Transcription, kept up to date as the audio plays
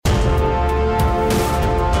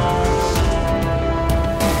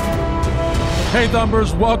Hey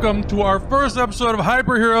Thumpers, welcome to our first episode of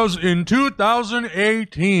Hyper Heroes in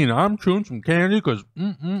 2018. I'm chewing some candy because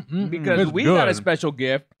we got a special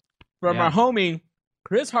gift from our homie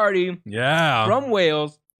Chris Hardy from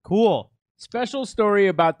Wales. Cool. Special story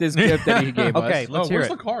about this gift that he gave us. Okay, let's hear where's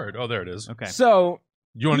it. the card? Oh, there it is. Okay. So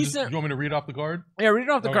You want me to read off the card? yeah, read it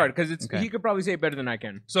off the Okay. card because he could probably say it better than I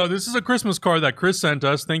can. So this is a Christmas card that Chris sent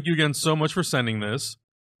us. Thank you again so much for sending this.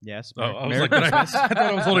 Yes. Oh, I was Merry like, I Christmas. thought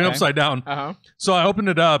I was holding Okay. upside down. Uh-huh. So I opened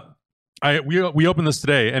it up. We opened this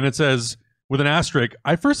today, and it says with an asterisk,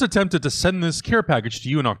 I first attempted to send this care package to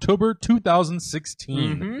you in October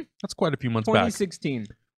 2016. Mhm. That's quite a few months back. 2016.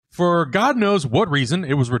 For God knows what reason,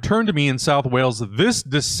 it was returned to me in South Wales this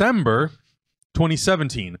December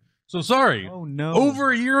 2017. So sorry. Oh no.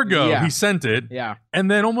 Over a year ago, Yeah. he sent it, Yeah. and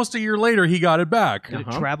then almost a year later, he got it back. Did it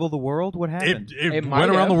Uh-huh. travel the world? What happened? It It might went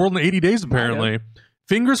around have. the world in 80 days, Might have. apparently.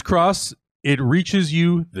 Fingers crossed, it reaches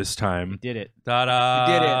you this time. Did it?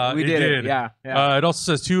 Ta-da! We did it. Yeah. Yeah. It also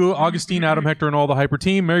says to Augustine, Adam, Hector, and all the Hyper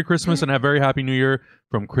team, Merry Christmas and have a very happy New Year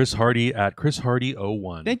from Chris Hardy at Chris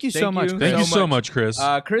Hardy01. Thank you Thank so much. you. Chris. Thank you so much. much, Chris.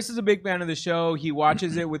 Chris is a big fan of the show. He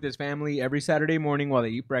watches it with his family every Saturday morning while they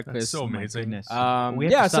eat breakfast. That's so Oh, my amazing. goodness. yeah, we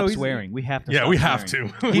have to so stop he's- swearing. We have to. Yeah, stop we have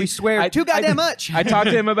swearing. to. We swear too goddamn much. I talked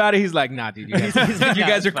to him about it. He's like, "Nah, dude, you guys, He's like, you "Nah,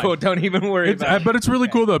 guys are it's fine." cool. Don't even worry about it." But it's really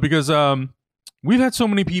cool though because we've had so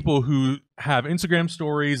many people who have Instagram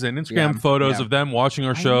stories and Instagram Yeah, photos yeah. of them watching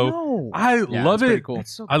our show. I Yeah, love it's pretty it. cool.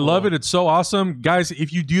 That's so I love cool. it. It's so awesome, guys.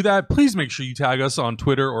 If you do that, please make sure you tag us on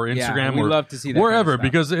Twitter or Yeah, Instagram we or love to see that wherever kind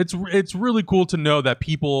of stuff. because it's really cool to know that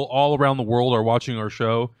people all around the world are watching our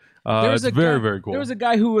show. It's very cool. There was a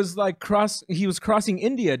guy who was like he was crossing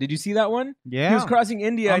India. Did you see that one? Yeah. He was crossing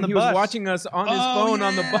India On and the he was bus. watching us on his Oh, phone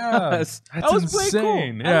on the yeah. bus. That's that was pretty cool.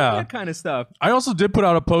 insane. I Yeah. love that kind of stuff. I also did put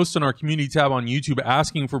out a post on our community tab on YouTube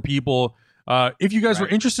asking for people if you guys were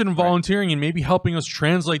Right. interested in volunteering and maybe helping us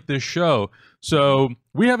translate this show. So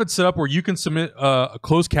we have it set up where you can submit a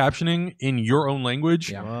closed captioning in your own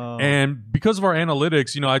language. Yeah. Whoa. And because of our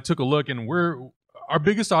analytics, I took a look and our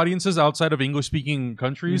biggest audiences outside of English-speaking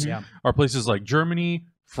countries Yeah. are places like Germany,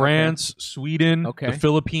 France, Sweden, Okay. the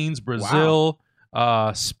Philippines, Brazil,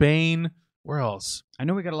 Spain. Where else? I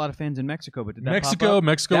know we got a lot of fans in Mexico, but did that Mexico. Pop up?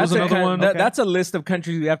 Mexico was another one. That's a list of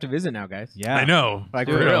countries we have to visit now, guys. Yeah. I know. Like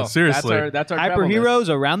For for real. real. Seriously. That's our Hyper travel list. heroes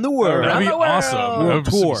around the world. Around That'd be the world. awesome. That World would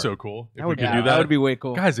be tour. so cool if That we would could Yeah, do that would be way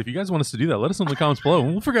cool. Guys, if you guys want us to do that, let us know in the comments below, and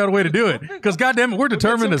we'll figure out a way to do it. Because goddamn it, we're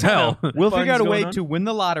determined as hell. We'll Fun's figure out a way going on. to win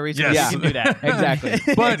the lottery so Yes. we can do that. Exactly.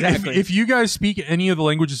 But Exactly. if you guys speak any of the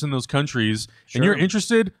languages in those countries and Sure. you're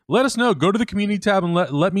interested, let us know. Go to the community tab and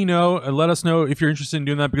let me know and let us know if you're interested in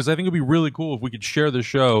doing that because I think it'd be really cool if we could share the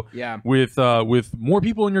show Yeah. with more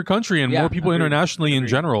people in your country and Yeah, more people agreed. internationally in Agreed.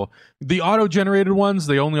 general. The auto-generated ones,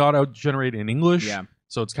 they only auto-generate in English. Yeah.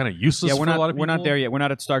 So it's kind of useless Yeah, we're for a lot not of people. we're not there yet. We're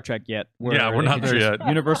not at Star Trek yet. We're not it's there just yet.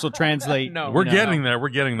 Universal Translate. No. We're you know. getting there. We're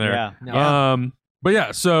getting there. Yeah. No. But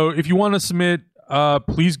yeah, so if you want to submit,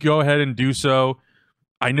 please go ahead and do so.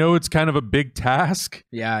 I know it's kind of a big task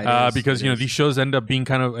Yeah. It is. because It is. these shows end up being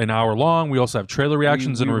kind of an hour long. We also have trailer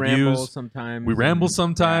reactions we and ramble reviews. sometimes. We ramble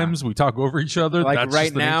sometimes. We talk over each other. Like That's right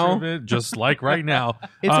just the now. nature of it. Just like right now.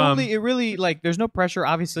 It's it really like there's no pressure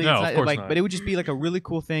obviously. No, It's of not, course like not. but it would just be like a really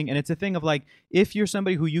cool thing and it's a thing of like if you're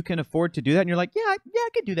somebody who you can afford to do that and you're like, yeah, I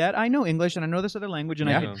could do that. I know English and I know this other language and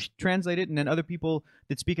I Yeah. could translate it and then other people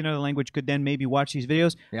that speak another language could then maybe watch these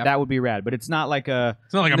videos. Yep. That would be rad. But it's not like a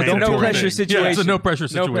It's not like a No mandatory pressure thing. Yeah, it's a situation. no pressure No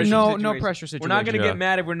situation. pressure no situation. pressure situation. We're not gonna Yeah. get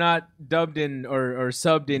mad if we're not dubbed in or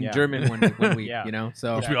subbed in Yeah. German when we Yeah.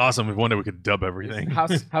 So Which would be awesome if one day we could dub everything.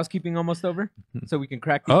 housekeeping almost over, so we can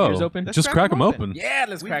crack these Oh, beers open. Let's just crack crack them 'em open. Yeah,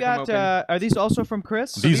 let's We've crack them got open. are these also from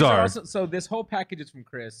Chris? These These are. also, so this whole package is from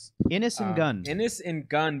Chris. Innis and Gun. Innis and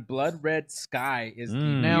Gun Blood Red Sky is the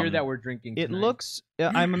Now, beer that we're drinking. It tonight. looks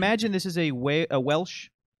I imagine this is a Welsh.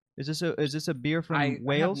 Is this a beer from I have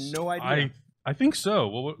Wales? no idea. I think so.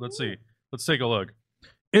 Well, let's see. Let's take a look.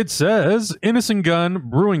 It says Innocent Gun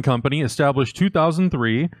Brewing Company, established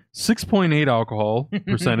 2003, 6.8 alcohol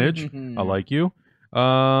percentage. I like you.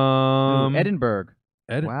 Edinburgh.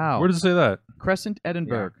 Wow. Where does it say that? Crescent,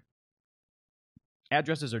 Edinburgh.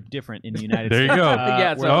 Addresses are different in the United There you States. go.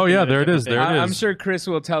 Yeah, so- Oh yeah, there it is. There it is. I'm sure Chris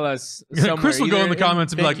will tell us. Somewhere, Chris will go in either the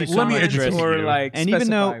comments and be like, thank you "Let so me much, educate Chris. or you." like, And even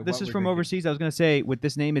specify though this what is we're from drinking. overseas, I was going to say with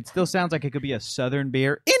this name, it still sounds like it could be a southern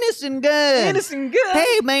beer. Innocent Gun. Innocent Gun.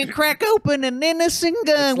 Hey man, crack open an Innocent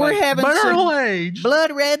Gun. It's We're like having some Barrel age.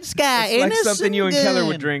 Blood Red Sky. It's like Innocent something you and Gun. Keller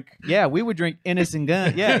would drink. Yeah, we would drink Innocent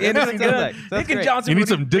Gun. Yeah, that's what Innocent it sounds Gun. like. That's Dick and great. Johnson. You need would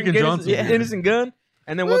some Dick drink and Innocent- Johnson. Yeah, Innocent Gun.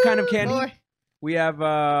 And then what kind of Woo, candy? boy. We have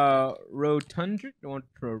Rotundra,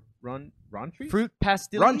 Rontries? Fruit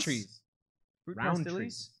pastilles. Rontries. Fruit Round pastilles.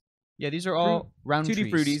 trees. Yeah, these are all round Tutti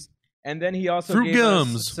trees. Fruities. And then he also Fruit gave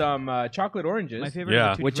gums. us some chocolate oranges. My favorite,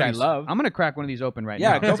 Yeah. which I love. I'm gonna crack one of these open right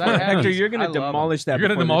Yeah, now. go for it, Hector. You're gonna demolish that. You're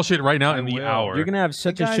gonna before demolish it right now I in the will. hour. You're gonna have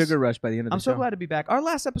such Hey, a guys, sugar rush by the end of the I'm show. so glad to be back. Our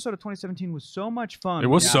last episode of 2017 was so much fun. It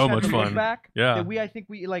was We so just had much the look fun. Back Yeah. that I think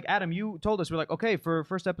we like Adam. You told us we're like, okay, for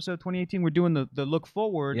first episode 2018, we're doing the look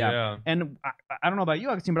forward. Yeah. And I don't know about you,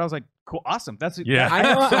 Augustine, but I was like, cool, awesome. That's Yeah.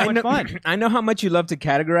 that's so much fun. I know how much you love to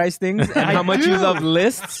categorize things and how much you love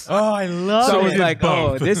lists. Oh, I love So I it. was like, oh,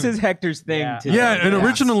 both. this is Hector's thing. Yeah. today. Yeah, and Yeah.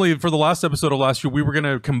 originally for the last episode of last year, we were going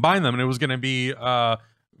to combine them, and it was going to be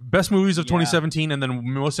best movies of 2017 and then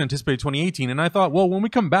most anticipated 2018. And I thought, well, when we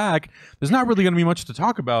come back, there's not really going to be much to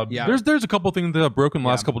talk about. Yeah. There's a couple things that have broken the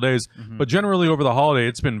last couple days, but generally over the holiday,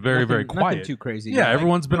 it's been very, very Nothing quiet. too crazy. Yeah,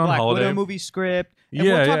 everyone's been the on Black holiday. Widow movie script. And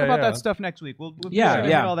Yeah, we'll talk yeah, about yeah. that stuff next week. We'll Yeah, get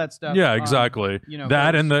yeah. all that stuff. Yeah, exactly. you know,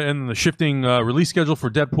 that goes- and the shifting release schedule for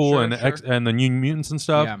Deadpool Sure, and sure. and the New Mutants and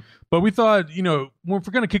stuff. Yeah. But we thought, if we're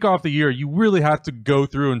going to kick off the year, you really have to go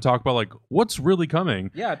through and talk about like what's really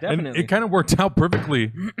coming. Yeah, And definitely. it kind of worked out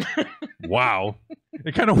perfectly. Wow.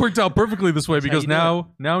 It kind of worked out perfectly this way That's how because you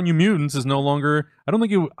do now New Mutants is no longer.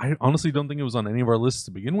 I honestly don't think it was on any of our lists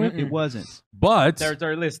to begin with. It wasn't. But There's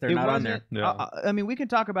our list. They're It not on wasn't. there. Yeah. I mean, we can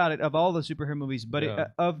talk about it of all the superhero movies, but Yeah.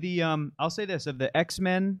 of the I'll say this, of the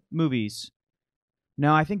X-Men movies.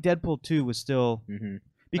 No, I think Deadpool 2 was still Mm-hmm.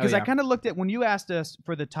 because Oh, I yeah. kind of looked at when you asked us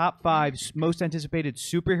for the top 5 most anticipated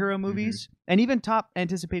superhero movies and even top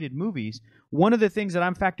anticipated movies. One of the things that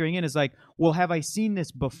I'm factoring in is like, well, have I seen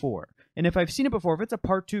this before? And if I've seen it before, if it's a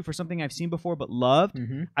part 2 for something I've seen before but loved,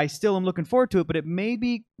 I still am looking forward to it. But it may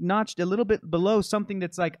be notched a little bit below something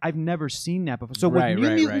that's like I've never seen that before. So Right, with New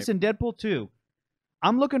right, Mutants and Deadpool 2.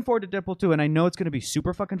 I'm looking forward to Deadpool 2, and I know it's going to be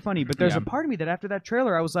super fucking funny. But there's Yeah. a part of me that after that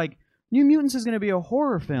trailer, I was like, New Mutants is going to be a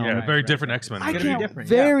horror film. yeah, Right, very right, different right. X-Men. I It's gonna be can't. different,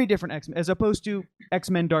 Very different X-Men, as opposed to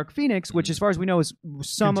X-Men Dark Phoenix, which, as far as we know, is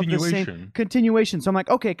some of the same continuation. So I'm like,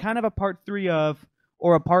 okay, kind of a part 3 of,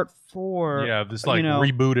 or a part 4, Yeah, this like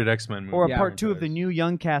rebooted X-Men movie. or a Yeah. part 2 of the new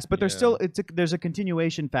young cast. But there's Yeah. still there's a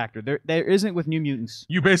continuation factor. There isn't with New Mutants.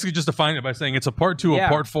 You basically just define it by saying it's a part 2, Yeah. a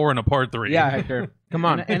part 4, and a part 3. Yeah, Hector. Come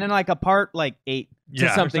on. And then like a part like 8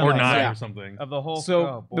 yeah, something or like 9 that. or something. of the whole. So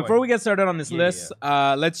oh, boy. before we get started on this Yeah, list,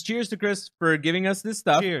 let's cheers to Chris for giving us this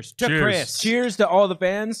stuff. cheers to Cheers. Chris. Cheers to all the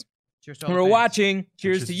fans Cheers to who all are the fans. watching.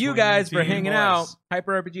 Cheers Cheers to to you guys for 2018, hanging boys. out.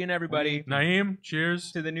 Hyper RPG and everybody Naeem,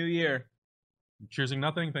 cheers. to the new year. Cheersing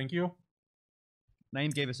nothing. Thank you.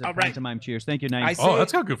 Naeem gave us a All right. pantomime cheers. Thank you, Naeem. I say- Oh,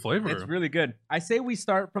 that's got good flavor. It's really good. I say we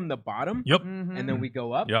start from the bottom Yep. and then we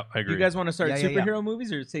go up. Yep, I Do agree. you guys want to start Yeah, yeah, yeah. superhero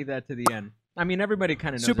movies or save that to the end? I mean, everybody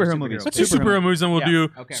kind of knows Superhero their movies. Let's do Superhero superhero movies, and we'll Yeah. do.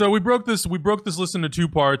 Okay. So we broke this list into 2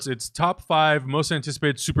 parts. It's top 5 most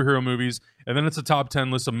anticipated superhero movies, and then it's a top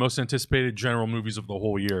 10 list of most anticipated general movies of the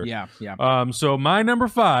whole year. Yeah, yeah. So my number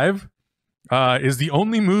 5 is the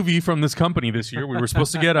only movie from this company this year. We were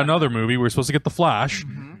supposed to get another movie. We were supposed to get The Flash,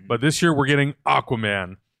 but this year we're getting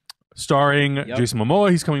Aquaman, starring Jason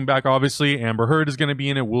Momoa. He's coming back, obviously. Amber Heard is going to be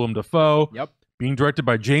in it. Willem Dafoe. Yep. Being directed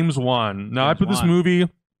by James Wan. Now, I James put this Wan. movie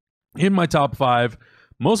in my top 5,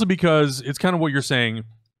 mostly because it's kind of what you're saying.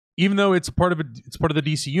 Even though it's part of the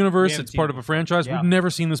DC universe, haven't it's seen part it of a franchise. Yeah. We've never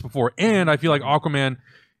seen this before, and I feel like Aquaman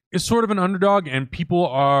is sort of an underdog, and people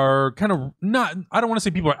are kind of not. I don't want to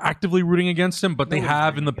say people are actively rooting against him, but they Nobody's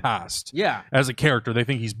have rooting in the against past. Yeah. As a character, they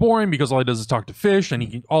think he's boring because all he does is talk to fish,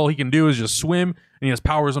 and all he can do is just swim, and he has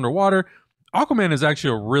powers underwater. Aquaman is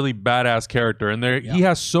actually a really badass character, and he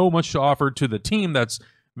has so much to offer to the team that's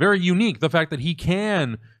very unique. The fact that he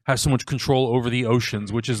can have so much control over the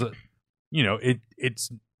oceans, which is,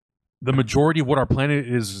 it's the majority of what our planet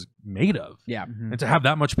is made of. Yeah. And to have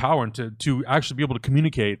that much power and to actually be able to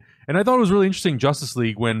communicate. And I thought it was really interesting, Justice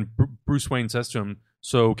League, when Bruce Wayne says to him,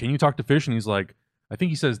 so can you talk to fish? And he's like, I think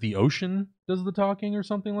he says the ocean does the talking or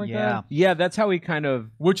something like that. Yeah, that's how he kind of.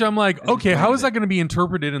 Which I'm like, As he okay, how framed is that going to be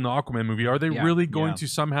interpreted in the Aquaman movie? Are they Yeah, really going yeah. to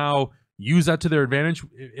somehow use that to their advantage?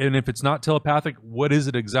 And if it's not telepathic, what is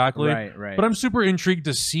it exactly? Right, right. But I'm super intrigued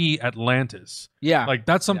to see Atlantis. yeah. Like,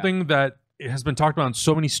 that's something that it has been talked about in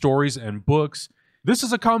so many stories and books. This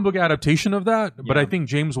is a comic book adaptation of that, but Yeah. I think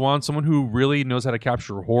James Wan, someone who really knows how to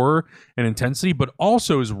capture horror and intensity, but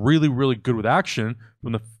also is really, really good with action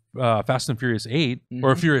from the Fast and Furious 8,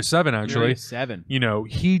 or Mhm. Furious 7, actually. 7.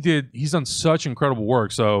 He's done such incredible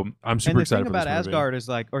work, so I'm super And the excited thing for this about movie. Asgard is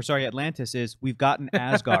like, or sorry, Atlantis is we've gotten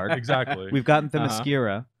Asgard. Exactly. We've gotten Uh-huh.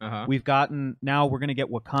 Themyscira. Uh-huh. We've gotten, now we're going to get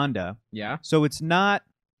Wakanda. Yeah. So it's not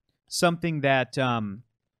something that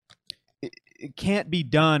it can't be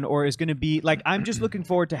done or is going to be like, I'm just looking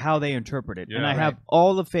forward to how they interpret it. And Yeah. I have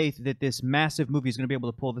all the faith that this massive movie is going to be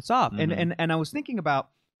able to pull this off. Mhm. And I was thinking about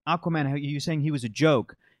Aquaman, how you saying he was a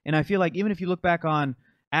joke. And I feel like even if you look back on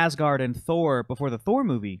Asgard and Thor before the Thor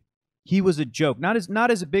movie, he was a joke. Not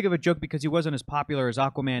as big of a joke because he wasn't as popular as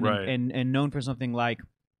Aquaman and known for something like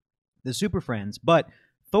the Super Friends. But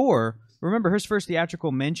Thor, remember his first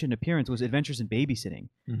theatrical mentioned appearance was Adventures in Babysitting,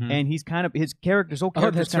 and he's kind of his whole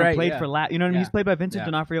character's kind of played for laughs. You know what I mean? He's played by Vincent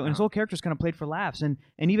D'Onofrio, and his whole character's kind of played for laughs. And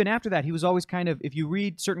even after that, he was always kind of, if you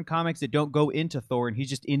read certain comics that don't go into Thor, and he's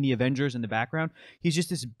just in the Avengers in the background, he's just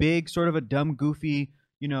this big sort of a dumb, goofy,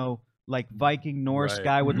 like Viking Norse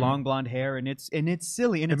guy with long blonde hair, and it's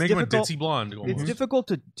silly, and it's difficult. Him ditzy blonde. Almost. It's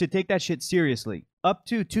difficult to take that shit seriously. Up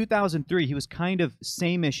to 2003, he was kind of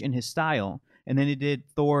same-ish in his style. And then he did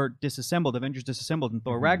Thor Disassembled, Avengers Disassembled, and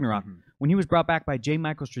Thor Ragnarok. When he was brought back by J.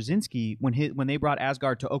 Michael Straczynski, when they brought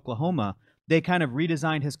Asgard to Oklahoma, they kind of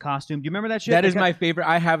redesigned his costume. Do you remember that shit? That is my favorite.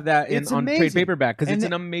 I have that on trade paperback because it's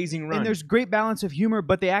an amazing run. And there's great balance of humor,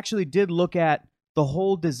 but they actually did look at the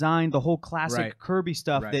whole design, the whole classic Kirby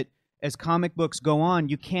stuff that as comic books go on,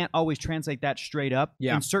 you can't always translate that straight up.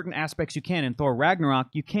 Yeah. In certain aspects you can. In Thor Ragnarok,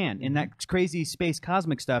 you can. In that crazy space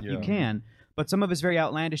cosmic stuff, you can. But some of his very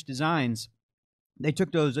outlandish designs, they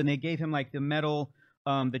took those and they gave him like the metal,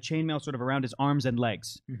 the chainmail sort of around his arms and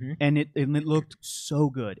legs, and it looked so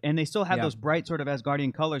good. And they still had those bright sort of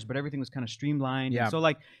Asgardian colors, but everything was kind of streamlined. Yeah, and so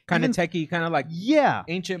like kind of techie, kind of like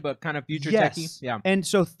ancient, but kind of future techie. Yeah. And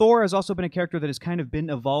so Thor has also been a character that has kind of been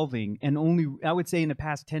evolving, and only I would say in the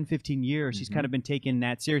past 10-15 years he's kind of been taken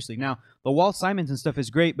that seriously. Now the Walt Simonson stuff is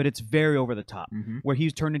great, but it's very over the top, where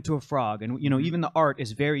he's turned into a frog, and even the art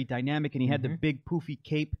is very dynamic, and he had the big poofy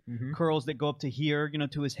cape curls that go up to here,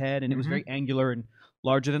 to his head, and it was very angular and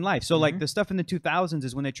larger than life. So like the stuff in the 2000s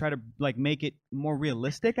is when they try to like make it more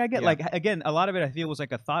realistic. I get like, again, a lot of it I feel was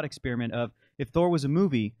like a thought experiment of if Thor was a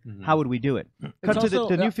movie, how would we do it? Cut to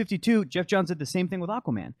the New 52. Jeff Johns did the same thing with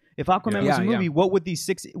Aquaman. If Aquaman was a movie, what would these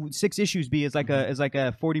six issues be? As like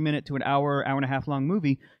a 40-minute to an hour and a half long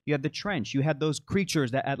movie. You had the trench. You had those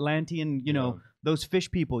creatures, that Atlantean, those fish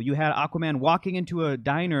people. You had Aquaman walking into a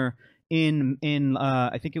diner in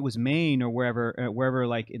I think it was Maine or wherever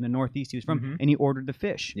like in the Northeast he was from, and he ordered the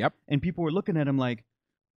fish. Yep. And people were looking at him like,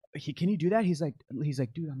 can you do that? He's like,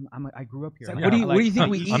 dude, I grew up here. Like, what do you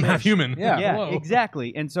think we eat? I'm half human. Yeah,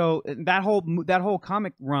 exactly. And so that whole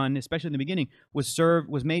comic run, especially in the beginning, was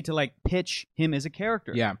made to like pitch him as a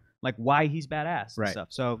character. Yeah. Like why he's badass and stuff.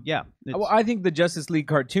 So yeah. Well, I think the Justice League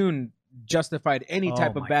cartoon justified any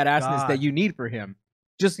type of badassness that you need for him.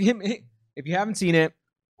 Just him. If you haven't seen it,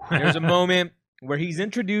 there's a moment where he's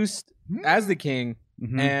introduced as the king,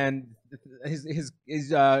 and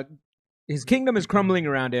his kingdom is crumbling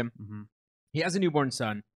around him. He has a newborn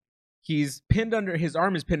son. His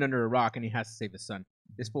arm is pinned under a rock, and he has to save his son.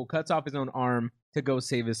 This fool cuts off his own arm to go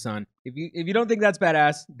save his son. If you don't think that's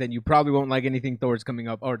badass, then you probably won't like anything Thor's coming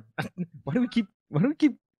up. Or why do we keep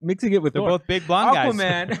mixing it with They're Thor? Both big blonde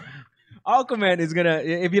guys. Aquaman is gonna.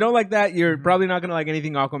 If you don't like that, you're probably not gonna like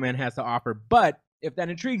anything Aquaman has to offer. But if that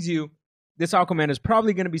intrigues you, this Aquaman is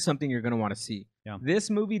probably going to be something you're going to want to see. Yeah.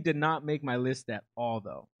 This movie did not make my list at all,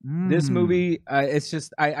 though. This movie, it's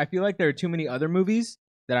just, I feel like there are too many other movies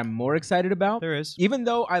that I'm more excited about. There is. Even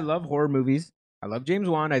though I love horror movies. I love James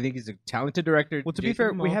Wan. I think he's a talented director. Well, to be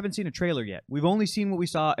fair, we haven't seen a trailer yet. We've only seen what we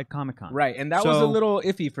saw at Comic-Con. Right, and that was a little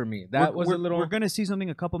iffy for me. We're going to see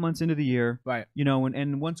something a couple months into the year. Right.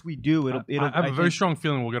 And once we do, it'll I have a very strong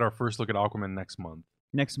feeling we'll get our first look at Aquaman next month.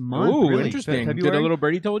 Next month. Ooh, really? Interesting. Did a little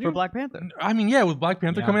birdie told you? For Black Panther. I mean, yeah, with Black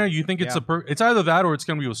Panther coming out, you think it's it's either that or it's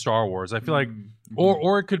going to be with Star Wars. I feel like,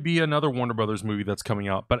 or it could be another Warner Brothers movie that's coming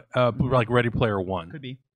out, but like Ready Player One. Could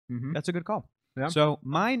be. That's a good call. Yeah. So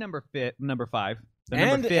my number 5,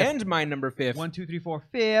 and my number 5. 1, 2, 3, 4,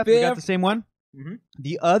 5. We got the same one.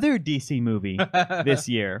 The other DC movie this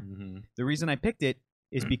year. The reason I picked it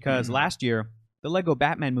is because last year, the Lego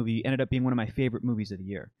Batman movie ended up being one of my favorite movies of the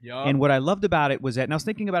year. Yep. And what I loved about it was that, and I was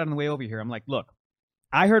thinking about it on the way over here, I'm like, look,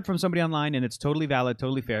 I heard from somebody online, and it's totally valid,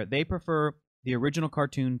 totally fair. They prefer the original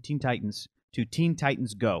cartoon Teen Titans to Teen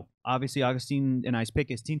Titans Go. Obviously, Augustine and I's pick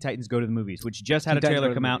is Teen Titans Go to the Movies, which just had a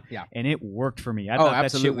trailer come out, and it worked for me. I thought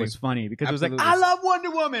that shit was funny because it was like, I love Wonder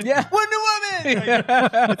Woman! Yeah. Wonder Woman!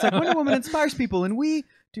 It's like Wonder Woman inspires people, and we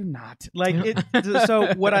do not. Like it.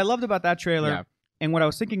 So what I loved about that trailer, and what I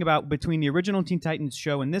was thinking about between the original Teen Titans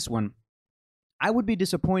show and this one, I would be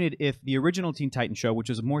disappointed if the original Teen Titans show, which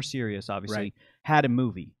was more serious, obviously, had a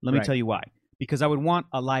movie. Let me tell you why. Because I would want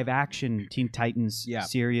a live-action Teen Titans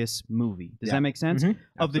serious movie. Does that make sense?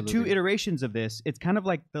 Of the 2 iterations of this, it's kind of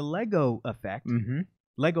like the Lego effect.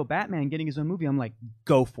 Lego Batman getting his own movie, I'm like,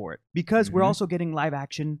 go for it. Because we're also getting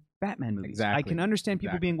live-action Batman movies. Exactly. I can understand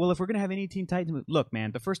people being, well, if we're going to have any Teen Titans movie, look,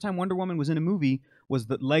 man, the first time Wonder Woman was in a movie was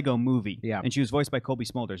the Lego movie. Yeah. And she was voiced by Colby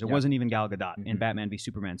Smulders. It wasn't even Gal Gadot in Batman v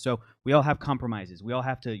Superman. So we all have compromises. We all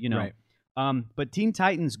have to, you know. Right. But Teen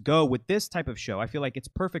Titans Go, with this type of show, I feel like it's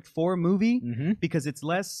perfect for a movie because it's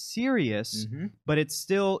less serious, but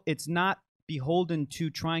it's not beholden to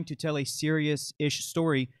trying to tell a serious-ish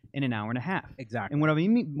story in an hour and a half. Exactly. And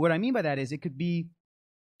what I mean by that is it could be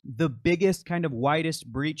the biggest kind of widest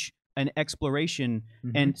breach and exploration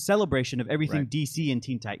and celebration of everything DC and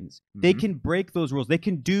Teen Titans. They can break those rules. They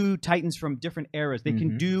can do Titans from different eras. They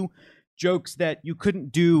can do jokes that you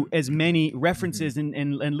couldn't do as many references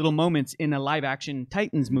and little moments in a live-action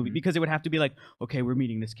Titans movie because it would have to be like, okay, we're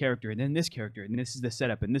meeting this character, and then this character, and this is the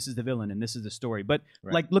setup, and this is the villain, and this is the story. But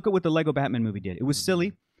like, look at what the Lego Batman movie did. It was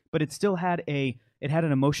silly, but it still had an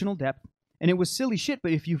emotional depth, and it was silly shit.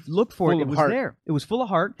 But if you looked for it, it was there. It was full of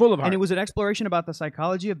heart, and it was an exploration about the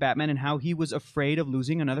psychology of Batman and how he was afraid of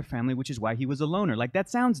losing another family, which is why he was a loner. Like,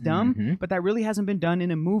 that sounds dumb, but that really hasn't been done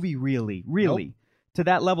in a movie, really. Nope. To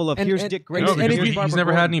that level of here's Dick Grayson. No, he's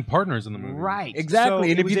never had any partners in the movie. Right. Exactly.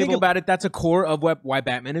 So and if you think about it, that's a core of why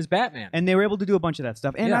Batman is Batman. And they were able to do a bunch of that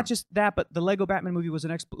stuff. And not just that, but the Lego Batman movie was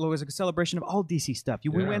was a celebration of all DC stuff.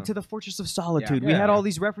 We went to the Fortress of Solitude. We had all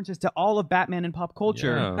these references to all of Batman and pop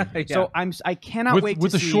culture. So I cannot wait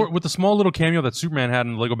to see. With the small little cameo that Superman had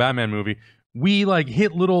in the Lego Batman movie, we like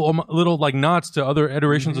hit little like nods to other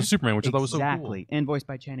iterations of Superman, which I thought was so cool. Exactly. And voiced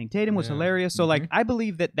by Channing Tatum was hilarious. So like, I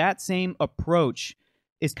believe that same approach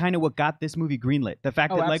is kind of what got this movie greenlit. The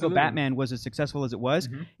fact that Lego Batman was as successful as it was.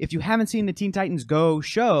 If you haven't seen the Teen Titans Go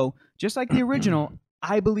show, just like the original,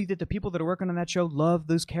 I believe that the people that are working on that show love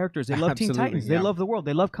those characters. They love Teen Titans. They love the world.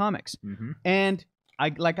 They love comics. And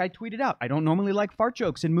I tweeted out, I don't normally like fart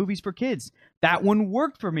jokes in movies for kids. That one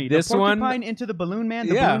worked for me. This the Porcupine into the Balloon Man.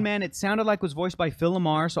 The Balloon Man, it sounded like was voiced by Phil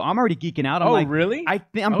Lamar, so I'm already geeking out. I'm like, really?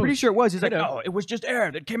 I'm pretty sure it was. He's like, oh, it was just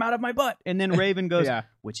air that came out of my butt. And then Raven goes,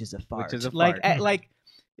 which is a fart. Like,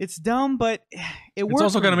 it's dumb, but it works. It's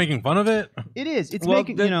also kind of making fun of it. It is. It's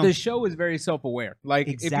making, the show is very self-aware. Like,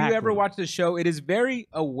 if you ever watch the show, it is very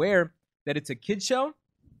aware that it's a kid's show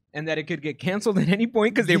and that it could get canceled at any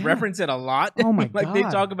point because they reference it a lot. Oh, my God. Like, they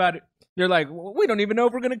talk about it. They're like, well, we don't even know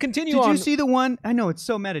if we're going to continue on. Did you see the one? I know, it's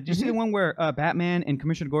so meta. Did you see the one where Batman and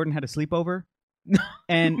Commissioner Gordon had a sleepover?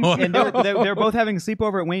 and they're both having a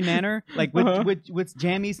sleepover at Wayne Manor, like with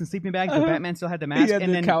jammies and sleeping bags, but Batman still had the mask.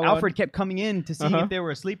 And then Alfred kept coming in to see if they were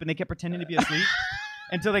asleep, and they kept pretending to be asleep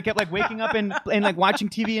until they kept like waking up and like watching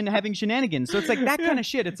TV and having shenanigans. So it's like that kind of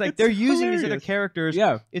shit. It's like they're using these other characters.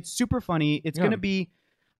 Yeah, it's super funny. It's gonna be.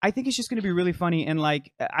 I think it's just gonna be really funny, and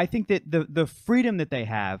like I think that the freedom that they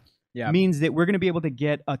have. Means that we're going to be able to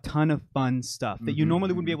get a ton of fun stuff that you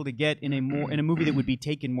normally wouldn't be able to get in a movie that would be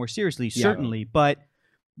taken more seriously, certainly. But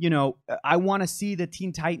you know, I want to see the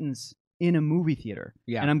Teen Titans in a movie theater,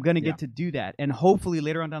 and I'm going to get to do that. And hopefully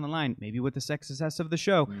later on down the line, maybe with the success of the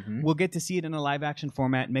show, we'll get to see it in a live action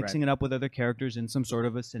format, mixing it up with other characters in some sort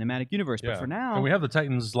of a cinematic universe. But for now, and we have the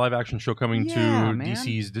Titans live action show coming to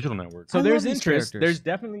DC's digital network. So there's interest. There's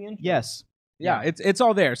definitely interest. Yes. Yeah, it's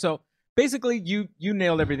all there. So. Basically, you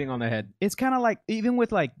nailed everything on the head. It's kind of like, even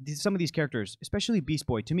with like some of these characters, especially Beast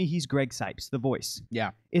Boy, to me, he's Greg Sipes, the voice.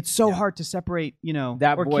 Yeah. It's so hard to separate, you know,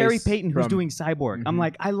 that or voice Carrie Payton, who's doing Cyborg. I'm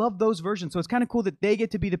like, I love those versions. So it's kind of cool that they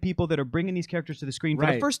get to be the people that are bringing these characters to the screen for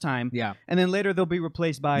the first time. Yeah. And then later they'll be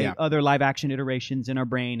replaced by other live action iterations in our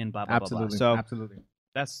brain and blah, blah, blah, blah. So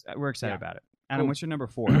we're excited about it. Adam, what's your number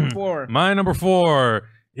 4? Number 4. My number 4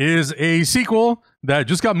 is a sequel that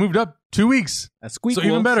just got moved up 2 weeks. A squeakquel, so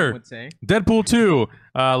even better. Would say. Deadpool 2.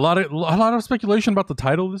 A lot of speculation about the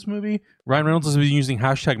title of this movie. Ryan Reynolds has been using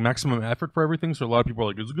 #maximum effort for everything, so a lot of people are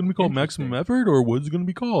like, is it going to be called Maximum Effort, or what's it going to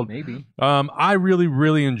be called? Maybe. I really,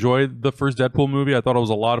 really enjoyed the first Deadpool movie. I thought it was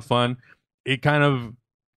a lot of fun. It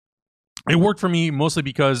worked for me mostly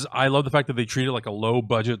because I love the fact that they treated it like a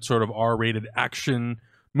low-budget sort of R-rated action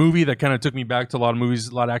movie that kind of took me back to a lot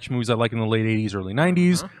of action movies I like in the late 80s, early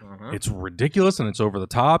 90s. It's ridiculous and it's over the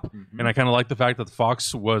top. And I kind of like the fact that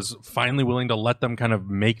Fox was finally willing to let them kind of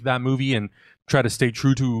make that movie and try to stay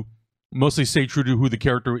true to who the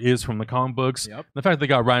character is from the comic books. The fact that they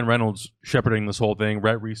got Ryan Reynolds shepherding this whole thing,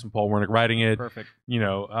 Rhett Reese and Paul Wernick writing it. Perfect. You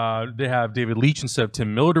know, they have David Leitch instead of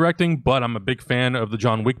Tim Miller directing, but I'm a big fan of the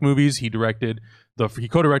John Wick movies. He co-directed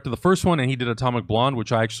the first one, and he did Atomic Blonde,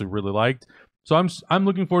 which I actually really liked. So I'm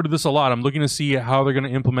looking forward to this a lot. I'm looking to see how they're going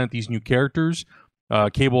to implement these new characters.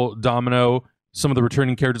 Cable, Domino, some of the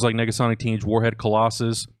returning characters like Negasonic Teenage Warhead,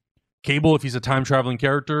 Colossus. Cable, if he's a time-traveling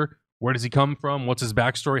character, where does he come from? What's his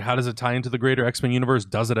backstory? How does it tie into the greater X-Men universe?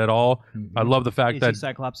 Does it at all? I love the fact that...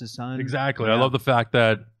 Cyclops' son? Exactly. Yeah. I love the fact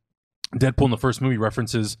that Deadpool in the first movie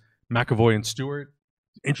references McAvoy and Stewart.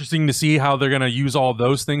 Interesting to see how they're going to use all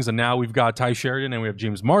those things. And now we've got Ty Sheridan and we have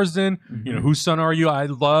James Marsden. You know, whose son are you? I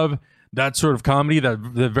love that sort of comedy, that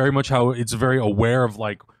very much how it's very aware of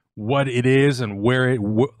like what it is and where it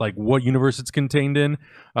like what universe it's contained in.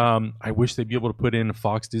 I wish they'd be able to put in a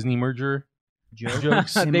Fox Disney merger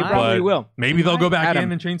jokes. They probably will. Maybe they'll go back Adam,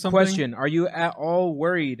 in and change something. Question: Are you at all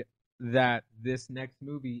worried that this next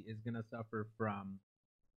movie is going to suffer from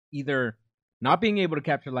either not being able to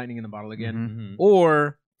capture lightning in the bottle again,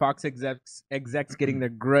 or Fox execs getting their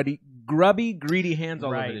grubby, greedy hands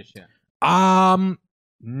all over this shit?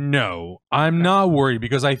 No, I'm not worried,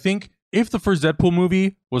 because I think if the first Deadpool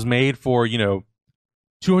movie was made for, you know,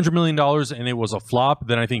 $200 million and it was a flop,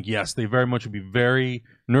 then I think, yes, they very much would be very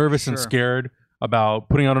nervous and scared about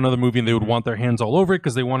putting out another movie, and they would want their hands all over it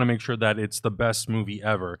because they want to make sure that it's the best movie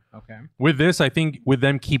ever. Okay. With this, I think with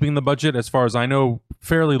them keeping the budget, as far as I know,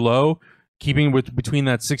 fairly low, keeping with between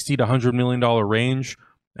that $60 to $100 million range,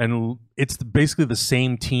 and it's basically the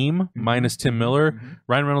same team minus Tim Miller.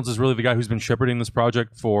 Ryan Reynolds is really the guy who's been shepherding this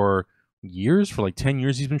project for years, for like 10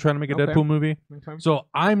 years. He's been trying to make a Deadpool movie. So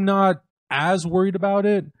I'm not as worried about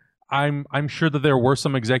it. I'm sure that there were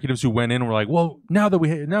some executives who went in and were like, well, now that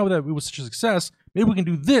it was such a success, maybe we can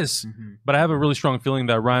do this. But I have a really strong feeling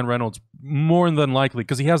that Ryan Reynolds, more than likely,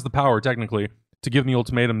 because he has the power technically to give them the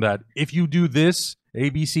ultimatum that if you do this, A,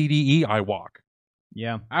 B, C, D, E, I walk.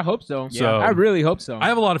 Yeah, I hope so. So I really hope so. I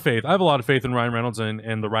have a lot of faith. I have a lot of faith in Ryan Reynolds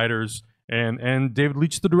and the writers and David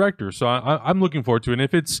Leitch, the director. So I'm looking forward to it. And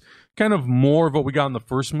if it's kind of more of what we got in the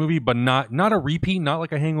first movie, but not a repeat, not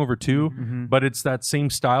like a Hangover 2, but it's that same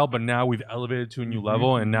style, but now we've elevated to a new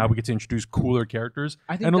level, and now we get to introduce cooler characters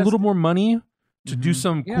and a little more money to do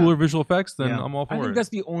some cooler visual effects, then I'm all for it. I think that's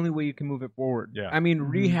the only way you can move it forward. Yeah. I mean,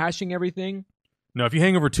 rehashing everything. No, if you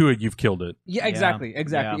Hangover 2 it, you've killed it. Yeah, exactly.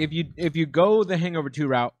 Yeah. If you go the Hangover 2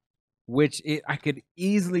 route, which I could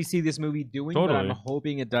easily see this movie doing, but I'm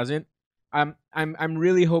hoping it doesn't. I'm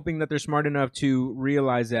really hoping that they're smart enough to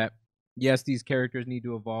realize that yes, these characters need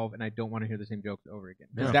to evolve, and I don't want to hear the same jokes over again,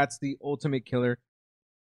 because that's the ultimate killer.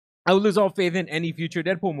 I would lose all faith in any future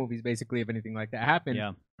Deadpool movies, basically, if anything like that happened.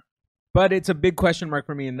 Yeah. But it's a big question mark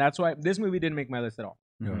for me, and that's why this movie didn't make my list at all.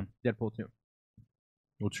 Yeah. Deadpool 2.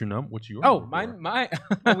 What's your number? What's your Oh, number? my.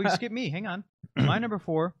 Oh, we skipped me. Hang on. My number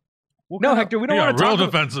 4. No, Hector, we don't want to talk.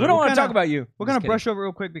 Defensive. We don't want to talk about you. We're gonna brush over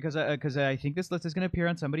real quick because I think this list is gonna appear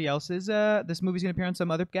on somebody else's. This movie's gonna appear on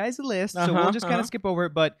some other guy's list, so we'll just kind of skip over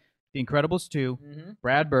it. But The Incredibles 2,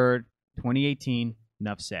 Brad Bird, 2018.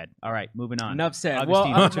 Enough said. All right, moving on. Enough said.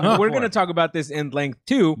 Augustine, Well, we're gonna talk about this in length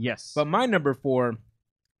too. Yes. But my number 4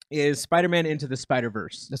 is Spider-Man Into the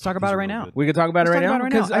Spider-Verse. Let's talk about it right now. We can talk about it right now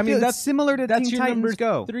because I mean that's similar to that's Teen your Titans number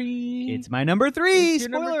Go. 3. It's my number 3. It's your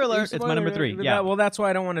Spoiler number alert. three. It's my number 3. Spoiler. Yeah. Well, that's why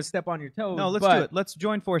I don't want to step on your toes. No, let's do it. Let's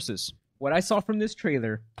join forces. What I saw from this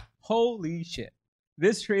trailer, holy shit!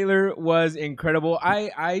 This trailer was incredible.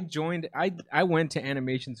 I went to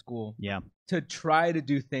animation school. Yeah. To try to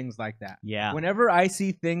do things like that. Yeah. Whenever I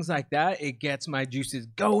see things like that, it gets my juices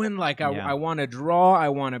going. Like I want to draw. I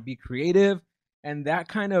want to be creative. And that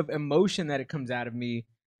kind of emotion that it comes out of me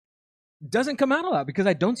doesn't come out a lot because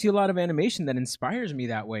I don't see a lot of animation that inspires me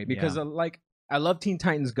that way. Because I love Teen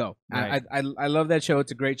Titans Go. Right. I love that show.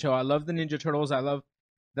 It's a great show. I love the Ninja Turtles. I love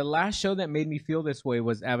the last show that made me feel this way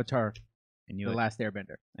was Avatar. The Last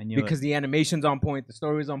Airbender. Because the animation's on point, the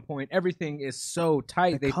story's on point, everything is so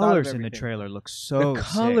tight. The colors in the trailer look so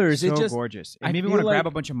colors, sick, so just gorgeous. It made me want to grab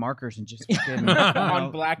a bunch of markers and just fucking,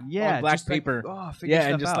 on black paper.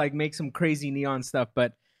 And just like make some crazy neon stuff.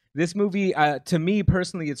 But this movie, to me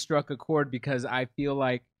personally, it struck a chord because I feel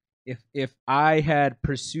like if I had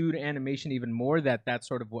pursued animation even more, that's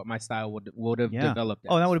sort of what my style would have developed.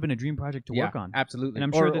 Oh, that would have been a dream project to work on. Absolutely. And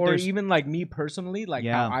I'm sure or even like me personally, like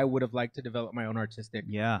how I would have liked to develop my own artistic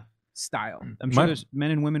style. I'm sure there's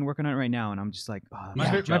men and women working on it right now, and I'm just like,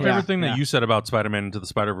 my favorite thing that you said about Spider-Man Into the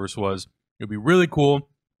Spider-Verse was it would be really cool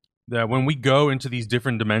that when we go into these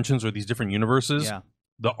different dimensions or these different universes,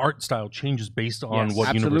 the art style changes based on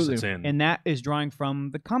what universe it's in. And that is drawing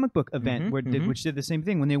from the comic book event, which did the same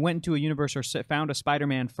thing. When they went into a universe or found a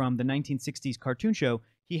Spider-Man from the 1960s cartoon show,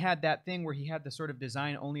 he had that thing where he had the sort of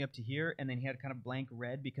design only up to here, and then he had kind of blank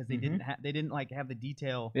red because they didn't like have the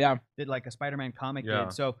detail that like a Spider-Man comic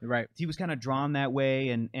did. So he was kind of drawn that way,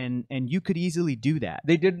 and you could easily do that.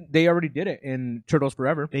 They already did it in Turtles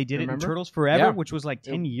Forever. They did it in Turtles Forever, which was like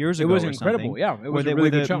 10 years ago. It was incredible. Yeah, it was where a really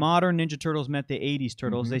good the show. modern Ninja Turtles met the 80s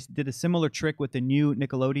Turtles. They did a similar trick with the new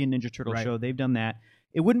Nickelodeon Ninja Turtle show. They've done that.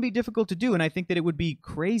 It wouldn't be difficult to do, and I think that it would be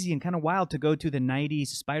crazy and kind of wild to go to the 90s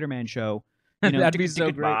Spider-Man show You know, That'd be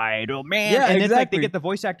so great. Spider-Man. Yeah, and it's like they exactly. get the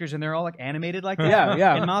voice actors and they're all like animated like that. Yeah,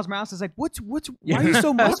 yeah. And Miles Morales is like, why are you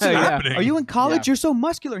so muscular? happening? Are you in college? Yeah. You're so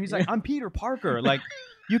muscular. He's like, I'm Peter Parker. Like,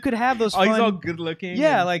 you could have those Oh, fun. he's all good looking.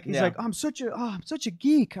 Yeah, and- like he's like, I'm such a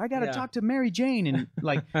geek. I gotta Yeah. talk to Mary Jane, and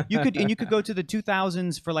like you could go to the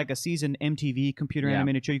 2000s for like a season MTV computer Yeah.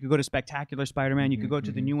 animated show. You could go to Spectacular Spider-Man. You could go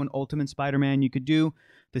to the new one, Ultimate Spider-Man. You could do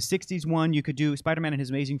the 60s one. You could do Spider-Man and His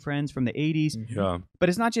Amazing Friends from the 80s. Yeah. But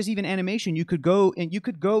it's not just even animation. You could go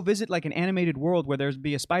visit like an animated world where there'd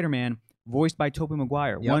be a Spider-Man voiced by Tobey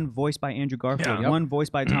Maguire, Yep. one voiced by Andrew Garfield, Yeah. one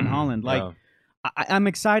voiced by Tom Holland. Like. Yeah. I'm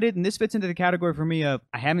excited, and this fits into the category for me of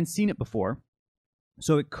I haven't seen it before,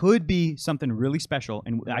 so it could be something really special,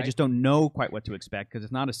 and I Right. just don't know quite what to expect because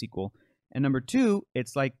it's not a sequel. And number two,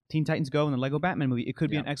 it's like Teen Titans Go and the Lego Batman movie. It could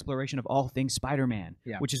be Yeah. an exploration of all things Spider-Man,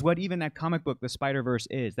 Yeah. which is what even that comic book, The Spider-Verse,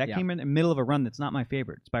 is. That Yeah. came in the middle of a run that's not my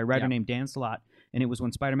favorite. It's by a writer Yeah. named Dan Slott, and it was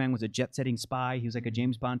when Spider-Man was a jet-setting spy. He was like a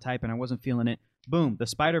James Bond type, and I wasn't feeling it. Boom, the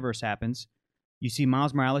Spider-Verse happens. You see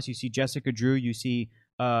Miles Morales, you see Jessica Drew, you see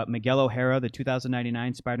Miguel O'Hara, the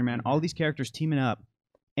 2099 Spider-Man, all these characters teaming up,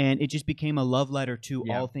 and it just became a love letter to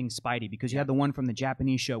Yeah. all things Spidey because you had the one from the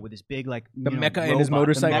Japanese show with his big like The you know, mecha in his robot, the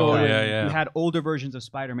motorcycle. mecha. Oh, yeah. You had older versions of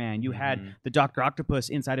Spider-Man. You had Mhm. the Dr. Octopus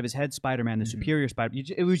inside of his head Spider-Man, the Mhm. Superior Spider.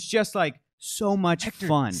 It was just like so much Hector,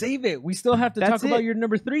 fun. Save it. We still have to That's talk about it. your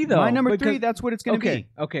number 3 though. My number because- 3, that's what it's going to Okay.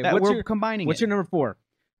 be. Okay. That What's we're your combining What's it. your number 4?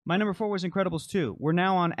 My number 4 was Incredibles 2. We're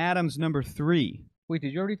now on Adam's number 3. Wait,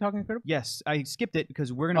 did you already talk Incredible? Yes, I skipped it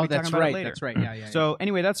because we're going to Oh, be talking that's about right. it later. That's right. Yeah, yeah. So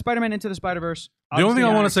anyway, that's Spider-Man Into the Spider-Verse. The only thing I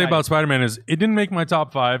Obviously, want I'm to say excited. about Spider-Man is it didn't make my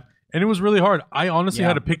top 5, and it was really hard. I honestly Yeah.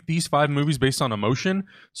 had to pick these 5 movies based on emotion,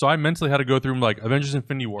 so I mentally had to go through like Avengers: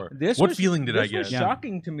 Infinity War. What feeling did I This get? was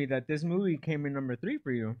shocking to me that this movie came in number 3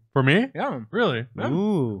 for you. For me, Yeah. really, Yeah.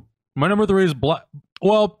 Ooh. my number 3 is Black.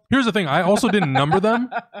 Well, here's the thing. I also didn't number them.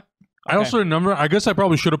 I also didn't number. I guess I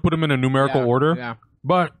probably should have put them in a numerical Yeah, order. Yeah.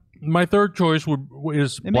 But my third choice is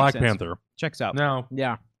It makes Black sense. Panther. Checks out. Now,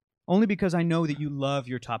 Yeah. Only because I know that you love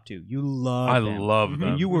your top 2. You love I them. love them.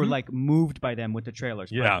 And you were Mhm. like moved by them with the trailers.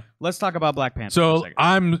 But Yeah. let's talk about Black Panther. for a So second.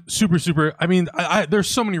 I'm super. I mean, there's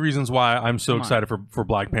so many reasons why I'm so Come on. excited for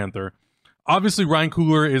Black Panther. Obviously, Ryan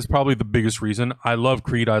Coogler is probably the biggest reason. I love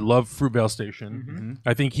Creed. I love Fruitvale Station. Mhm.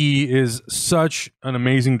 I think he is such an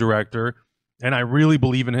amazing director, and I really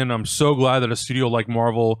believe in him. I'm so glad that a studio like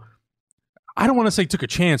Marvel, I don't want to say took a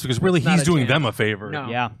chance because really It's not he's a doing chance. them a favor. No.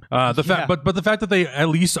 yeah. The Yeah. fact, but the fact that they at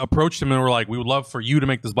least approached him and were like, "We would love for you to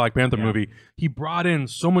make this Black Panther Yeah. movie." He brought in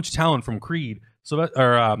so much talent from Creed. So,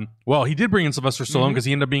 well, he did bring in Sylvester Stallone because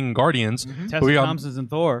he ended up being in Guardians. Mhm. Tessa we got- Thompson's and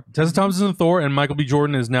Thor. Tessa Thompson in Thor, and Michael B.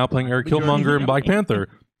 Jordan is now playing Eric Jordan, Killmonger in yeah. Black Panther.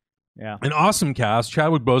 Yeah. An awesome cast.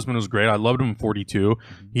 Chadwick Boseman was great. I loved him in 42.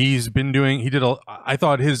 He's been doing. I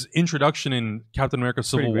thought his introduction in Captain America: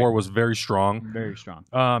 Civil Pretty great. War was very strong. Very strong.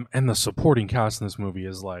 And the supporting cast in this movie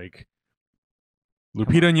is like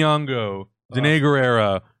Lupita Nyong'o, Danae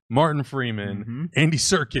Guerrera, Martin Freeman, Mhm. Andy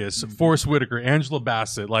Serkis, Mhm. Forrest Whitaker, Angela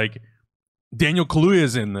Bassett, like Daniel Kaluuya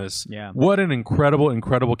is in this. Yeah. What an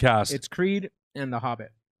incredible cast. It's Creed and The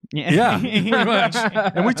Hobbit. Yeah, pretty much.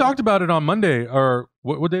 And we talked about it on Monday, or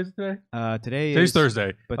what day is it today? Today Today's is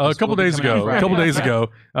Thursday. but A this couple will be days coming out ago. A Friday. couple days ago,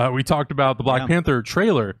 we talked about the Black Yeah. Panther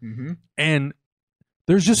trailer, Mm-hmm. and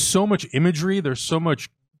there's just so much imagery. There's so much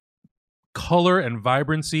color and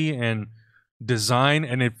vibrancy and design,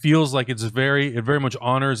 and it feels like it very much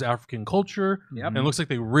honors African culture. Yep. And it looks like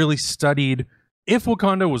they really studied if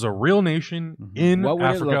Wakanda was a real nation Mhm. in What would it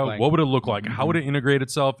look Africa, like? what would it look like? How would it integrate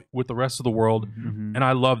itself with the rest of the world? Mhm. And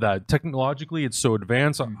I love that. Technologically, it's so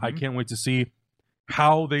advanced. I Mhm. can't wait to see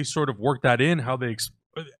how they sort of work that in, how they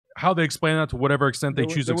explain that to whatever extent they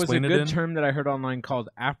choose to There was a explain it good in. term that I heard online called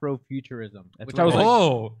Afrofuturism, That's which what I was it like, is.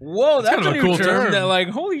 Oh, "Whoa, That's that's, kind of a a new cool term!" term. That like,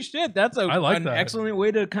 holy shit, that's I like an that. excellent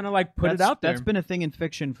way to kind of like put it out there. That's been a thing in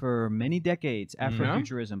fiction for many decades,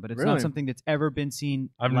 Afrofuturism, but it's Really? not something that's ever been seen.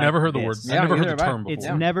 I've like never heard the word. this. Yeah, I've never heard neither the have I. term before. It's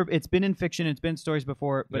Yeah. never. It's been in fiction. It's been stories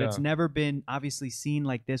before, but it's Yeah. never been obviously seen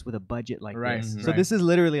like this with a budget like Right, this. Mhm. So right. this is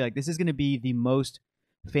literally like this is going to be the most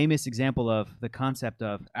famous example of the concept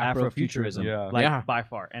of Afrofuturism. Afrofuturism, Yeah. like Yeah. by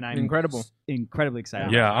far, and I'm Incredible. incredibly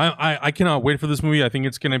excited. Yeah, I cannot wait for this movie. I think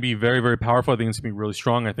it's going to be very powerful. I think it's going to be really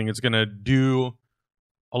strong. I think it's going to do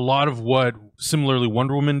a lot of what similarly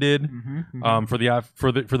Wonder Woman did. Mm-hmm.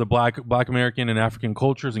 For the Black American and African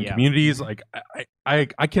cultures and Yeah. communities. Like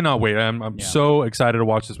I cannot wait. I'm Yeah. so excited to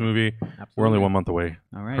watch this movie. We're only 1 month away.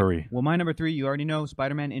 All right. Hurry. Well, my number 3, you already know,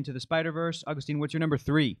 Spider-Man Into the Spider-Verse. Augustine, what's your number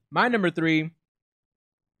 3? My number 3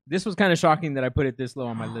 this was kind of shocking that I put it this low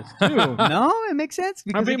on my list too. No, it makes sense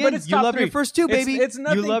because but again, it's you top love three. your first two, baby. It's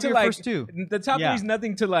nothing you love to your like, first two. The top Yeah. three is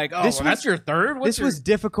nothing to like. Oh, This well, that's was- your third. What's This your... was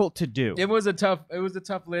difficult to do. It was a tough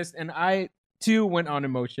list, and I too went on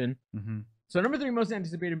emotion. Mm-hmm. So number 3 most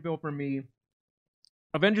anticipated film for me,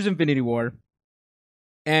 Avengers: Infinity War,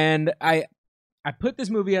 and I put this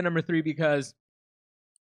movie at number 3 because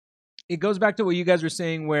it goes back to what you guys were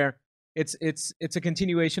saying, where it's a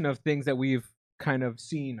continuation of things that we've kind of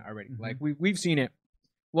seen already. Mhm. Like we've seen it.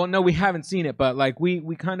 Well, no, we haven't seen it, but like we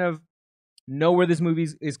kind of know where this movie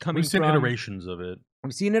is coming We've seen from. iterations of it.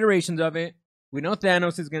 We've seen iterations of it. We know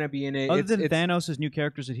Thanos is going to be in it. Other than Thanos' new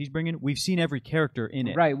characters that he's bringing, we've seen every character in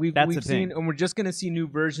it. Right, we've That's we've the thing. seen, and we're just gonna see new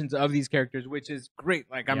versions of these characters, which is great.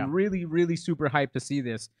 Like I'm Yeah. really, really super hyped to see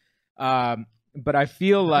this. But I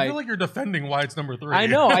feel like you're defending why it's number 3. I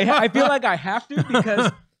know I feel like I have to,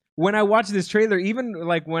 because when I watched this trailer, even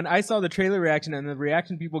like when I saw the trailer reaction and the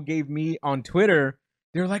reaction people gave me on Twitter,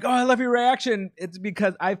 they were like, "Oh, I love your reaction." It's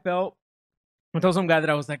because I told some guy that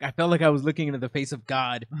I was like, I felt like I was looking into the face of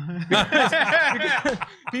God. Because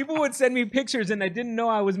people would send me pictures and I didn't know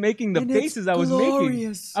I was making the faces I was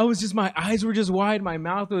making. I was just, my eyes were just wide, my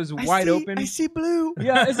mouth was wide open. I see blue.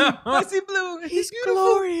 Yeah, I see blue. He's beautiful.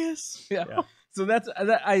 glorious. Yeah. So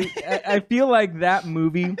I feel like that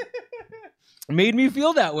movie made me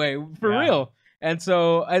feel that way for real. And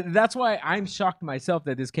so that's why I'm shocked myself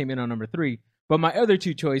that this came in on number 3. But my other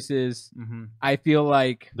 2 choices, I feel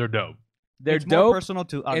like They're dope. they're It's dope. more personal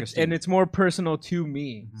to Augustine. And it's more personal to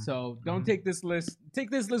me. Mhm. So don't take this list. Take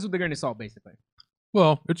this list with a grain of salt, basically.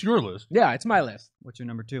 Well, it's your list. Yeah, it's my list. What's your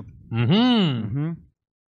number 2? Mm-hmm. Mm-hmm.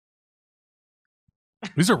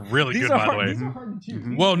 These are really good, by the way. These are hard to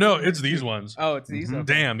choose. Well, no, it's these ones. Oh, it's these. Mhm.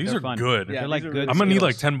 Okay. Damn, these They're are fun. good. Yeah, They're like these are good. really I'm gonna need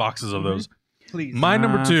like skills. 10 boxes of those. Please. My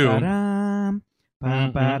number 2.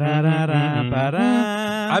 I've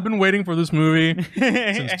I've been waiting for this movie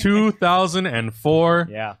since 2004.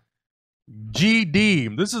 Yeah,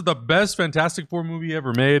 GD. This is the best Fantastic Four movie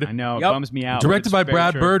ever made. I know. It Yep. bums me out. but Directed it's by very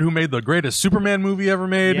Brad true. Bird, who made the greatest Superman movie ever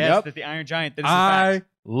made. Yes, Yep. that the Iron Giant. That is a I fact.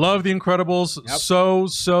 love The Incredibles Yep.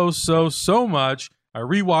 so much. I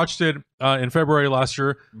rewatched it in February last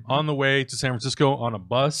year Mhm. on the way to San Francisco on a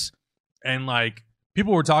bus, and like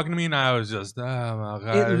people were talking to me, and I was just, oh my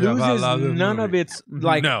God, It I loses love this none of movie. its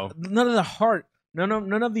like No. none of the heart, none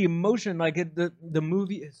of the emotion. Like the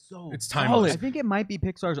movie is so It's timeless. I think it might be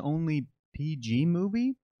Pixar's only PG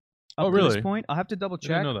movie. Oh, up to really? this point, I'll have to double I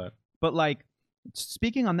didn't check. know that. But like,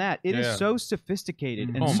 speaking on that, it is Yeah. so sophisticated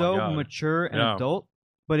Mhm. and Oh my so God. mature and Yeah. adult.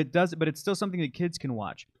 But it's still something that kids can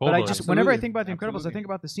watch. But I Totally. just, whenever I Absolutely. think about The Incredibles, I Absolutely. think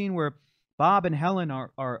about the scene where Bob and Helen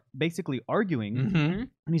are basically arguing, Mhm. Mm-hmm.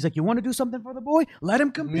 and he's like, "You want to do something for the boy? Let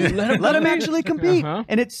him compete. Yeah. Let him actually compete." Uh-huh.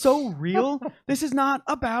 And it's so real. This is not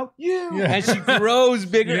about you. Yeah. and she grows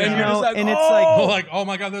bigger, Yeah. and You you're know, just like, and it's oh! Like, oh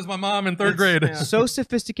my God, there's my mom in third It's- grade. yeah. So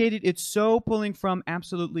sophisticated. It's so pulling from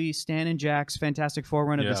absolutely Stan and Jack's Fantastic Four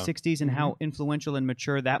run of the Yeah. 60s and how influential and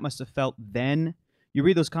mature that must have felt then. You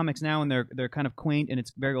read those comics now and they're kind of quaint and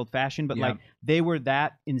it's very old fashioned, but Yeah. like they were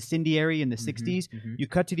that incendiary in the Mhm, 60s. mhm. You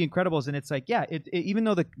cut to The Incredibles and it's like, yeah, it even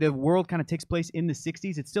though the world kind of takes place in the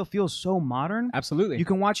 60s, it still feels so modern. Absolutely. You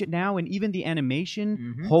can watch it now and even the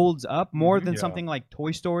animation Mhm. holds up more Mhm. than Yeah. something like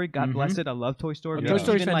Toy Story. God Mhm. bless it. I love Toy Story. Yeah. Toy Maybe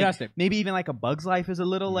Story's even, like, fantastic. maybe even like A Bug's Life is a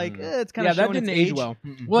little like, it's kind Yeah, of that showing didn't its age age. well.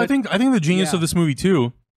 Well, I think the genius Yeah. of this movie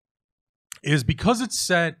too is because it's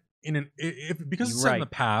set in because it's set in Right. the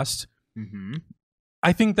past. Mm-hmm.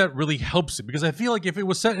 I think that really helps it because I feel like if it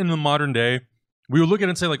was set in the modern day, we would look at it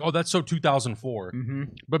and say like, "Oh, that's so 2004." Mm-hmm.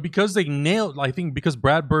 But because they nailed, I think because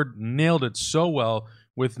Brad Bird nailed it so well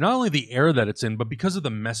with not only the era that it's in, but because of the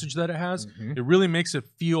message that it has, Mhm. it really makes it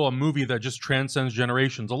feel a movie that just transcends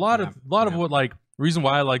generations. A lot of what like reason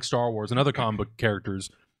why I like Star Wars and other comic book characters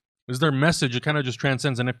is their message. It kind of just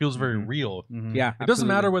transcends and it feels very Mhm. real. Mhm. Yeah, It doesn't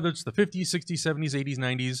matter whether it's the 50s, 60s, 70s, 80s,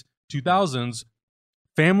 90s, 2000s.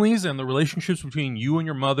 Families and the relationships between you and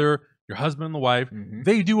your mother, your husband and the wife, Mhm.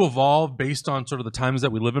 they do evolve based on sort of the times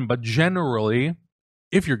that we live in. But generally,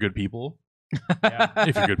 if you're good people,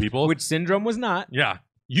 if you're good people, Which Syndrome was not. yeah,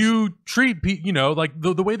 you treat like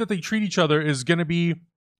the way that they treat each other is going to be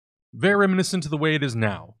very reminiscent to the way it is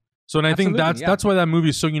now. So, and I think Absolutely, yeah. that's why that movie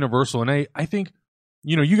is so universal. And I think,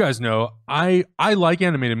 you guys know, I like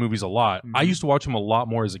animated movies a lot. I Mhm. used to watch them a lot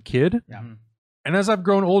more as a kid. Yeah. And as I've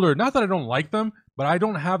grown older, not that I don't like them, but I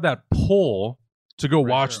don't have that pull to go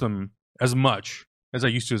watch sure. them as much as I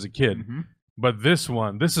used to as a kid. Mhm. But this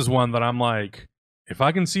is one that I'm like, if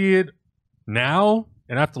I can see it now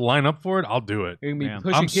and have to line up for it, I'll do it. You're gonna be Yeah.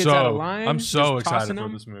 pushing kids out of line. I'm so just tossing excited for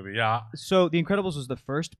them. this movie. Yeah. So The Incredibles was the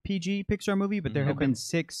first PG Pixar movie, but there have Okay. been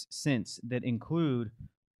 6 since that include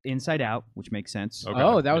Inside Out, which makes sense. Okay,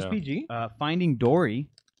 Oh, that was yeah. PG. Finding Dory,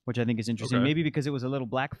 which I think is interesting. Okay. Maybe because it was a little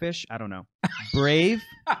blackfish. I don't know. Brave.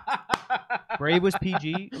 Brave was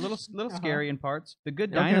PG, a little scary in parts. The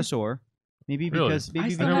Good Okay. Dinosaur, maybe Really? because I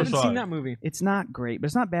still never haven't saw seen it. that movie. it's not great, but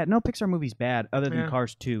it's not bad. No Pixar movie's bad, other than Yeah.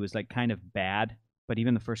 Cars 2 is like kind of bad. But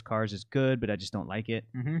even the first Cars is good, but I just don't like it.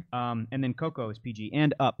 Mm-hmm. And then Coco is PG,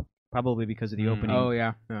 and Up probably because of the opening. Oh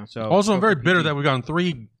yeah. So Also, I'm Coco very bitter PG. that we've gotten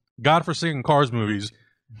 3 godforsaken Cars movies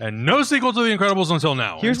and no sequel to The Incredibles until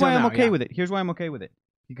now. Here's why Until I'm now, okay yeah. with it. Here's why I'm okay with it.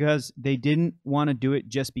 Because they didn't want to do it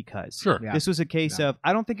just because. Sure. Yeah. This was a case Yeah. of,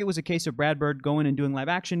 I don't think it was a case of Brad Bird going and doing live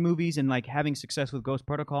action movies and like having success with Ghost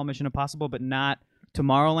Protocol, Mission Impossible, but not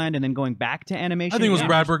Tomorrowland and then going back to animation. I think it was again.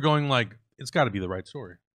 Brad Bird going like, it's got to be the right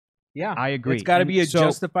story. Yeah. I agree. It's got to And be a so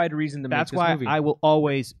justified reason to make That's this why movie. I will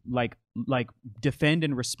always like defend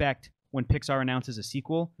and respect when Pixar announces a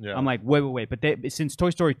sequel. Yeah. I'm like, wait. But since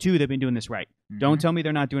Toy Story 2, they've been doing this right. Don't tell me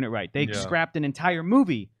they're not doing it right. They Yeah. scrapped an entire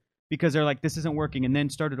movie because they're like, this isn't working, and then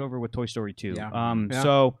started over with Toy Story 2. Yeah. Yeah.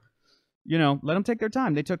 So, let them take their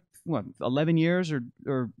time. They took, 11 years or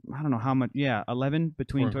I don't know how much. Yeah, 11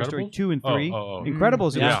 between For Toy Story Incredibles? 2 and 3. Oh.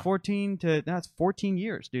 Incredibles, it was Yeah. 14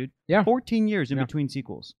 years, dude. Yeah. 14 years in Yeah. between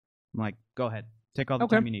sequels. I'm like, go ahead. Take all the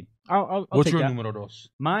Okay. time you need. I'll What's take your that. numero dos?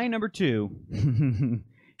 My number 2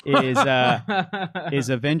 is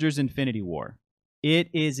Avengers Infinity War. It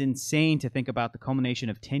is insane to think about the culmination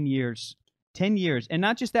of 10 years. 10 years. And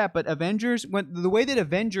not just that, but Avengers, the way that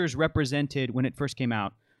Avengers represented when it first came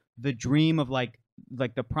out, the dream of like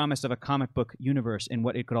the promise of a comic book universe and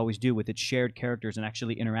what it could always do with its shared characters and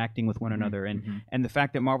actually interacting with one another. And the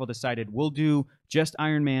fact that Marvel decided we'll do just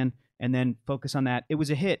Iron Man and then focus on that. It was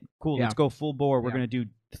a hit. Cool. Yeah. Let's go full bore. We're Yeah. going to do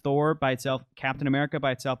Thor by itself, Captain America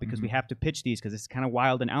by itself, because we have to pitch these because it's kind of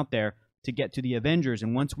wild and out there to get to the Avengers.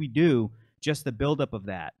 And once we do, just the buildup of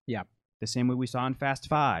that. Yeah. The same way we saw in Fast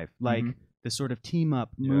Five, like the sort of team up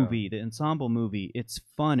Yeah. movie, the ensemble movie. It's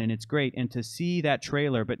fun and it's great. And to see that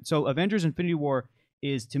trailer, but so Avengers Infinity War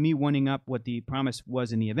is to me winding up what the promise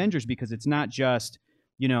was in the Avengers, because it's not just,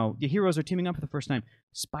 the heroes are teaming up for the first time.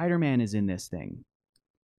 Spider-Man is in this thing.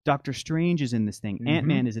 Doctor Strange is in this thing.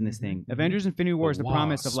 Ant-Man is in this thing. Avengers Infinity War is the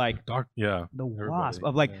promise of like the Wasp, everybody,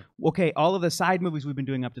 of like, yeah. okay, all of the side movies we've been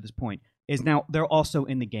doing up to this point is now they're also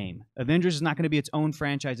in the game. Avengers is not going to be its own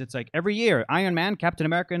franchise. It's like every year Iron Man, Captain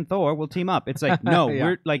America, and Thor will team up. It's like, no, Yeah.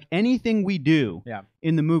 we're like anything we do Yeah.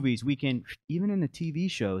 in the movies, we can, even in the TV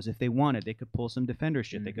shows, if they wanted, they could pull some Defender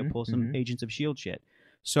shit. They could pull some Agents of S.H.I.E.L.D. shit.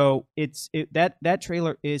 So that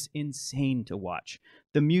trailer is insane to watch.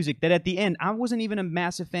 The music that at the end, I wasn't even a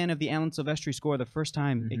massive fan of the Alan Silvestri score the first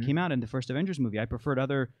time it came out in the first Avengers movie. I preferred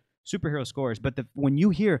other superhero scores, but when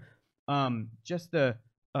you hear just the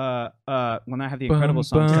when I have the Incredible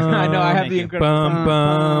song, I know, I have the Incredible-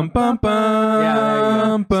 Yeah, there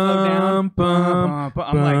you go. Slow down.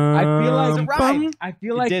 I'm like, I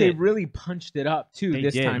feel like did they it. really punched it up too They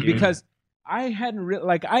this did, time, dude. because I hadn't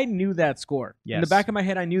I knew that score. In the Yes. back of my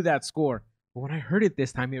head, I knew that score. But when I heard it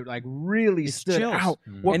this time, it like really It's stood chills. out.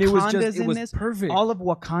 Mm. And it was Wakanda's in it was this. perfect. all of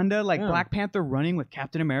Wakanda, like Yeah. Black Panther running with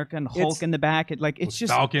Captain America and Hulk It's- in the back. It's With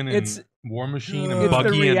just Falcon and it's- War Machine and it's Bucky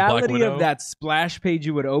the and Black reality Widow. of that splash page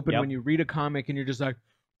you would open Yep. when you read a comic and you're just like,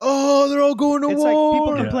 oh, they're all going to It's war. like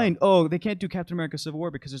people Yeah. complain, oh, they can't do Captain America Civil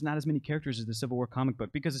War because there's not as many characters as the Civil War comic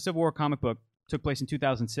book. Because the Civil War comic book took place in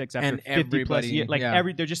 2006 after And 50 plus everybody, years. Like yeah.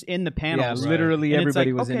 they're just in the Yeah, panels. literally And it's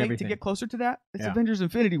everybody like, was okay, in everything. to get closer to that, it's Yeah. Avengers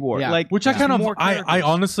Infinity War. Yeah. Like, Which I just kind of, more I characters.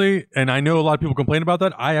 honestly, and I know a lot of people complain about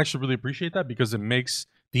that. I actually really appreciate that because it makes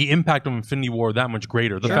the impact of Infinity War that much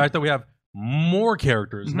greater. The Sure. fact that we have more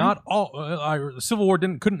characters, Mhm. not all. Civil War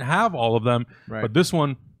couldn't have all of them, Right. but this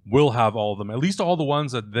one will have all of them. At least all the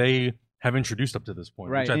ones that they have introduced up to this point,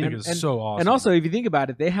 Right. which I think And- is so awesome. And also, if you think about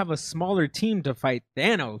it, they have a smaller team to fight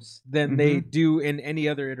Thanos than they Mm-hmm. do in any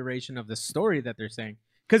other iteration of the story that they're saying.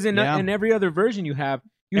 Because in Yeah. every other version, you have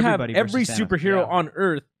Everybody every versus Thanos, superhero yeah. on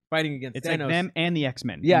Earth fighting against It's Thanos. like them and the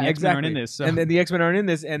X-Men. Yeah, and the X-Men exactly. aren't in this. So. And then the X-Men aren't in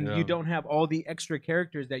this, and Yeah. you don't have all the extra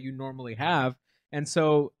characters that you normally have, and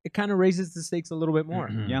so it kind of raises the stakes a little bit more.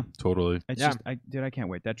 Mhm. Yeah. Totally. It's Yeah. just, I can't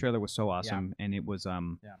wait. That trailer was so awesome, and it was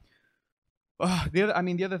Yeah.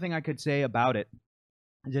 the other thing I could say about it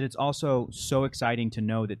is that it's also so exciting to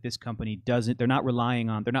know that this company they're not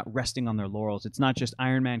resting on their laurels. It's not just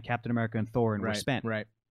Iron Man, Captain America, and Thor, and we're spent. Right.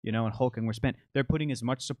 And Hulk, and we're spent. They're putting as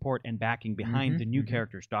much support and backing behind Mhm, the new mhm.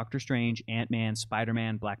 characters: Doctor Strange, Ant-Man,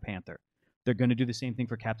 Spider-Man, Black Panther. They're going to do the same thing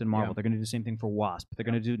for Captain Marvel. Yeah. They're going to do the same thing for Wasp. They're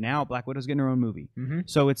going to do now. Black Widow's getting her own movie. Mm-hmm.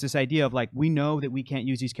 So it's this idea of like, we know that we can't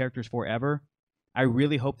use these characters forever. I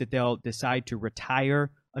really hope that they'll decide to retire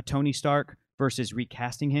a Tony Stark versus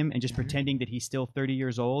recasting him and just pretending that he's still 30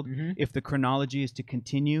 years old. If the chronology is to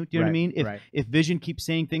continue, do you know what I mean? If Vision keeps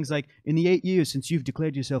saying things like, in the 8 years since you've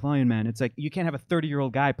declared yourself Iron Man, it's like you can't have a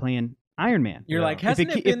 30-year-old guy playing Iron Man. You're like,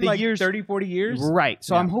 hasn't it been like 30, 40 years? Right.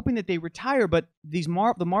 So I'm hoping that they retire, but the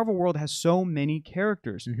Marvel world has so many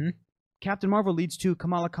characters. Captain Marvel leads to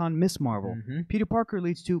Kamala Khan, Miss Marvel. Peter Parker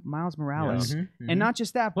leads to Miles Morales. And not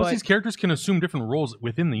just that, Plus, but these characters can assume different roles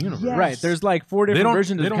within the universe. Yes. Right. There's like 4 different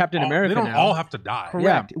versions of Captain America They don't now. all have to die.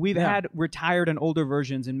 correct. We've had retired and older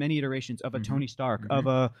versions and many iterations of a Tony Stark, of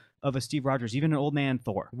a Steve Rogers, even an old man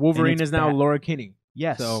Thor. Wolverine is now Laura Kinney.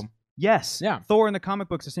 Yes. So yes. Yeah. Thor in the comic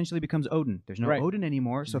books essentially becomes Odin. There's no Odin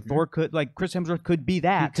anymore, so Thor could, like, Chris Hemsworth could be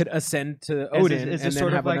that. he could ascend to Odin as and a then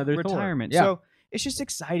sort have of like another retirement. Thor. Yeah. So it's just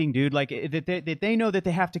exciting, dude. Like that they know that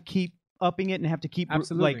they have to keep upping it and have to keep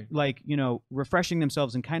like refreshing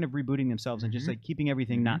themselves and kind of rebooting themselves and just like keeping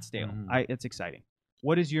everything not stale. It's exciting.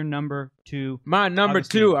 What is your number 2? My number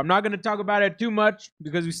Obviously. 2. I'm not going to talk about it too much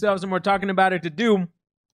because we still have some more talking about it to do.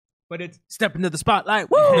 But it's Step Into the Spotlight.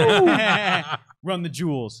 Woo! Run the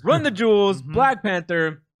jewels. Run the Jewels. Black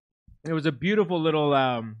Panther. It was a beautiful little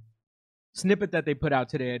snippet that they put out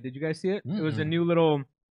today. Did you guys see it? It was a new little.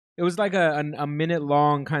 It was like a minute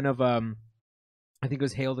long kind of. I think it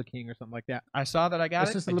was Hail the King or something like that. I saw that. I got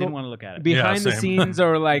It's it. just a I little didn't want to look at it. Behind the same. scenes,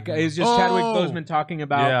 or like it's just Chadwick Boseman talking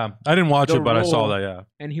about. Yeah, I didn't watch the it, but I saw role. that. Yeah,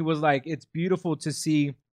 And he was like, "It's beautiful to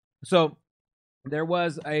see." So there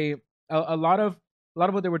was a lot of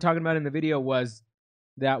what they were talking about in the video was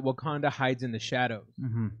that Wakanda hides in the shadows,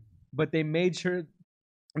 but they made sure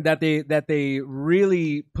that they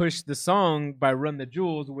really pushed the song by "Run the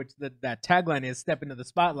Jewels," which that tagline is "Step into the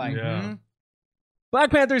Spotlight." yeah. Black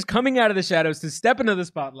Panther is coming out of the shadows to step into the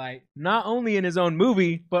spotlight, not only in his own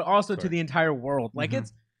movie, but also to the entire world. Like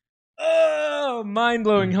it's mind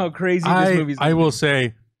blowing how crazy this movie's. I will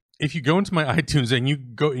say, if you go into my iTunes and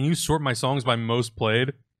you sort my songs by most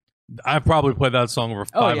played, I've probably played that song over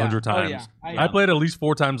 500 times. I play it at least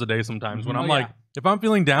 4 times a day sometimes. When I'm like, if I'm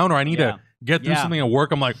feeling down or I need to get through something at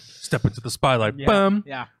work, I'm like, step into the spotlight. Bum.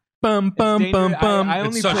 Yeah. Bum bum bum bum. I only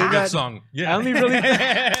it's such play a good that- song. Yeah. I only really.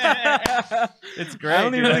 It's great. I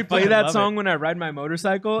only dude. really I play fucking that love song it. when I ride my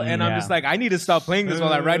motorcycle, and I'm just like, I need to stop playing this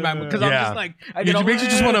while I ride my because I'm just like, I It makes you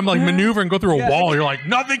just want to like maneuver and go through a Yeah. wall. You're like,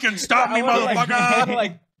 nothing can stop me, I wanna, motherfucker.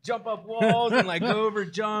 like jump up walls and like go over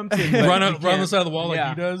jumps and run like, on the side of the wall like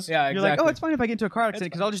he does. Yeah, You're like, exactly. oh, it's fine if I get into a car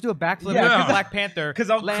accident because I'll just do a backflip Yeah. like Black Panther. Because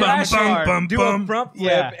I'll land crash on the it, car. bum, do bum. a front flip,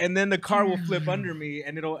 Yeah. and then the car will flip under me,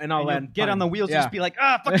 and I'll And you'll land. get fine. on the wheels and just be like,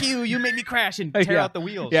 fuck you, you made me crash and tear Yeah. out the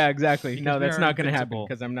wheels. Yeah, exactly. Because No, we that's are not going to happen invincible.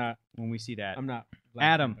 because I'm not. When we see that. I'm not. Black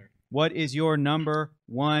Adam, Panther. what is your number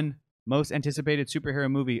 1 most anticipated superhero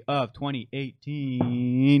movie of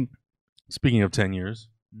 2018? Speaking of 10 years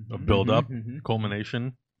of build up, Mhm.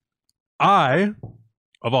 culmination, I,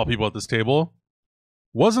 of all people at this table,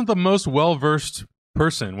 wasn't the most well versed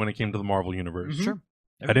person when it came to the Marvel universe. Sure.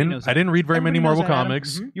 I didn't read very many Everybody knows Marvel that, Adam.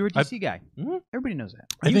 comics. You're a DC guy. Mhm. Everybody knows that.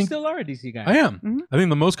 I You think still are a DC guy. I am. Mhm. I think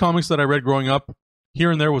the most comics that I read growing up,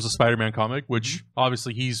 here and there, was a Spider-Man comic, which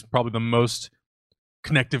obviously he's probably the most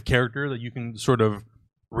connective character that you can sort of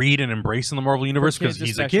read and embrace in the Marvel universe For kids because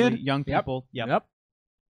he's a especially, kid. Young Yep. people. Yep.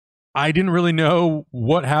 I didn't really know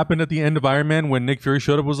what happened at the end of Iron Man when Nick Fury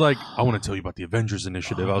showed up. Was like, I want to tell you about the Avengers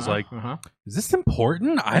Initiative. I was like, is this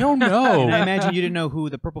important? I don't And I know. imagine you didn't know who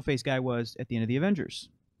the purple face guy was at the end of the Avengers.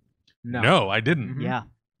 No, I didn't. Mhm. Yeah.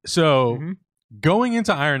 So Mhm. going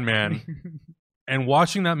into Iron Man and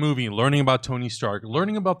watching that movie, learning about Tony Stark,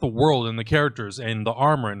 learning about the world and the characters and the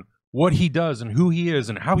armor and what he does and who he is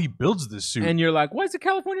and how he builds this suit. And you're like, why is the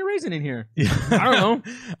California raisin in here? I don't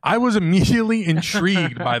know. I was immediately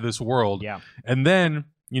intrigued by this world. Yeah. And then,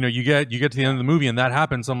 you get to the end of the movie and that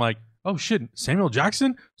happens. I'm like, oh shit, Samuel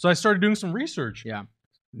Jackson? So I started doing some research. Yeah.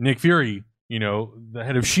 Nick Fury, the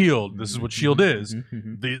head of S.H.I.E.L.D. This is what S.H.I.E.L.D. is.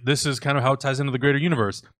 Mhm. This is kind of how it ties into the greater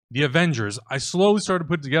universe. The Avengers. I slowly started to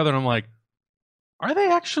put it together and I'm like, are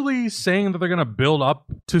they actually saying that they're going to build up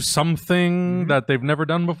to something that they've never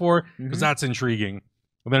done before? Because that's intriguing.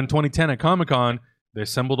 And then in 2010 at Comic-Con, they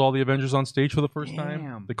assembled all the Avengers on stage for the first time.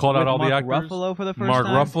 Damn. They called out With all Mark the actors. Ruffalo for the first Mark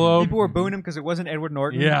time. Ruffalo. People were booing him because it wasn't Edward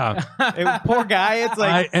Norton. Yeah. Poor guy. It's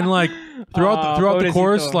like, Throughout the pobrecito.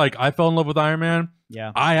 course, like I fell in love with Iron Man.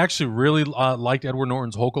 yeah, I actually really liked Edward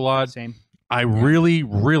Norton's Hulk a lot. same. I really,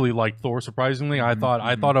 really liked Thor. Surprisingly, I thought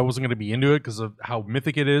I wasn't going to be into it because of how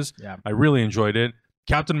mythic it is. Yeah. I really enjoyed it.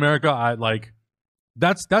 Captain America, I like.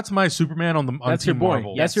 That's my Superman on That's your Team boy.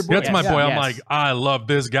 Marvel. That's your boy. That's my Yes. boy. I'm Yes. like, I love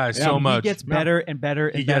this guy so And much. He gets better and better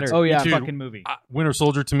and He better. gets- Oh, yeah. each Dude, fucking movie. Winter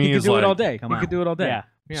Soldier to me He could is do like it all day. come He on. could do it all day. Yeah.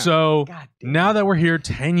 Yeah. So God damn. now that we're here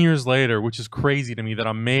 10 years later, which is crazy to me that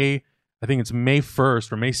on May I think it's May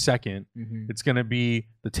 1st or May 2nd. Mhm. It's going to be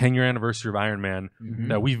the 10-year anniversary of Iron Man. Mhm.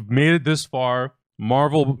 That we've made it this far.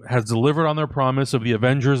 Marvel has delivered on their promise of the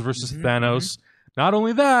Avengers versus Mhm, Thanos. Not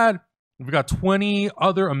only that, we've got 20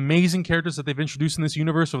 other amazing characters that they've introduced in this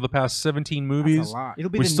universe over the past 17 That's movies. a lot.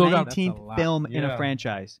 It'll be We the still got- 19th That's a lot. film in Yeah. a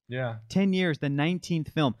franchise. Yeah. 10 years, the 19th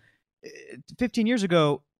film. 15 years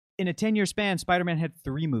ago, in a 10-year span, Spider-Man had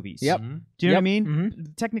 3 movies. Yep. Mhm. Do you know what I Yep. mean?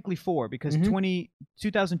 Mhm. Technically 4, because Mhm.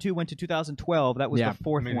 2002 went to 2012. That was Yeah. the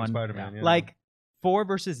 4th Amazing one. Spider-Man, yeah. Like 4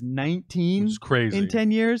 versus 19 Which is crazy. in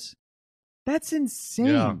 10 years? That's insane.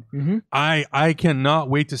 Yeah. Mhm. I cannot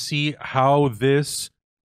wait to see how this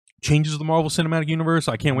changes the Marvel Cinematic Universe.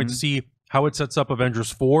 I can't wait to see how it sets up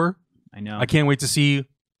Avengers 4. I know. I can't wait to see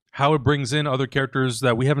how it brings in other characters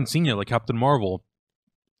that we haven't seen yet, like Captain Marvel.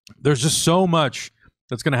 There's just so much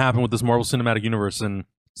that's going to happen with this Marvel Cinematic Universe. And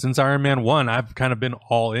since Iron Man 1, I've kind of been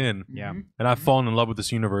all in. Yeah. And I've fallen in love with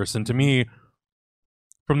this universe. And to me,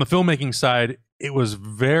 from the filmmaking side, it was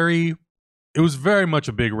very much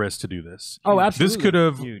a big risk to do this. Oh, absolutely. This could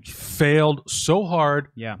have Huge. failed so hard.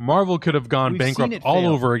 Yeah. Marvel could have gone We've bankrupt seen it all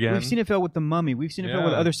fail. over again. We've seen it fail with The Mummy. We've seen it fail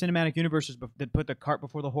with Yeah. other cinematic universes that put the cart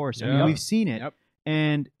before the horse. I mean, Yeah. we've seen it. Yep.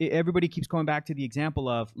 And everybody keeps going back to the example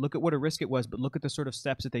of look at what a risk it was, but look at the sort of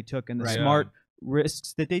steps that they took and the Right. smart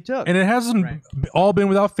risks that they took. And it hasn't Right. all been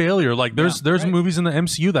without failure. Like there's right. movies in the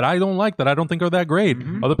MCU that I don't like, that I don't think are that great.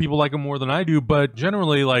 Mhm. Other people like them more than I do, but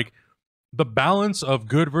generally, like the balance of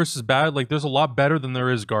good versus bad, like there's a lot better than there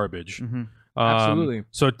is garbage. Mhm. Absolutely.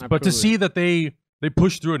 So, but to Absolutely. see that they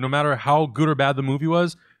pushed through it, no matter how good or bad the movie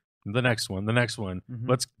was. The next one. Mhm.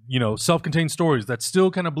 Let's self-contained stories that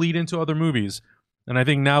still kind of bleed into other movies. And I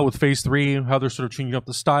think now with Phase 3, how they're sort of changing up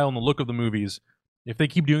the style and the look of the movies, if they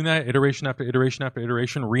keep doing that, iteration after iteration after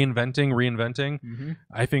iteration, reinventing, Mhm.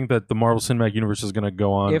 I think that the Marvel Cinematic Universe is going to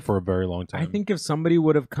go on If- for a very long time. I think if somebody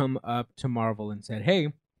would have come up to Marvel and said,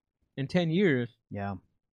 "Hey, in 10 years, Yeah.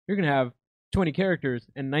 you're gonna have 20 characters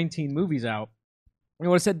and 19 movies out," they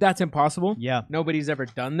would have said that's impossible. Yeah. Nobody's ever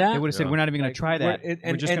done that. They would have said, Yeah. we're not even going Like, to try that.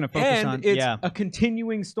 We're just going to focus and on. it's Yeah. a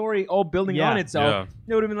continuing story all building Yeah. on itself.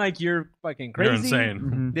 It would have been like, you're fucking crazy. You're insane.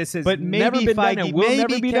 Mhm. This has But maybe never been Feige, done and will maybe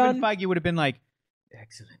never be Kevin done. Feige would have been like,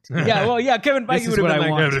 excellent. Yeah, well, yeah, Kevin This Feige is would have what been I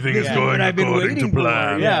like, want. Everything this is is going what I've been according to waiting for.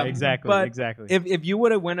 plan. Yeah, exactly. But exactly. if you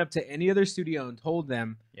would have went up to any other studio and told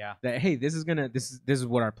them yeah. that, hey, this is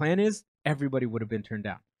what our plan is, everybody would have been turned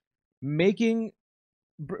down. Making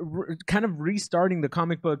kind of restarting the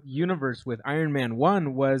comic book universe with Iron Man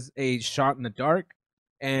 1 was a shot in the dark,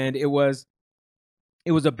 and it was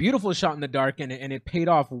a beautiful shot in the dark, and it paid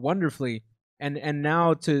off wonderfully. And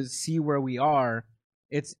now to see where we are,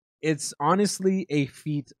 it's honestly a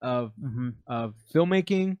feat of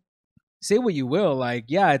filmmaking. Say what you will, like,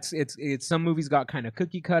 yeah, it's some movies got kind of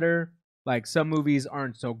cookie cutter. Like some movies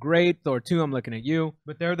aren't so great. Thor 2, I'm looking at you.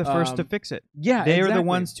 But they're the first to Um, fix it. Yeah, They are the exactly.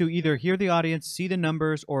 ones to either hear the audience, see the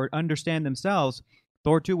numbers, or understand themselves.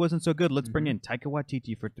 Thor 2 wasn't so good. Let's bring in Taika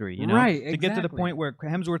Waititi for 3. You know, Right, to get to the exactly. point where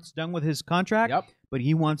Hemsworth's done with his contract, Yep. but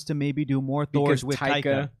he wants to maybe do more Because Thors with Taika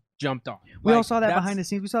Taika. jumped on. We all saw that behind the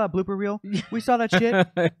scenes. We saw that blooper reel. We saw that shit.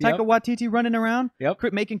 Taika Waititi running around,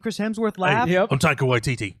 Yep. making Chris Hemsworth laugh. Yep. I'm Taika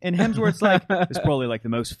Waititi. And Hemsworth's like, it's probably like the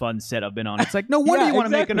most fun set I've been on. It's like, no wonder Yeah, you want to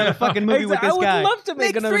make exactly. another fucking movie with this I would guy. love to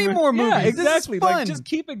make another 3 movie. more movies. Yeah, This is exactly. fun. Like, just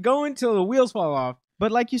keep it going till the wheels fall off.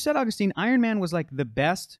 But like you said, Augustine, Iron Man was like the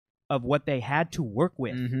best of what they had to work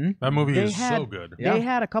with. Mm-hmm. That movie They is so had- good. Yeah. They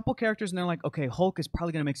had a couple characters, and they're like, okay, Hulk is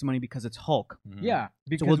probably going to make some money because it's Hulk. Yeah,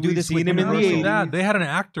 because we'll do we've this seen with him in him the in Not only 80s. that, they had an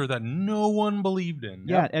actor that no one believed in.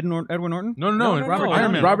 Yeah, Edward Norton. No, No, Robert no,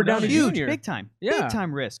 Iron Man. Robert Downey Huge, Jr. big time, Yeah. big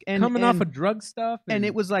time risk. And Coming and, off of drug stuff. and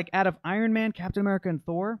it was like out of Iron Man, Captain America, and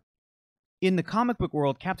Thor. In the comic book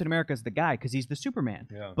world, Captain America is the guy because he's the Superman.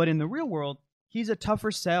 Yeah. But in the real world, he's a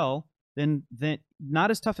tougher sell than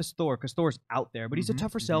not as tough as Thor because Thor's out there, but he's a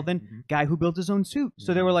tougher sell than guy who built his own suit.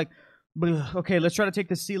 So they were like, "Bleh, okay, let's try to take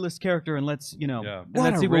the C-list character and let's Yeah. and what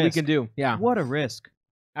let's a see what we risk. can do. Yeah, What a risk.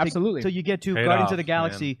 absolutely. So you get to Paid Guardians off, of the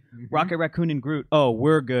Galaxy, Mhm. Rocket Raccoon and Groot. Oh,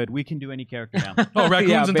 we're good. We can do any character now. Oh, raccoons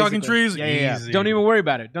Yeah, and talking basically. trees? Yeah. Easy. Don't even worry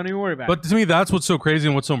about it. Don't even worry about But to me, that's what's so crazy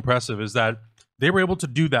and what's so impressive is that they were able to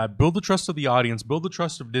do that, build the trust of the audience, build the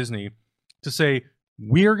trust of Disney to say,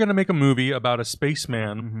 we're going to make a movie about a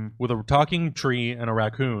spaceman Mhm. with a talking tree and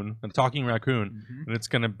a talking raccoon, Mhm. and it's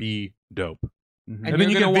going to be dope. Mhm. And then you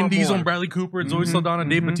you're get gonna Vin want Diesel more. and Bradley Cooper and Zoe Mhm, Saldana and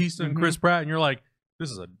Dave mhm, Bautista and mhm. Chris Pratt, and you're like, this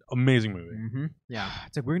is an amazing movie. Mm-hmm. Yeah.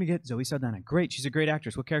 It's like, we're going to get Zoe Saldana. Great. She's a great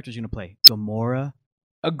actress. What character is she going to play? Gamora?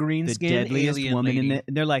 a green the skin deadliest alien woman lady. and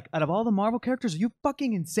they're like, out of all the Marvel characters, are you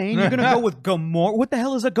fucking insane? You're gonna go with Gamora? What the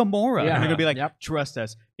hell is a Gamora? Yeah. And they're gonna be like, Yep. trust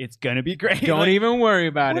us, it's gonna be great. Don't Like, even worry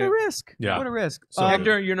about what it. a risk. Yeah. What a risk. So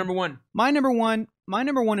Hector, you're number one. My number one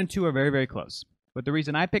and two are very, very close. But the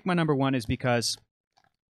reason I picked my number one is because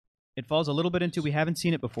it falls a little bit into we haven't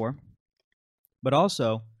seen it before, but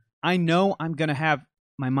also I know I'm gonna have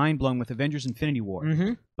my mind blown with Avengers: Infinity War.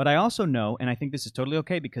 Mm-hmm. But I also know, and I think this is totally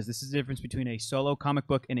okay because this is the difference between a solo comic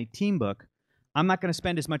book and a team book. I'm not going to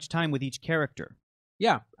spend as much time with each character.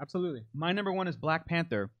 Yeah, absolutely. My number one is Black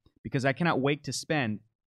Panther because I cannot wait to spend,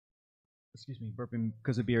 burping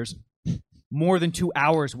because of beers, more than 2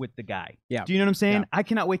 hours with the guy. Yeah. Do you know what I'm saying? Yeah. I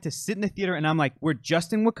cannot wait to sit in the theater and I'm like, we're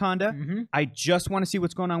just in Wakanda. Mm-hmm. I just want to see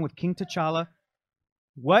what's going on with King T'Challa.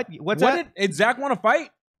 What's What that? did Zach want to fight?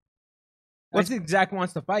 I think Zach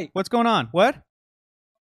wants to fight. What's going on? What?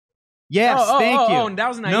 Yes, Oh, thank you. Oh, and that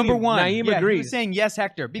was Naeem. Number one. Naeem Yeah, he agrees. was saying yes,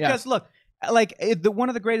 Hector. Because look, like one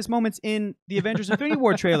of the greatest moments in the Avengers Infinity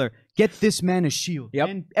War trailer, get this man a shield. Yep.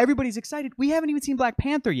 And everybody's excited. We haven't even seen Black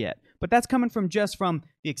Panther yet. But that's coming from the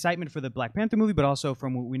excitement for the Black Panther movie, but also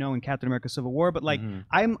from what we know in Captain America Civil War. But like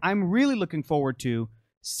I'm really looking forward to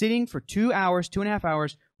sitting for 2 hours, 2.5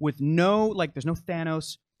 hours with there's no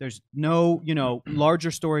Thanos. There's no, larger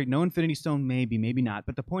story, no Infinity Stone, maybe not.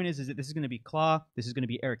 But the point is that this is going to be Claw, this is going to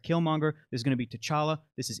be Eric Killmonger, this is going to be T'Challa,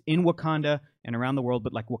 this is in Wakanda and around the world,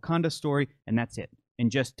 but like Wakanda story, and that's it. And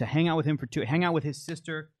just to hang out with him hang out with his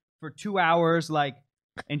sister for 2 hours,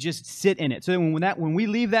 and just sit in it. So then when we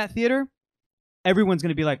leave that theater, everyone's going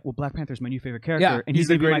to be like, well, Black Panther's my new favorite character, Yeah, and he's he's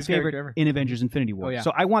the going to be my greatest character favorite ever. in Avengers Infinity War. Oh, yeah.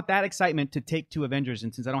 So I want that excitement to take to Avengers,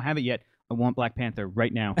 and since I don't have it yet, I want Black Panther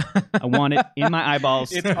right now. I want it in my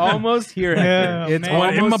eyeballs. It's almost here, Hector. Yeah, It's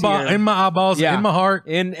man. almost here. in my eyeballs, Yeah. in my heart.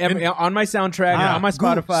 On my soundtrack, Yeah. on my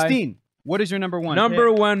Spotify. Steen, what is your number one? Number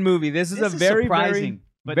pick? one movie. This is This a is very, surprising,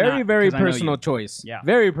 but very, not, very 'cause I know personal you. choice. Yeah.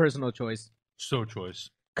 Very personal choice. So choice.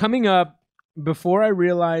 Coming up, before I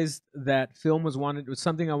realized that film was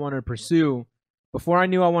something I wanted to pursue, before I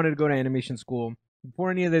knew I wanted to go to animation school, before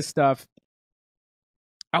any of this stuff,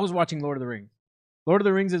 I was watching Lord of the Rings. Lord of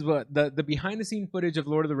the Rings is what the behind the scene footage of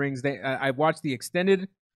Lord of the Rings. I watched the extended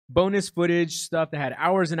bonus footage stuff that had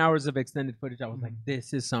hours and hours of extended footage. I was like,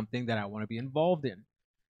 this is something that I want to be involved in.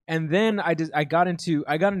 And then I got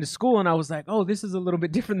into school and I was like, oh, this is a little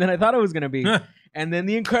bit different than I thought it was gonna be. And then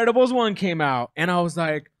The Incredibles 1 came out, and I was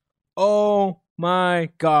like, oh my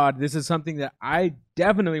God, this is something that I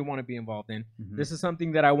definitely want to be involved in. Mhm. This is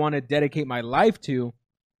something that I want to dedicate my life to.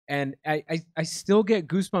 And I still get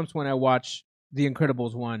goosebumps when I watch The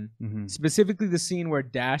Incredibles 1, Mhm. specifically the scene where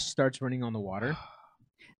Dash starts running on the water.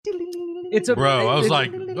 It's a Bro, I was it's-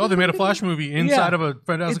 like, oh, they made a Flash movie inside of a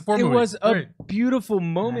Fantastic Four it movie. was a Great. beautiful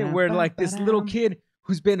moment where like this little kid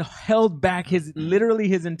who's been held back literally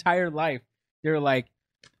his entire life. They're like,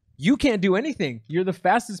 you can't do anything. You're the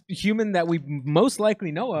fastest human that we most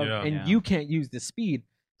likely know of, Yeah. and Yeah. you can't use the speed.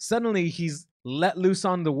 Suddenly he's let loose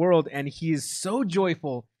on the world, and he is so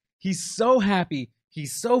joyful. He's so happy.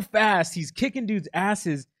 He's so fast. He's kicking dudes'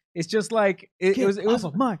 asses. It's just like it was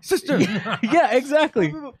my sister. yeah,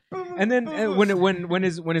 exactly. And then when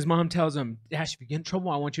his mom tells him, Dash, if you get in trouble,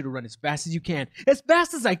 I want you to run as fast as you can. As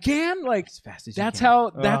fast as I can. Like As fast as that's you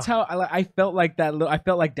can. how I felt like that. I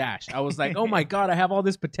felt like Dash. I was like, oh my God, I have all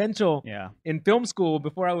this potential Yeah. in film school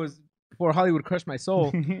before Hollywood crushed my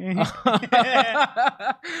soul.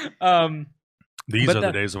 These but are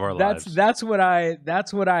the days of our lives. that's what I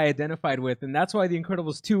identified with, and that's why The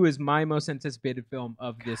Incredibles 2 is my most anticipated film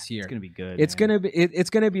of this year. It's gonna be good. It's man. it's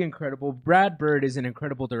gonna be incredible. Brad Bird is an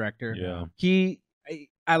incredible director. Yeah.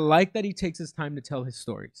 I like that he takes his time to tell his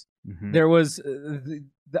stories. Mhm. There was the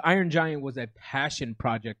Iron Giant was a passion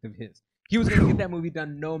project of his. He was going to get that movie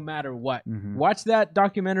done no matter what. Mhm. Watch that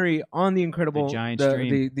documentary on The Incredible The Giant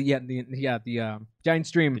Stream. the Giant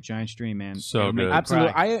Stream. The Giant Stream, man. So It'll make good. you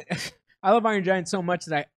Absolutely. cry. I love Iron Giant so much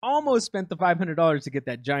that I almost spent the $500 to get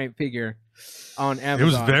that giant figure on Amazon.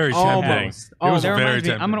 was very tempting. Almost. It was That very reminds me,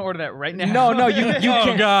 tempting. I'm gonna order that right now. No, you Oh,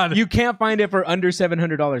 can't. God. You can't find it for under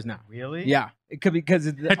 $700 now. Really? Yeah, it could because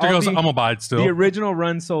Hector goes, I'm going to buy it still. the original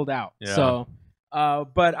run sold out. Yeah. So,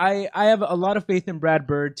 but I have a lot of faith in Brad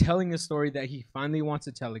Bird telling a story that he finally wants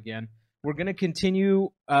to tell again. We're gonna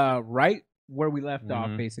continue right where we left off,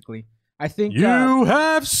 Mhm. basically. I think You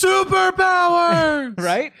have superpowers!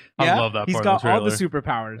 right. I Yeah? love that He's part got of the all the trailer.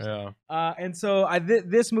 superpowers. Yeah. And so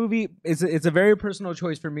this movie it's a very personal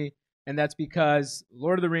choice for me, and that's because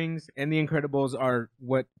Lord of the Rings and The Incredibles are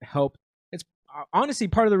what helped. It's honestly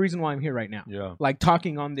part of the reason why I'm here right now, Yeah. like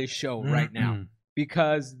talking on this show right now.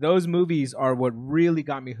 because those movies are what really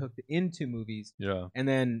got me hooked into movies. Yeah. And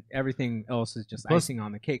then everything else is just icing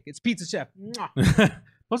on the cake. It's Pizza Chef. Mwah.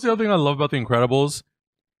 Plus, the other thing I love about The Incredibles,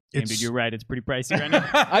 Damn, dude, you're right. It's pretty pricey right now.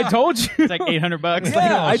 I told you. It's like $800.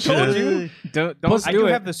 Yeah, I shit. told you. Don't I do do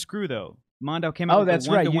it. have the screw though. Mondo came out Oh, with that's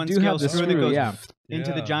the right. You one-to-one do scale have the screw that screw, goes yeah.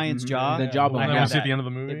 into the Yeah. giant's jaw. The jawbone. I I have have see that. at the end of the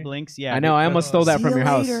movie. It blinks. Yeah, I know. I almost stole that See from you your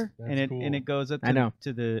house. later. That's and it cool. and it goes up. I know.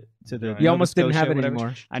 to the You You almost didn't have it whatever.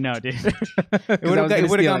 anymore. I know, dude. It It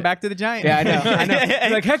would have gone back to the giant. Yeah, I know. I know. You're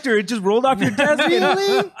like, Hector, it just rolled off your desk.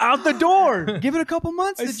 Really? Out the door. Give it a couple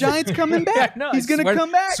months. I The swear- giant's coming back. Yeah, I know. He's I gonna swear-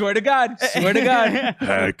 come back. Swear to God. Swear to God.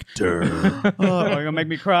 Hector. Oh, you're gonna make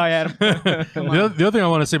me cry, Adam. The other thing I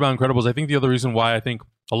want to say about Incredibles, I think the other reason why I think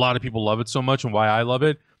a lot of people love it so much and why I love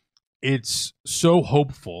it, it's so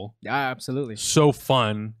hopeful, Yeah, absolutely. so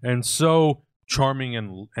fun, and so charming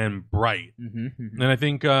and bright. Mm-hmm. And I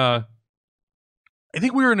think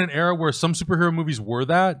we were in an era where some superhero movies were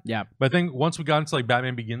that. Yeah. But I think once we got into like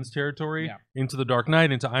Batman Begins territory, Yeah. into The Dark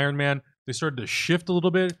Knight, into Iron Man, they started to shift a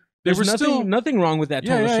little bit. They There's were still nothing wrong with that.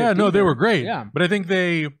 yeah, tonal yeah, yeah. shift No, they either. were great. Yeah. But I think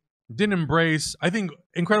they didn't embrace. I think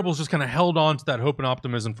Incredibles just kind of held on to that hope and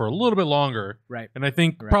optimism for a little bit longer. Right. And I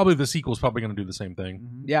think Right. probably the sequel is probably going to do the same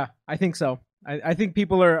thing. Yeah, I think so. I think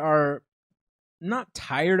people are not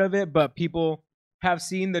tired of it, but people have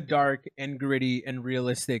seen the dark and gritty and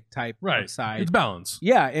realistic type Right. of side. It's balance.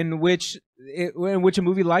 Yeah, in which a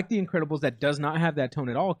movie like The Incredibles that does not have that tone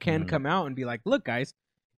at all can Mhm. come out and be like, look, guys,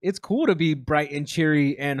 it's cool to be bright and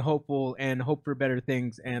cheery and hopeful and hope for better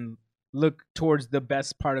things and look towards the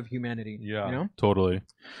best part of humanity. Yeah, You know? totally.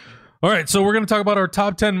 All right, so we're going to talk about our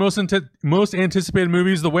top 10 most anticipated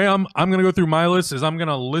movies. The way I'm going to go through my list is I'm going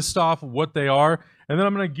to list off what they are, and then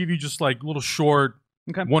I'm going to give you just like little short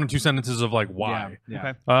Okay. 1 or 2 sentences of like why.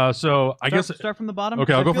 Yeah. Okay. So I guess start from the bottom.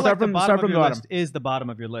 Okay, I'll I go feel from- like the bottom start of from your the list is the bottom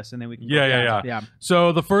of your list, and then we can. yeah. Yeah.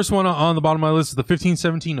 So the first one on the bottom of my list is the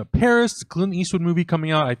 1517 of Paris, the Clint Eastwood movie coming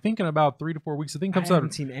out, I think in about 3 to 4 weeks. I think it I comes out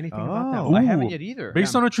haven't seen anything about that Oh, one. I haven't Ooh. yet either.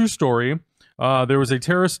 based on a true story. There was a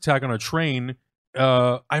terrorist attack on a train.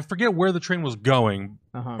 I forget where the train was going,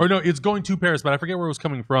 Uh-huh. or no, it's going to Paris, but I forget where it was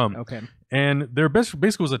coming from. Okay. And there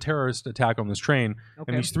basically was a terrorist attack on this train,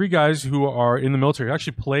 Okay. and these 3 guys who are in the military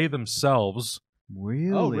actually play themselves,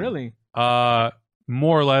 Really? Oh, really?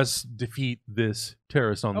 more or less defeat this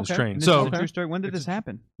terrorist on this Okay. train. And this So is a true story. When did this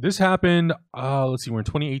happen? this happened. Let's see, we're in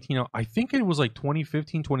 2018 now. I think it was like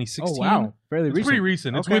 2015, 2016. Oh, wow. Fairly It's recent. pretty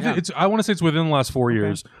recent. It's Okay, within, yeah. it's I want to say it's within the last 4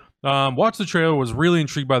 years. Watched the trailer, was really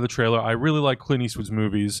intrigued by the trailer. I really like Clint Eastwood's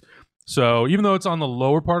movies. So even though it's on the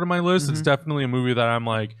lower part of my list, it's Mhm. definitely a movie that I'm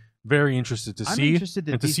like very interested to I'm see interested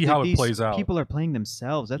that and to these- see that how it these plays out. People are playing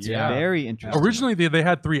themselves. That's Yeah. very interesting. Originally, they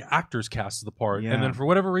had 3 actors cast the part, Yeah. and then for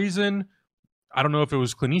whatever reason, I don't know if it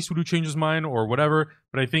was Clint Eastwood who changed his mind or whatever,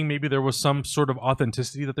 but I think maybe there was some sort of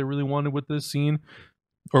authenticity that they really wanted with this scene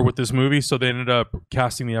or with this movie, so they ended up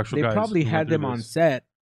casting the actual They guys. probably who had went through them on this. set,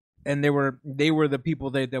 and they were the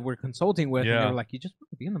people that we're consulting with, and Yeah. they were like, "You just want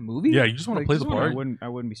to be in the movie? Yeah, you just want to Like, play just the wanna- part. I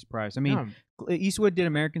wouldn't be surprised. I mean, Yeah. Eastwood did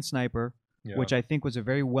American Sniper, Yeah. which I think was a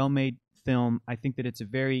very well made film. I think that it's a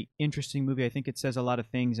very interesting movie. I think it says a lot of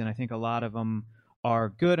things, and I think a lot of them are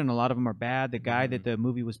good and a lot of them are bad. The guy that the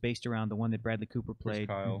movie was based around, the one that Bradley Cooper played,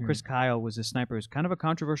 Kyle. Chris Kyle, was a sniper. Is kind of a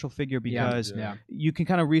controversial figure Yeah. because Yeah. you can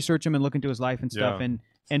kind of research him and look into his life and stuff. Yeah.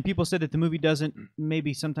 And people said that the movie doesn't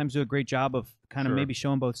maybe sometimes do a great job of kind of Sure. maybe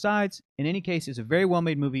showing both sides. In any case, it's a very well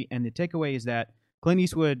made movie, and the takeaway is that Clint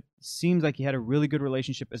Eastwood seems like he had a really good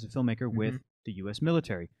relationship as a filmmaker with the U.S.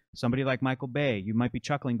 military. Somebody like Michael Bay, you might be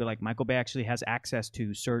chuckling, but like Michael Bay actually has access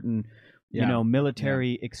to certain, Yeah.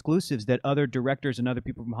 military exclusives that other directors and other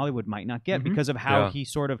people from Hollywood might not get Mhm. because of how Yeah. he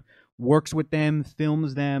sort of works with them,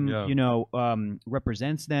 films them, Yeah.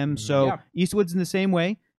 represents them. Mhm. So Yeah. Eastwood's in the same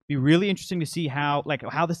way. Be really interesting to see how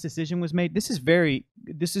this decision was made. This is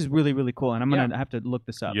really really cool, and I'm gonna have to look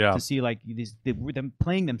this up Yeah. to see like them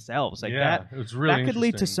playing themselves like yeah, that. it was really That could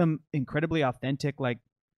lead to interesting. some incredibly authentic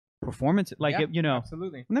performance. Like Yeah, wouldn't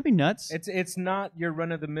absolutely. that be nuts? It's not your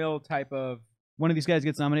run of the mill type of One of these guys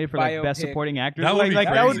gets nominated for like best Biopic. supporting actor. That would be that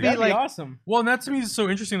would crazy. be that'd like awesome. Well, and that to me is so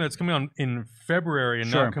interesting that it's coming out in February and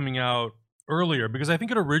Sure. not coming out earlier because I think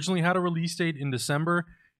it originally had a release date in December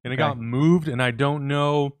and it Okay. got moved, and I don't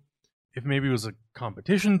know if maybe it was a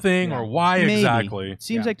competition thing Yeah. or why maybe. exactly.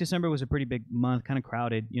 Seems Yeah. like December was a pretty big month, kind of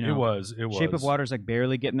crowded. It was. Shape of Water's like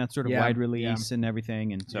barely getting that sort of Yeah, wide release and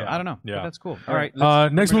everything, and so Yeah, I don't know. yeah. But that's cool. All All right,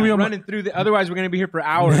 Next We're movie not on my running through the. Otherwise, we're gonna be here for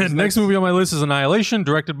hours. next movie on my list is Annihilation,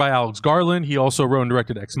 directed by Alex Garland. He also wrote and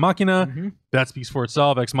directed Ex Machina. Mhm. That speaks for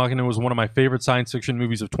itself. Ex Machina was one of my favorite science fiction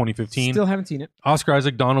movies of 2015. Still haven't seen it. Oscar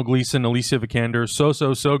Isaac, Donald Gleason, Alicia Vikander,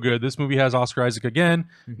 so good. This movie has Oscar Isaac again.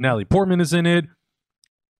 Mhm. Natalie Portman is in it.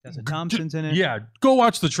 Tessa Thompson's in it. Yeah, go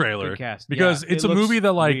watch the trailer. Good cast. Because Yeah, it's it a looks movie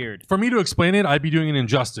that, like, weird. for me to explain it, I'd be doing an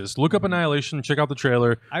injustice. Look up Annihilation, check out the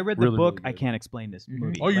trailer. I read the Really, book. really I good. can't explain this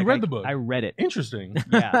movie. Oh, you Like, read the book? I read it. Interesting.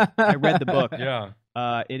 Yeah, I read the book. Yeah.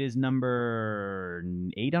 It is number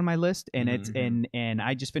 8 on my list, and it's Mhm. and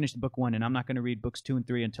I just finished book 1, and I'm not going to read books 2 and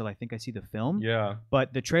 3 until I think I see the film. Yeah.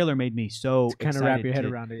 But the trailer made me so Kind of excited wrap your head to-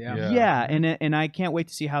 around it. Yeah. Yeah, and I can't wait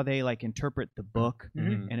to see how they like interpret the book.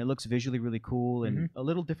 Mhm. And it looks visually really cool and a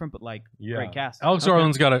little different, but like Yeah. great cast. Alex Okay.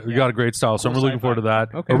 Garland's got a great style, so Cool I'm really looking forward to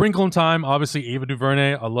that. Okay. A Wrinkle in Time, obviously Ava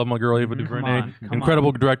DuVernay. I love my girl Ava Mhm. DuVernay. Come on.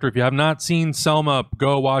 Incredible director. If you have not seen Selma,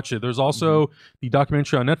 go watch it. There's also the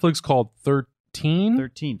documentary on Netflix called 13th,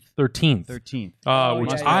 13th. which yeah,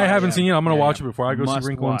 I yeah, haven't yeah. seen yet. I'm gonna Yeah, watch yeah. it before I go see Must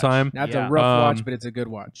Wrinkle in watch. Time. That's Yeah. a rough watch, Um, but it's a good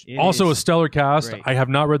watch. It Also a is stellar cast. great. I have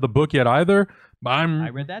not read the book yet either. But I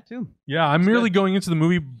read that too. I'm It's merely good. going into the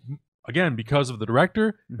movie again because of the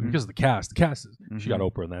director and Mhm. because of the cast. The cast, she got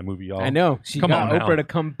Mhm. Oprah in that movie, y'all. I know. She Come got on now. Oprah to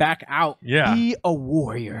come back out. Yeah, Be a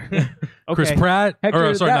warrior. Chris Okay. Pratt.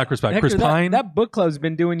 Or sorry, that- not Chris Pratt. Hector, Chris Pine. That book club's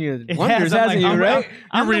been doing you It wonders, has. I'm hasn't like, you, I'm- right?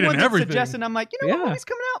 I'm reading the one everything. That suggesting, I'm like, you know Yeah. what movie's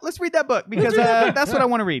coming out? Let's read that book because read that book. that's what I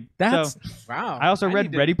want to read. That's So, wow. I also read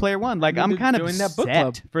need to- Ready Player One. Like need I'm to kind of join that book set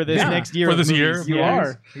club. for this Yeah. next year. For of this year. movies. You Yeah.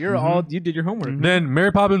 are. You're Mhm. all. You did your homework. Then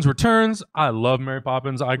Mary Poppins Returns. I love Mary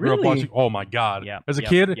Poppins. I grew up Really? watching. Oh my god! Yep, As a yep,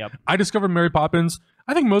 kid, yep. I discovered Mary Poppins.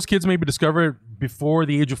 I think most kids maybe discover it before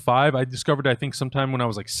the age of 5. I discovered it, I think, sometime when I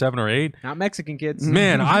was like 7 or 8. Not Mexican kids.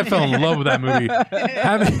 Man, I fell in love with that movie.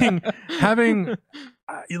 having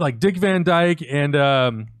like Dick Van Dyke and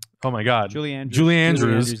oh my god, Julie Andrews. Julie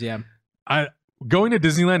Andrews. Yeah. I going to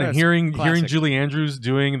Disneyland and That's hearing classic. Julie Andrews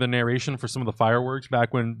doing the narration for some of the fireworks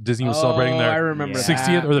back when Disney was Oh, celebrating I their remember Yeah.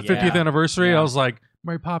 60th or the 50th Yeah. anniversary. Yeah. I was like,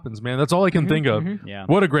 Mary Poppins, man. That's all I can think of. mhm. Yeah.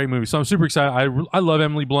 What a great movie. So I'm super excited. I love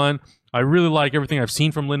Emily Blunt. I really like everything I've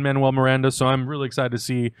seen from Lin-Manuel Miranda, so I'm really excited to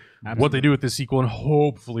see what they do with this sequel, and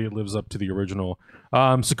hopefully it lives up to the original.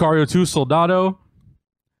 Sicario 2, Soldado.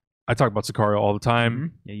 I talk about Sicario all the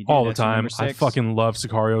time. Yeah, you do. All the That's your time. number I 6. fucking love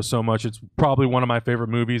Sicario so much. It's probably one of my favorite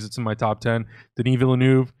movies. It's in my top 10. Denis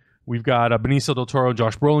Villeneuve. We've got Benicio del Toro,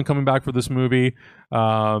 Josh Brolin coming back for this movie.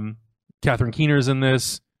 Catherine Keener's in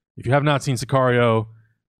this. If you have not seen Sicario,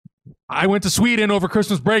 I went to Sweden over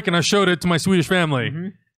Christmas break and I showed it to my Swedish family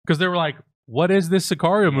Mhm. because they were like, "What is this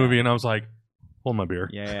Sicario movie?" And I was like, "Hold my beer."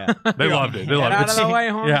 Yeah. They loved it. They Get loved out it. of the way,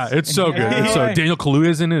 Holmes. Yeah, it's so good. Get out of It's the so way. Daniel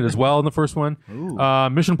Kaluuya's in it as well in the first one. Ooh.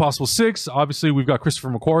 Mission Impossible 6. Obviously, we've got Christopher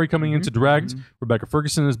McQuarrie coming in to direct. Rebecca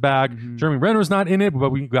Ferguson is back. Mhm. Jeremy Renner's not in it, but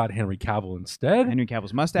we got Henry Cavill instead. Henry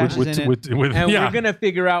Cavill's mustache with, is in it. with, And yeah, we're gonna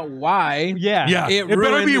figure out why. yeah. yeah. it It better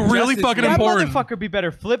ruined be the really Justice fucking League. That important.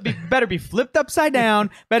 motherfucker better be flipped upside down.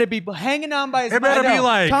 Better be hanging on by his. It better I be know.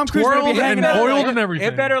 like Tom Cruise better be twirled hanging and on. oiled and everything.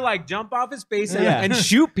 It better like jump off his face and, Yeah. and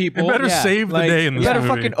shoot people. It better Yeah. save the Like, day in You this better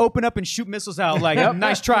movie. fucking open up and shoot missiles out. Like,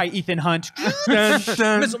 nice try, Ethan Hunt. Dun,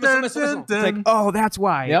 dun, Missile, dun, missile, missile. dun, It's like, oh, that's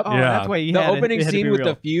why. Yep. Oh, Yeah. that's why he The had it. opening It had to scene be with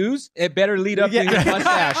real. the fuse, it better lead up Yeah. to his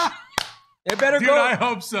mustache. It better Dude, go. I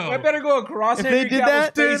hope so. It better go across If Henry they did Cavill's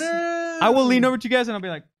that, face. I will lean over to you guys and I'll be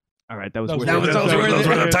like, all right, that was worth it. worth it. That was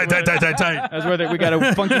worth it. Tight. That was worth it. We got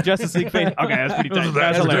a funky Justice League face. Okay, that's pretty tight. That's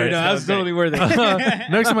That's hilarious. No, that's totally worth it.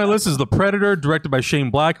 Next on my list is The Predator, directed by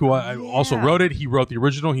Shane Black, who I also wrote it. He wrote the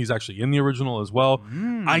original. He's actually in the original as well.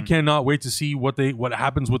 I cannot wait to see what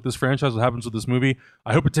happens with this franchise, what happens with this movie.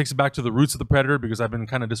 I hope it takes it back to the roots of The Predator because I've been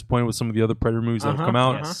kind of disappointed with some of the other Predator movies that have come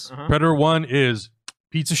out. Predator 1 is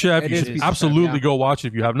Pizza Chef. It You is should Pizza Chef, absolutely yeah. go watch it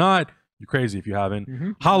if you have not. You're crazy if you haven't.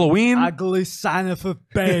 Mhm. Halloween. Ugly son of a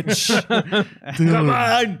bitch.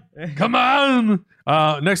 Come on.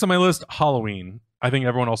 Next on my list, Halloween. I think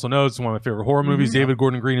everyone also knows it's one of my favorite horror movies. David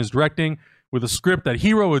Gordon Green is directing with a script that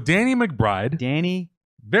he wrote with Danny McBride. Danny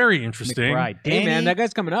Very interesting. McBride. Hey Danny, man, that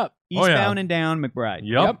guy's coming up. Oh, yeah. Eastbound and Down McBride.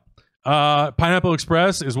 Yep. Pineapple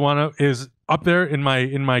Express is is up there in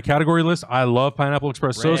my category list. I love Pineapple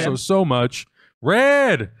Express Red. so much.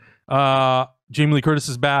 Red. Jamie Lee Curtis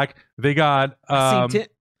is back. They got Seen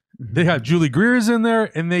tit. they have Julie Greer's in there,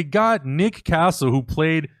 and they got Nick Castle, who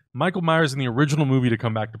played Michael Myers in the original movie, to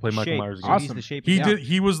come back to play Michael Shape. Myers again. Awesome. He's the shape. He yeah. did.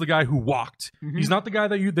 He was the guy who walked. Mhm. He's not the guy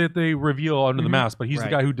that they reveal under the Mhm. mask, but he's Right.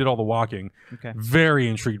 the guy who did all the walking. Okay. Very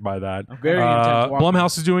intrigued by that. Very intense. walk.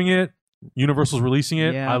 Blumhouse is doing it. Universal's releasing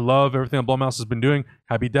it. Yeah. I love everything that Blumhouse has been doing.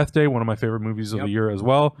 Happy Death Day, one of my favorite movies of Yep. the year as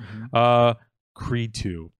well. Mhm. Creed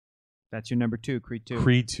 2. That's your number 2, Creed 2.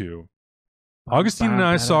 Creed 2. Augustine and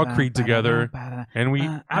I saw Creed together, and we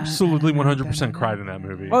absolutely 100% cried in that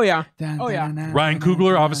movie. Oh yeah. Oh, yeah. Ryan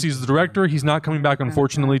Coogler obviously is the director. He's not coming back,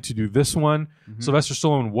 unfortunately, to do this one. Mhm. Sylvester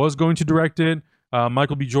Stallone was going to direct it.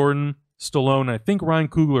 Michael B. Jordan, Stallone, I think Ryan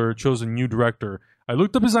Coogler chose a new director. I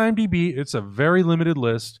looked up his IMDb. It's a very limited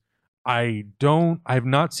list. I've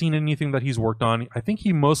not seen anything that he's worked on. I think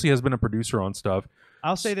he mostly has been a producer on stuff.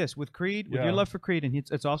 I'll say this with Creed, with your love for Creed, and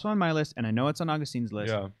it's also on my list, and I know it's on Augustine's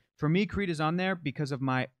list. Yeah. For me, Creed is on there because of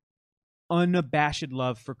my unabashed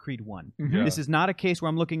love for Creed 1. Yeah. This is not a case where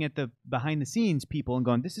I'm looking at the behind the scenes people and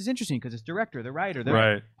going, this is interesting because it's director, the writer.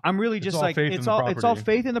 Right. I'm really just all like, faith it's in the all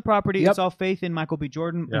faith in the property. Yep. It's all faith in Michael B.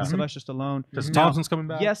 Jordan and Sylvester Stallone. Tessa Now, Thompson's coming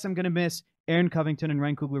back. yes, I'm going to miss Aaron Covington and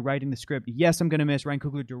Ryan Coogler writing the script. Yes, I'm going to miss Ryan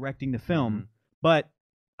Coogler directing the film. But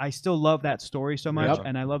I still love that story so much,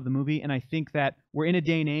 and I love the movie. And I think that we're in a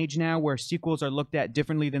day and age now where sequels are looked at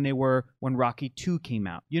differently than they were when Rocky 2 came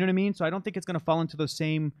out. You know what I mean? So I don't think it's going to fall into those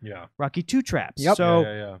same Rocky 2 traps. Yep.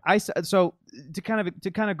 So so to kind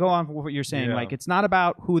of go on with what you're saying, like it's not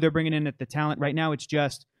about who they're bringing in at the talent right now. It's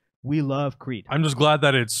just we love Creed. I'm just glad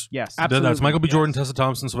that it's that's Michael B. Jordan, Tessa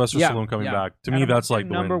Thompson, Sylvester Stallone coming back. To me, that's like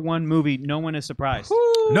the number one movie. No one is surprised.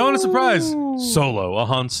 No one is surprised. Solo,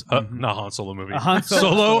 not Han Solo movie. A Han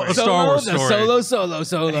Solo, a Star Wars story.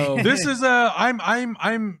 Solo. This is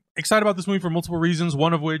I'm excited about this movie for multiple reasons.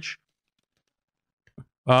 One of which,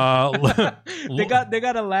 they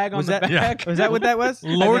got a lag on the back. Yeah. Was that what that was?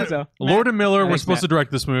 Lord and Miller were supposed to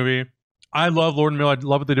direct this movie. I love Lord and Miller. I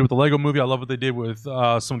love what they did with the Lego movie. I love what they did with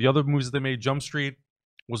some of the other movies that they made. Jump Street.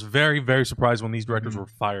 Was very, very surprised when these directors were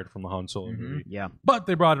fired from the Han Solo movie. Yeah. But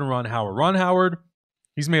they brought in Ron Howard. Ron Howard,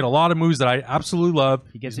 he's made a lot of movies that I absolutely love.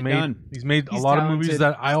 He gets it done. He's made a lot of movies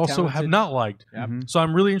that I also have not liked. So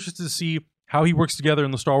I'm really interested to see how he works together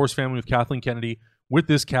in the Star Wars family with Kathleen Kennedy, with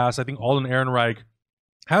this cast. I think Alden Ehrenreich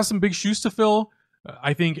has some big shoes to fill.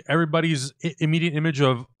 I think everybody's immediate image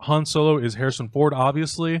of Han Solo is Harrison Ford,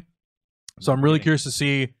 obviously. So I'm really curious to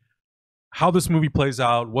see how this movie plays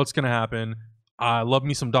out, what's going to happen. I love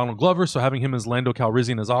me some Donald Glover, so having him as Lando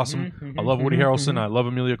Calrissian is awesome. I love Woody Harrelson. I love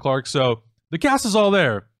Emilia Clarke. So the cast is all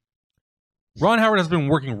there. Ron Howard has been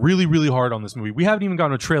working really, really hard on this movie. We haven't even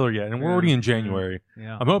gotten a trailer yet, and we're already in January.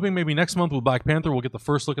 I'm hoping maybe next month with Black Panther we'll get the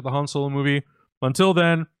first look at the Han Solo movie. Until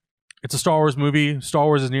then, it's a Star Wars movie. Star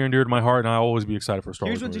Wars is near and dear to my heart, and I'll always be excited for a Star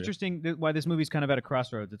Wars movie. Here's what's interesting, why this movie's kind of at a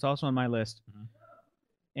crossroads. It's also on my list.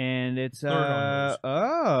 And it's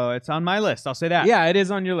it's on my list. I'll say that. Yeah, it is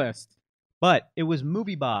on your list. But it was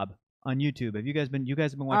Movie Bob on YouTube. You guys have been watching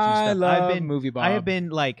stuff. I love Movie Bob. I have been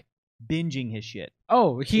like binging his shit.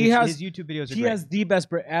 Oh, his YouTube videos are great. He has the best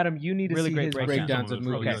Adam, you need to really see great his breakdowns of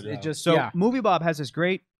movies. Okay. It just Movie Bob has this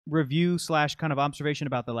great review / kind of observation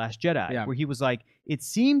about The Last Jedi, where he was like, it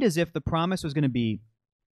seemed as if the promise was going to be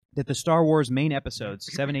that the Star Wars main episodes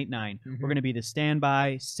 7, 8, 9 were going to be the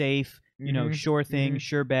standby, safe, sure thing,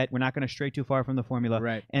 sure bet. We're not going to stray too far from the formula.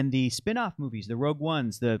 Right. And the spin-off movies, the Rogue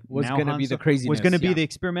Ones, was going to be the craziness. Was going to be the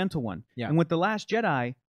experimental one. Yeah. And with The Last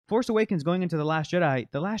Jedi, Force Awakens going into The Last Jedi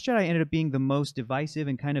ended up being the most divisive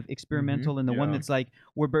and kind of experimental and the one that's like,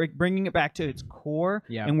 we're bringing it back to its core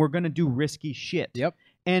and we're going to do risky shit. Yep.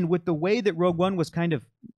 And with the way that Rogue One was kind of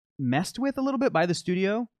messed with a little bit by the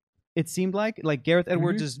studio, it seemed like Gareth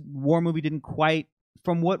Edwards' war movie didn't quite,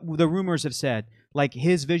 from what the rumors have said, like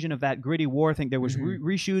his vision of that gritty war thing, there was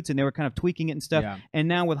reshoots and they were kind of tweaking it and stuff. Yeah. And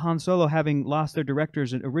now with Han Solo having lost their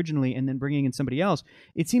directors originally and then bringing in somebody else,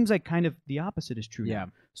 it seems like kind of the opposite is true. Yeah.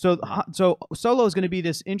 Now. So Solo is going to be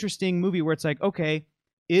this interesting movie where it's like, okay,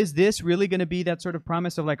 is this really going to be that sort of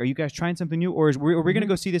promise of like, are you guys trying something new, or are we going to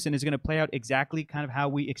go see this and is it going to play out exactly kind of how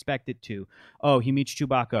we expect it to? Oh, he meets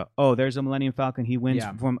Chewbacca. Oh, there's a Millennium Falcon. He wins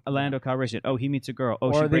from Lando Calrissian. Oh, he meets a girl.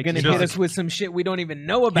 Oh, or they're going to hit us with some shit we don't even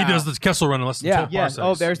know about. He does the Kessel Run in less than 12 parsecs.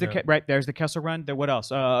 Oh, there's there's the Kessel Run. What else?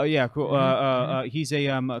 Yeah, cool. He's a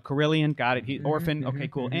Corellian. Got it. He's orphan. Okay,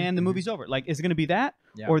 cool. And the movie's over. Like, is it going to be that,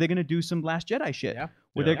 or are they going to do some Last Jedi shit? Yeah.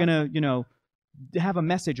 Where they're going to, have a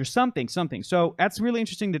message or something. So that's really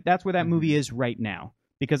interesting that's where that movie is right now.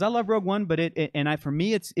 Because I love Rogue One, but for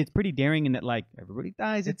me it's pretty daring in that like everybody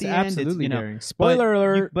dies at the end. It's absolutely daring. Spoiler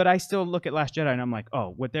alert. But I still look at Last Jedi and I'm like,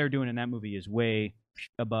 oh, what they're doing in that movie is way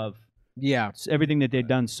above. Yeah, everything that they've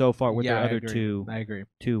done so far with their other two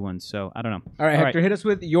ones. So I don't know. All right, Hector, hit us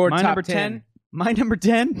with your top number 10. My number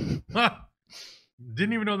 10.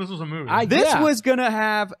 Didn't even know this was a movie. This was gonna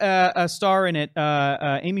have a star in it.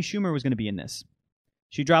 Amy Schumer was gonna be in this.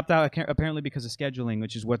 She dropped out apparently because of scheduling,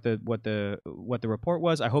 which is what the report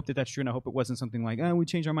was. I hope that's true, and I hope it wasn't something like, oh, we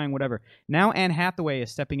changed our mind, whatever. Now Anne Hathaway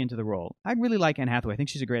is stepping into the role. I really like Anne Hathaway. I think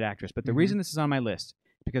she's a great actress. But the reason this is on my list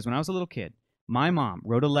is because when I was a little kid, my mom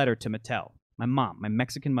wrote a letter to Mattel. My mom, my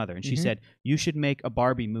Mexican mother, and she said, you should make a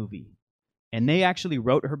Barbie movie. And they actually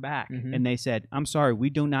wrote her back, and they said, I'm sorry, we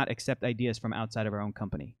do not accept ideas from outside of our own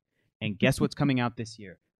company. And guess what's coming out this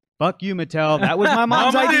year? Fuck you, Mattel. That was my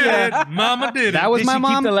mom's Mama idea. did it. Mama did it. That was Did my she keep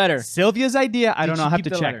mom. the letter? Sylvia's idea. I don't know. she I'll have keep to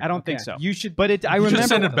the check. letter? I don't Okay. think so. You should. But I You should remember.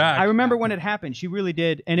 send it back. I remember when it happened. She really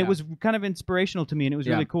did, and it was kind of inspirational to me, and it was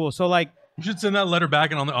really cool. So like, You should send that letter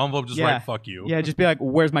back and on the envelope just write "fuck you." yeah, just be like,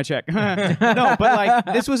 "Where's my check?" No, but like,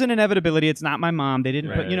 this was an inevitability. It's not my mom. They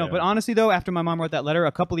didn't put, you know. But honestly, though, after my mom wrote that letter,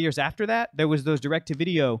 a couple of years after that, there was those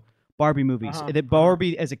direct-to-video Barbie movies. That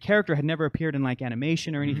Barbie as a character had never appeared in like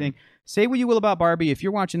animation or anything. Say what you will about Barbie. If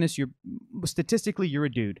you're watching this, you're a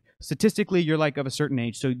dude. Statistically, you're like of a certain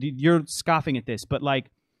age, so you're scoffing at this. But like,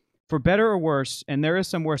 for better or worse, and there is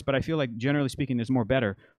some worse, but I feel like generally speaking, there's more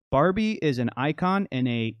better. Barbie is an icon and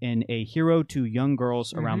a hero to young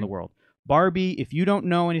girls around the world. Barbie, if you don't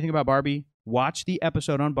know anything about Barbie, watch the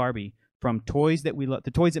episode on Barbie from Toys That We Love,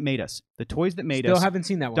 the Toys That Made Us, the Toys That Made Us. Still haven't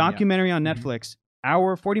seen that one. Documentary on Netflix.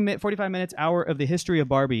 45 minutes, hour of the history of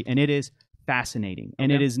Barbie, and it is fascinating.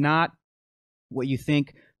 And it is not what you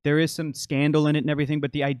think. There is some scandal in it and everything,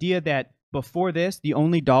 but the idea that before this, the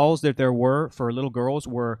only dolls that there were for little girls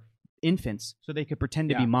were infants, so they could pretend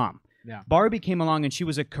to be mom. Yeah. Barbie came along and she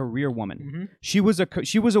was a career woman. She was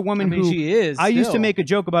a woman who she is. I used to make a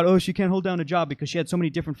joke about. Oh, she can't hold down a job because she had so many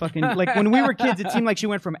different fucking like when we were kids. It seemed like she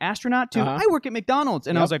went from astronaut to I work at McDonald's,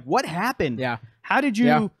 and I was like, what happened? Yeah.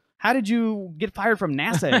 How did you get fired from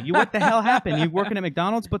NASA? What the hell happened? You working at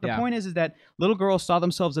McDonald's? But the point is that little girls saw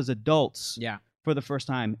themselves as adults for the first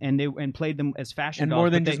time, and they played them as fashion dolls. And more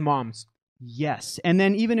than just moms. Yes. And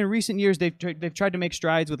then even in recent years, they've tried to make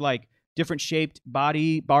strides with like different shaped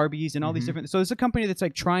body Barbies and all these different. So it's a company that's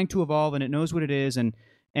like trying to evolve, and it knows what it is.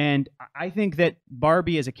 And I think that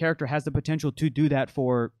Barbie as a character has the potential to do that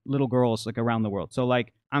for little girls like around the world. So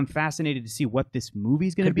like, I'm fascinated to see what this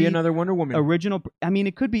movie's going to be. Could be another Wonder Woman. Original. I mean,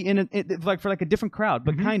 it could be like for like a different crowd,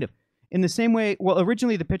 but kind of. In the same way, well,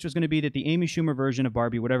 originally the pitch was going to be that the Amy Schumer version of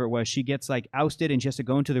Barbie, whatever it was, she gets like ousted and she has to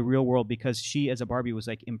go into the real world because she, as a Barbie, was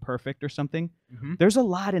like imperfect or something. There's a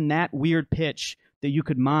lot in that weird pitch that you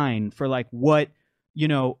could mine for like what,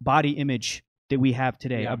 body image that we have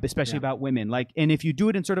today, especially about women. Like, and if you do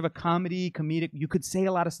it in sort of a comedic, you could say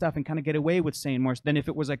a lot of stuff and kind of get away with saying more than if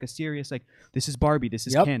it was like a serious, like, this is Barbie, this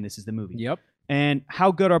is Ken, this is the movie. And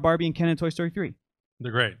how good are Barbie and Ken in Toy Story 3?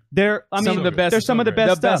 They're great. They're some of the best. There's some of the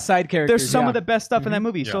best stuff. Best side characters. There's some of the best stuff in that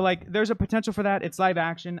movie. So like, there's a potential for that. It's live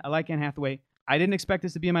action. I like Anne Hathaway. I didn't expect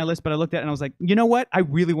this to be on my list, but I looked at it and I was like, you know what? I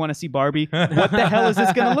really want to see Barbie. What the hell is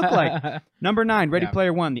this going to look like? Number 9, Ready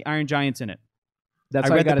Player One. The Iron Giant's in it. That's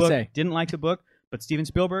all I gotta say. Didn't like the book, but Steven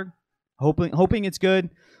Spielberg. Hoping it's good.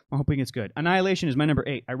 I'm hoping it's good. Annihilation is my number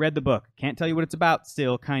 8. I read the book. Can't tell you what it's about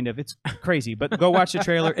still, kind of. It's crazy, but go watch the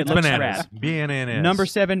trailer. It looks rad. Bananas. Number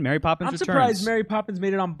 7, Mary Poppins Returns. I'm surprised Mary Poppins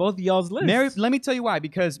made it on both y'all's lists. Let me tell you why.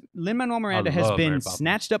 Because Lin-Manuel Miranda has been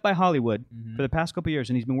snatched up by Hollywood for the past couple years,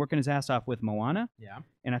 and he's been working his ass off with Moana. Yeah.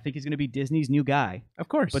 And I think he's going to be Disney's new guy. Of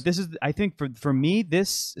course. But this is, I think, for me,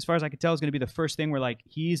 this, as far as I can tell, is going to be the first thing where, like,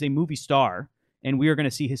 he's a movie star, and we are going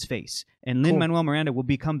to see his face. And Lin-Manuel Miranda will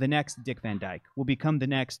become the next Dick Van Dyke. Will become the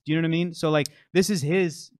next, do you know what I mean? So, like, this is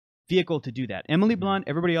his vehicle to do that. Emily Blunt,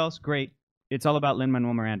 everybody else, great. It's all about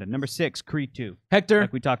Lin-Manuel Miranda. Number 6, Creed 2. Hector,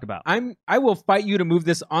 like we talked about. I will fight you to move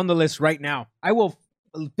this on the list right now. I will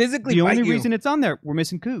physically fight you. The only reason it's on there, we're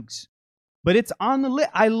missing Cougs. But it's on the list.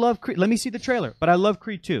 I love Creed. Let me see the trailer. But I love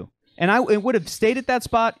Creed 2. And it would have stayed at that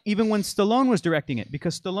spot even when Stallone was directing it,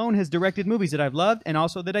 because Stallone has directed movies that I've loved and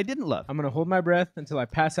also that I didn't love. I'm going to hold my breath until I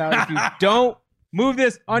pass out if you don't move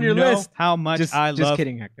this on your list. How much I love Just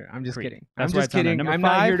kidding, Hector. I'm just kidding. That's I'm just kidding. I'm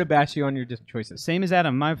not here to bash you on your choices. Same as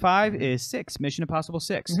Adam. My 5 is 6, Mission Impossible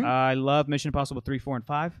 6. I love Mission Impossible 3, 4, and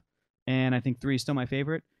 5. And I think 3 is still my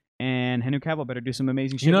favorite. And Henry Cavill better do some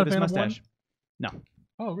amazing shit with his mustache. No.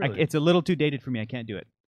 Oh, really? It's a little too dated for me. I can't do it.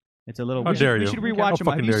 It's a little. How dare you? We should rewatch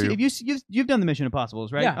them. You've done the Mission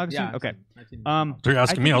Impossibles, right? Yeah. Okay. So you're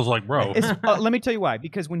asking me? I was like, bro. Let me tell you why.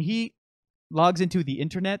 Because when he logs into the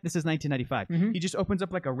internet, this is 1995. He just opens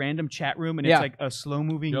up like a random chat room, and it's like a slow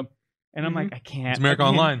moving. And I'm like, I can't. It's America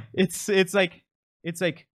Online. It's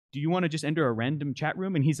like. Do you want to just enter a random chat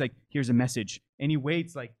room? And he's like, here's a message. And he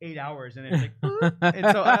waits like 8 hours, and it's like, and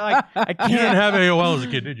so I can't. You didn't have AOL as a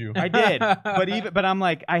kid, did you? I did, but I'm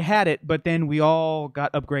like, I had it, but then we all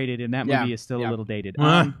got upgraded, and that movie is still a little dated.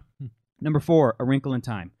 Number 4, A Wrinkle in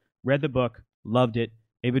Time. Read the book, loved it.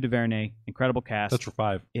 Ava DuVernay, incredible cast. That's your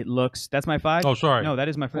 5. It looks. That's my 5. Oh, sorry. No, that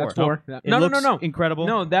is my 4. That's 4. No. Incredible.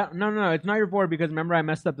 No, it's not your 4 because remember I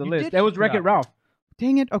messed up the list. That was Wreck-It Ralph.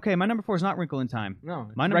 Dang it. Okay, my number 4 is not Wrinkle in Time. No,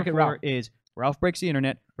 my number 4 is Ralph Breaks the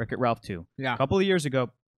Internet, Wreck-It Ralph 2. Yeah. A couple of years ago,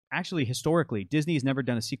 actually, historically, Disney has never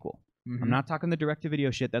done a sequel. I'm not talking the direct-to-video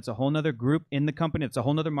shit. That's a whole nother group in the company. It's a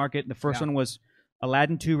whole nother market. The first one was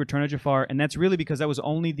Aladdin 2, Return of Jafar, and that's really because that was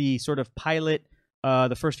only the sort of pilot,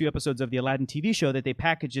 the first few episodes of the Aladdin TV show that they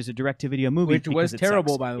packaged as a direct-to-video movie. Which was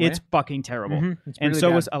terrible, by the way. It's fucking terrible. It's And really so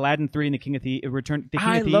bad. was Aladdin 3 and the King of Thieves.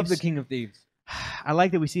 I love the King of Thieves. I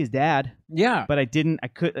like that we see his dad, Yeah. but I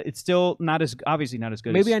could. It's still not as obviously not as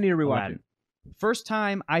good. Maybe as I need to rewatch Aladdin. it. First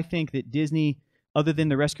time I think that Disney, other than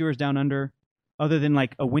The Rescuers Down Under, other than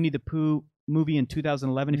like a Winnie the Pooh movie in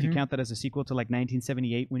 2011, if you count that as a sequel to like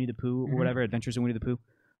 1978 Winnie the Pooh or whatever, Adventures in Winnie the Pooh.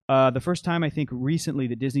 The first time I think recently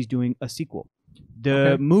that Disney's doing a sequel.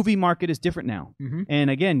 The movie market is different now, and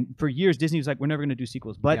again, for years Disney was like, "We're never going to do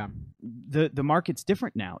sequels," but the market's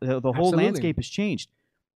different now. The whole Absolutely. landscape has changed.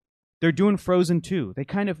 They're doing Frozen 2. They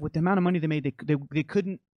kind of, with the amount of money they made, they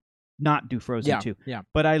couldn't not do Frozen 2. Yeah.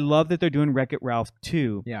 But I love that they're doing Wreck-It Ralph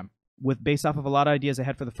 2. Yeah. Based off of a lot of ideas I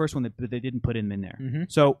had for the first one that they didn't put in there. Mm-hmm.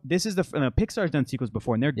 So this is Pixar's done sequels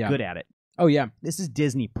before, and they're good at it. Oh yeah. This is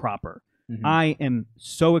Disney proper. Mhm. I am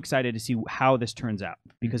so excited to see how this turns out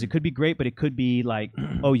because it could be great, but it could be like,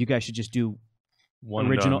 oh, you guys should just do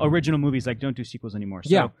original movies, like don't do sequels anymore.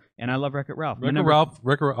 So, and I love Wreck-It Ralph. Wreck-It Ralph.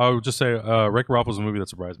 I would just say Wreck-It Ralph was a movie that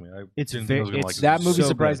surprised me. I It's didn't very- think I was gonna it's like it. That movie so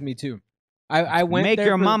surprised good. me too. I went Make there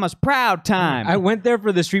your for- mama's proud time. I went there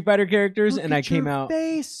for the Street Fighter characters, Look and at I came your out.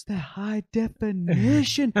 face, the high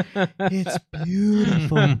definition. It's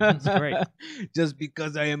beautiful. It's great. Just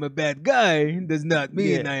because I am a bad guy does not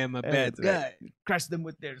mean I am a bad That's guy. right. Crush them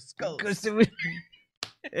with their skulls. Because it was-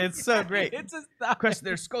 It's so great. It's a stop. Crush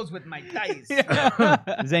their skulls with my dice. Yeah.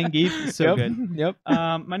 Zangief, so Yep. good. Yep.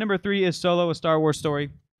 My number 3 is Solo, a Star Wars story.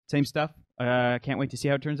 Same stuff. Can't wait to see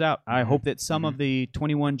how it turns out. I hope that some of the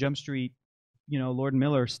 21 Jump Street, Lord and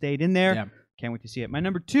Miller stayed in there. Yeah. Can't wait to see it. My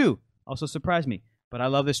number 2 also surprised me, but I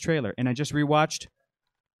love this trailer. And I just rewatched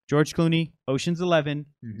George Clooney, Ocean's 11.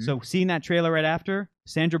 Mhm. So seeing that trailer right after,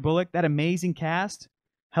 Sandra Bullock, that amazing cast,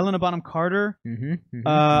 Helena Bonham Carter.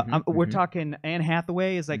 We're talking Anne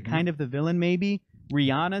Hathaway is like kind of the villain, maybe.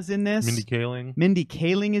 Rihanna's in this. Mindy Kaling.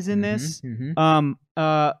 Kaling is in this. Mhm.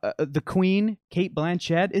 The Queen, Kate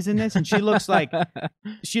Blanchett, is in this, and she looks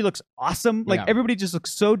awesome. Like Yeah. everybody just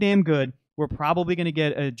looks so damn good. We're probably gonna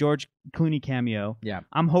get a George Clooney cameo. Yeah.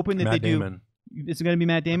 I'm hoping that Matt they Damon. do. It's gonna be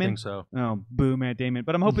Matt I Damon. think so. Oh, boo, Matt Damon.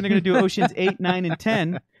 But I'm hoping they're gonna do Oceans 8, 9, and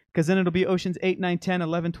 10, because then it'll be Oceans 8, 9, 10,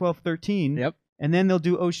 11, 12, 13. Yep. And then they'll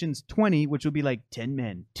do Oceans 20, which will be like 10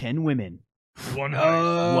 men, 10 women. One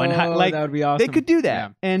Like, that would be awesome. They could do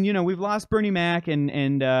that. Yeah. And we've lost Bernie Mac,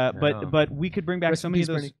 but we could bring back Rest so in many peace,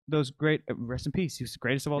 of Bernie. those great rest in peace. He was the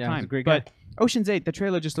greatest of all Yeah, he's time. a great guy. But Ocean's 8, the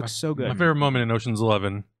trailer just looks so My good. favorite moment in Ocean's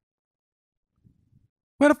 11.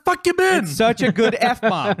 Where the fuck you been? It's such a good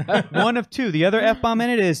F-bomb. One of two. The other F-bomb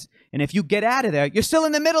in it is, and if you get out of there, you're still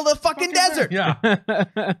in the middle of the fucking desert. Yeah.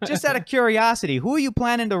 Just out of curiosity, who are you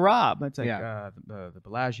planning to rob? It's like Yeah. the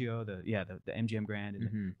Bellagio, the MGM Grand. And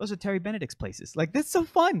Mhm. those are Terry Benedict's places. Like, this is so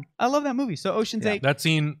fun. I love that movie. So Ocean's 8, That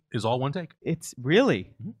scene is all one take. it's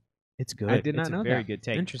really, it's good. I did not it's know a very that. good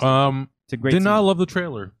take. Interesting. It's a great Did not scene. love the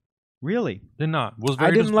trailer. Really? Did not. Was very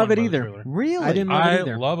I didn't love it disappointed by the either. trailer. Really? I didn't love I it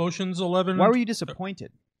either. love Ocean's 11. Why were you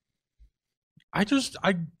disappointed? It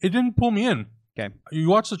didn't pull me in. Okay. You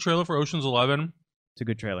watch the trailer for Ocean's 11, It's a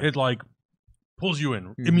good trailer. it like pulls you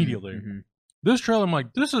in Mhm, immediately. mhm, This trailer, I'm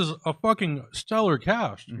like, this is a fucking stellar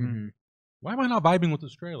cast. mhm. Why am I not vibing with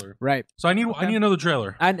this trailer? Right. So I need another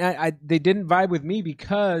trailer. I they didn't vibe with me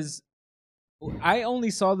because I only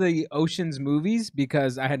saw the Oceans movies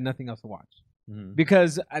because I had nothing else to watch.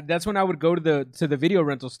 Because that's when I would go to the video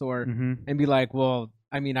rental store Mm-hmm. and be like, well,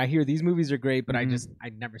 I mean, I hear these movies are great, but Mhm.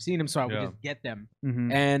 I'd never seen them, so I would Yeah. just get them,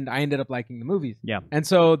 Mm-hmm. and I ended up liking the movies. Yeah. And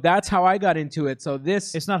so that's how I got into it. So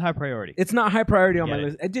this It's not high priority. it's not high priority on Get my it.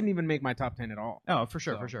 list. It didn't even make my top 10 at all. Oh, for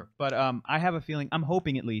sure, So- for sure. But I have a feeling, I'm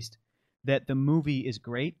hoping at least, that the movie is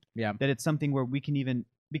great. Yeah. That it's something where we can even,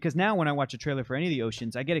 because now when I watch a trailer for any of the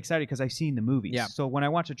Oceans, I get excited because I've seen the movies. Yeah. So when I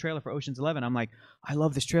watch a trailer for Oceans 11, I'm like, I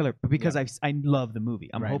love this trailer, but because I love the movie.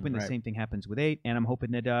 I'm Right, hoping the right. same thing happens with 8, and I'm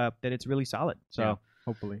hoping that it's really solid. So Yeah.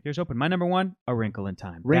 Hopefully. here's hoping. My number 1, A Wrinkle in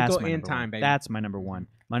Time. Wrinkle That's my in number Time, one. baby. That's my number 1.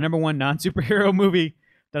 My number 1 non-superhero movie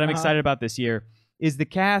that I'm Uh-huh. excited about this year is the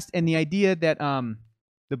cast and the idea that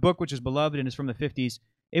the book, which is beloved and is from the 50s,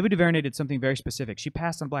 Ava DuVernay did something very specific. She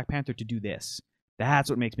passed on Black Panther to do this. That's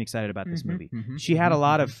what makes me excited about this movie. She had a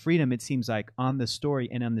lot of freedom, it seems like, on this story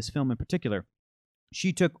and on this film in particular.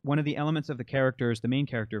 She took one of the elements of the characters, the main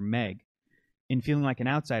character, Meg, in feeling like an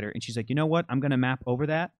outsider, and she's like, you know what? I'm going to map over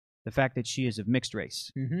that, the fact that she is of mixed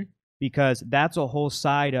race. Because that's a whole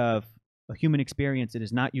side of a human experience that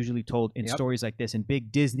is not usually told in Yep. stories like this, in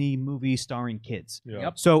big Disney movies starring kids. Yeah.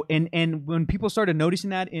 Yep. So, and when people started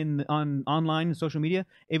noticing that online and social media,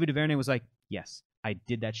 Ava DuVernay was like, yes, I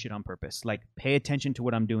did that shit on purpose. Like, pay attention to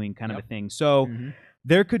what I'm doing, kind of a thing. So Mhm.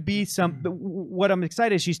 there could be some. But what I'm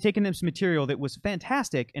excited is she's taken this material that was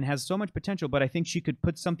fantastic and has so much potential, but I think she could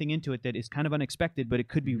put something into it that is kind of unexpected, but it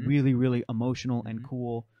could be really, really emotional and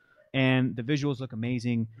cool. And the visuals look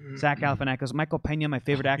amazing. Zach Galifianakis, Michael Pena, my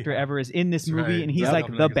favorite actor ever, is in this movie, right. and he's Yep.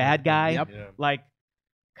 like the bad guy. Yep. Yeah. Like,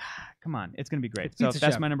 come on, it's gonna be great. It's So Pizza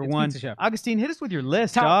that's Chef. my number It's one. Pizza Chef. Augustine, hit us with your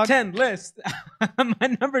list, Top dog. 10 list.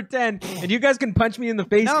 My number 10, and you guys can punch me in the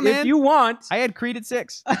face No, if man. you want. I had Creed at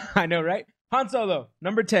 6. I know, right? Han Solo,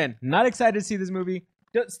 number 10. Not excited to see this movie.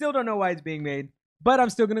 Still don't know why it's being made, but I'm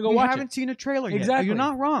still gonna go You watch haven't it. seen a trailer yet. Exactly. You're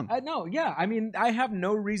not wrong. No, yeah. I mean, I have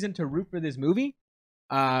no reason to root for this movie,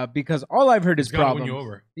 because all I've heard is It's gotta problems. win you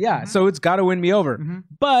over. Yeah, so it's got to win me over. Mhm.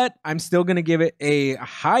 But I'm still gonna give it a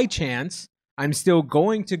high chance. I'm still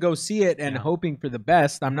going to go see it and Yeah. hoping for the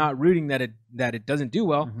best. I'm not rooting that it doesn't do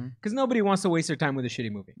well, Mhm. because nobody wants to waste their time with a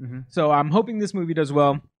shitty movie. Mhm. So I'm hoping this movie does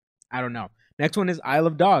well. I don't know. Next one is Isle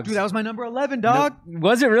of Dogs. Dude, that was my number 11, dog.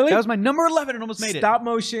 Was it really? That was my number 11 and almost made it. Stop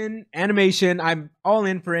motion animation. I'm all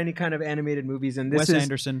in for any kind of animated movies, and this Wes is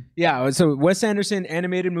Anderson. yeah. So Wes Anderson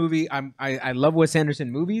animated movie. I love Wes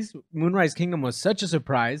Anderson movies. Moonrise Kingdom was such a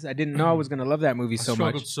surprise. I didn't know I was gonna love that movie I so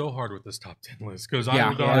struggled much. so hard with this top 10 list because Yeah.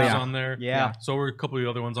 Isle of Dogs is Yeah. on there. Yeah. So were a couple of the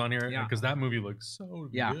other ones on here Yeah. because that movie looks so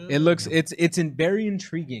Yeah, good. it looks very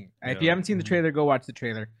intriguing. If you Yeah. haven't seen the trailer, go watch the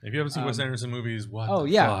trailer. If you haven't seen Wes um, Anderson movies, what? oh,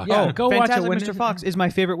 the yeah, fuck? yeah. Oh, go watch it Fantastic when Mr. it- Fox is my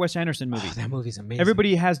favorite Wes Anderson movie. Oh, that movie's amazing.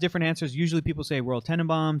 Everybody has different answers. Usually people say Royal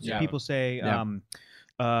Tenenbaums. Yeah. People say Yeah.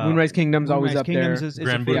 Moonrise Kingdom's always Moonrise up Kingdoms there. is Grand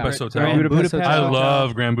a favorite. Budapest Hotel. Grand Budapest Budapest Hotel. I Hotel.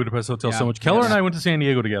 love Grand Budapest Hotel Yeah. so much. Keller Yes. and I went to San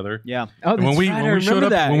Diego together. Yeah. Oh, And when we that's right, I showed remember up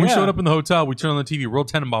that. when we yeah. showed up in the hotel, we turned on the TV.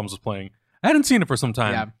 World Tenenbaums was playing. I hadn't seen it for some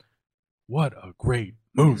time. Yeah. What a great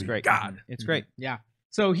movie! It's great. God, It's great. Yeah.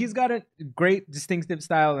 So he's got a great distinctive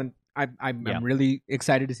style, and I'm Yeah. really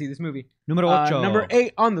excited to see this movie. Numero ocho. Number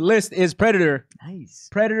 8 on the list is Predator. Nice.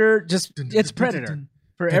 Predator, it's Predator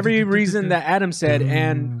for every reason that Adam said,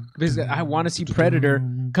 and because I want to see Predator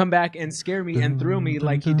come back and scare me and thrill me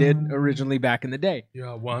like he did originally back in the day.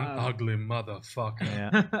 You're one ugly motherfucker.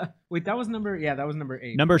 Yeah. Wait, that was number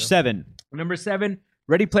 8. Number 7. Number 7,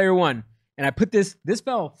 Ready Player One. And I put this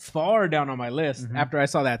fell far down on my list Mhm. after I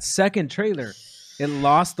saw that second trailer. It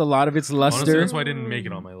lost a lot of its luster. Honestly, that's why I didn't make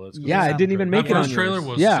it on my list. 'cause Yeah, it's it didn't even that make it on first trailer yours.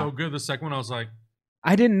 was Yeah. so good. The second one, I was like,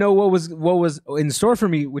 I didn't know what was in store for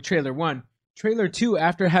me with trailer 1. Trailer 2,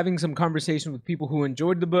 after having some conversation with people who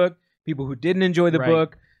enjoyed the book, people who didn't enjoy the Right.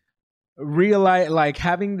 book, realize like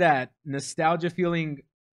having that nostalgia feeling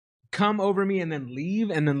come over me and then leave,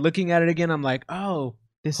 and then looking at it again, I'm like, oh,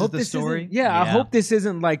 This is hope the this story. isn't- I hope this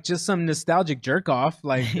isn't like just some nostalgic jerk off,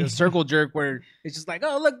 like a circle jerk where it's just like,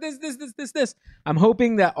 oh, look, this. I'm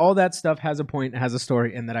hoping that all that stuff has a point, has a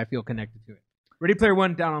story, and that I feel connected to it. Ready Player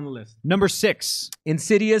One down on the list. Number 6.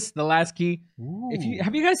 Insidious: The Last Key.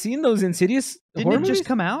 Have you guys seen those Insidious Didn't horror it just movies?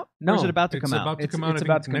 come out? No. Or is it about to it's come out? about to It's- come out. it's I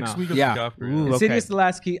about think to come next out. week or Yeah. the week after. Ooh, Yeah. Insidious: okay. The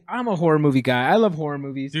Last Key. I'm a horror movie guy. I love horror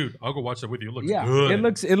movies. Dude, I'll go watch that with you. It looks Yeah, good.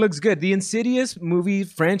 it looks good. The Insidious movie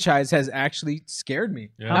franchise has actually scared me.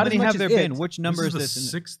 Yeah. How Not many as much have there as been? it. Which number is the this?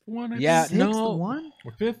 sixth one? I Yeah, think? Sixth no. one?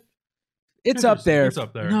 Or fifth? It's up there. It's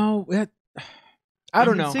up there. No, I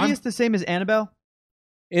don't know. Insidious the same as Annabelle?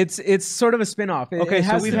 It's sort of a spin-off. It, Okay, it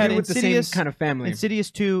so has we've to had do with the Insidious- same kind of family.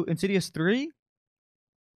 Insidious 2, Insidious 3?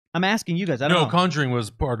 I'm asking you guys. I don't No, know. Conjuring was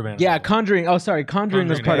part of Annabelle. Yeah, Conjuring. Oh, sorry, Conjuring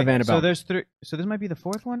was Conjuring. part of Okay, Annabelle. So there's 3. So this might be the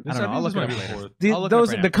 4th one? I don't know. I'll look this it up might be the later. fourth. I'll look it up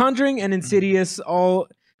right the now. Conjuring and Insidious all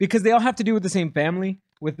because they all have to do with the same family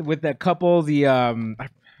with that couple. The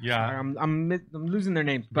Yeah. I'm losing their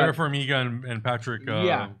names. Vera But Farmiga and Patrick.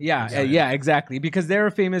 yeah, exactly. Because they're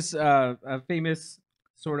a famous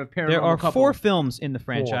sort of paranormal There are couple. 4 films in the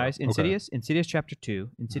franchise. Okay. Insidious, Insidious Chapter 2,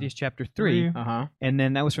 Insidious Chapter 3, Uh-huh. and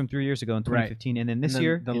then that was from 3 years ago in 2015. And then this And then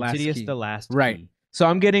year, The Last Insidious, Key. The Last Right. Key. So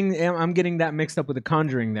I'm getting that mixed up with the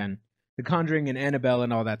Conjuring then. The Conjuring and Annabelle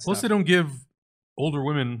and all that Plus, stuff. they don't give older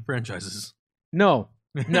women franchises. No,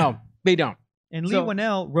 they don't. And Lee So-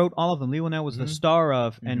 Winnell wrote all of them. Lee Winnell was the Mhm. star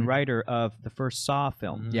of and Mhm. writer of the first Saw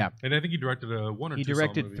film. Yeah. And I think he directed one or He two Saw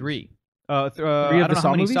directed movies. 3. Three I of don't the know Saw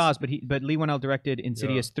how many movies? Saws, but Lee Winnell directed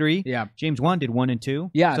Insidious 3. Yeah. James Wan did 1 and 2.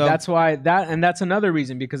 Yeah, So- that's why that's another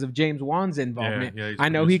reason because of James Wan's involvement. Yeah, he's a I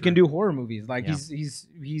know he producer. can do horror movies. Like Yeah.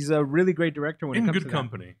 he's a really great director when it In comes good to that.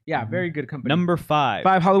 company. Yeah, very good company. Number 5.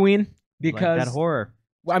 5 Halloween Like because that horror.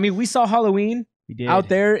 I mean we saw Halloween We did. out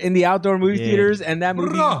there in the outdoor movie did. theaters and that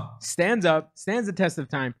movie Hurrah! stands the test of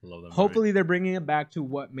time. Love that movie. Hopefully they're bringing it back to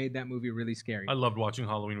what made that movie really scary. I loved watching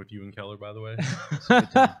Halloween with you and Keller, by the way.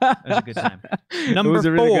 That was a good time. It Number was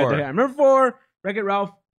a really good 4. time. Number 4, Wreck-It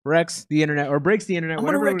Ralph Wrecks the Internet or Breaks the Internet, I'm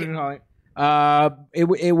gonna whatever we're wreck gonna call it.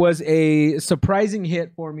 It was a surprising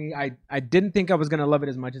hit for me. I didn't think I was gonna love it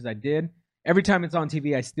as much as I did. Every time it's on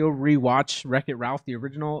TV, I still rewatch Wreck-It Ralph, the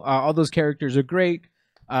original. All those characters are great.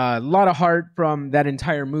 A lot of heart from that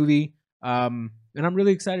entire movie. And I'm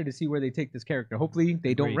really excited to see where they take this character. Hopefully,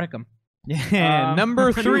 they don't wreck him. Yeah,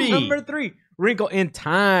 number 3. Number 3, Wrinkle in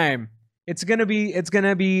Time. It's gonna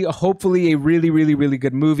be hopefully a really, really, really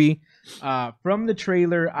good movie. From the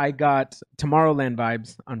trailer, I got Tomorrowland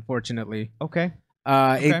vibes. Unfortunately, Okay.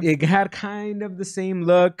 It had kind of the same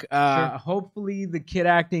look. Sure. Hopefully, the kid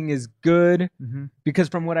acting is good Mm-hmm. because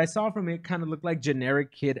from what I saw from it, kind of looked like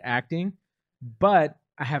generic kid acting. But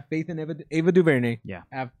I have faith in Ava DuVernay. Yeah.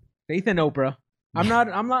 I have faith in Oprah. I'm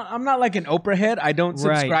not like an Oprah head. I don't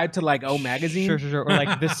subscribe to like O Magazine. Sure. Or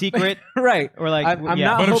like The Secret. Right. Or like, I'm yeah.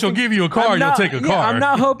 not But if she'll hoping- give you a car, you'll take a car. I'm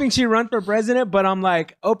not hoping she runs for president, but I'm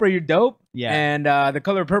like, Oprah, you're dope. Yeah. And The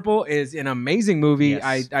Color Purple is an amazing movie.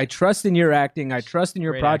 Yes. I trust in your acting. I trust in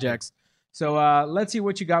your Great projects. So let's see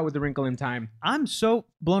what you got with The Wrinkle in Time. I'm so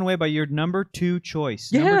blown away by your number 2 choice.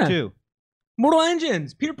 Yeah. Number 2. Mortal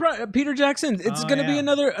Engines, Peter Jackson. It's Oh, gonna be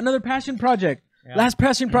yeah. another passion project. Yeah. Last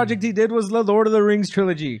passion project he did was the Lord of the Rings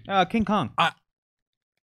trilogy. King Kong.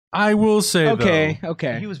 I will say, Okay, though,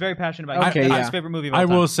 okay. He was very passionate about it. Okay, That's yeah. his favorite movie of all I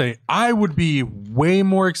time. will say, I would be way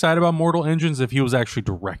more excited about Mortal Engines if he was actually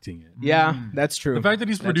directing it. Yeah, Mm. that's true. The fact that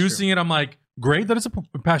he's That's producing it, I'm like, great that it's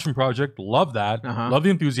a passion project. Love that. Uh-huh. Love the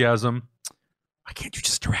enthusiasm. Why can't you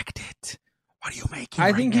just direct it? What are you making?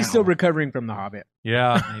 I think he's still recovering from The Hobbit.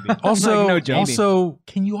 Yeah. Maybe. Also, Like, no joke.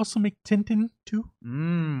 can you also make Tintin too?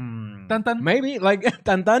 Mm. Dun dun. Maybe like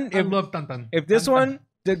Tantan. I If love Dun Dun. if this one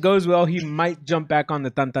that goes well, he might jump back on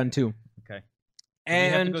the Tantan too. Okay. We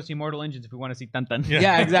have to And go see Mortal Engines if we want to see Dun Dun.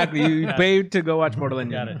 yeah, exactly. You Got it. paid to go watch Mortal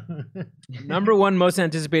Got Engines. it. Number 1 most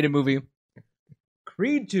anticipated movie,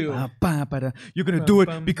 Creed 2. You're gonna do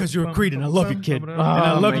it because you're a Creed, and I love you, kid. And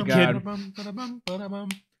I Oh love my you, kid.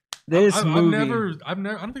 God. This movie. I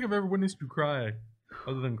don't think I've ever witnessed you cry,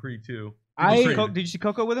 other than Creed 2. I- Did you see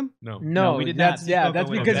Coco with him? No. No, we did not that's see yeah, Coco that's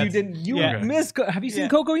with because him. you didn't. You Yeah. missed. Have you seen Yeah.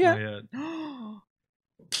 Coco yet? Not yet.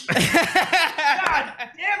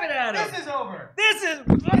 Damn it, Adam! This is over. This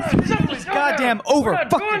is Goddamn over. We're not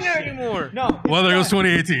Fuck doing this that shit. anymore. No. Well, there goes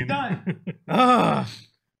 2018. Done. Ugh.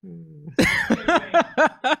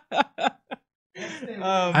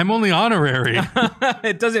 I'm only honorary.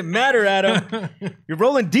 It doesn't matter, Adam. You're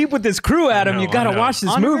rolling deep with this crew, Adam. know, You gotta I know. watch this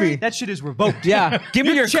Honorary? movie. That shit is revoked. Yeah, give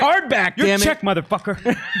me your check. card back, Your damn check, it.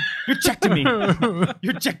 motherfucker. Your check to me.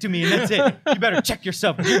 Your check to me, and that's it. You better check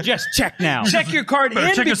yourself. You're just check now. Check your card Better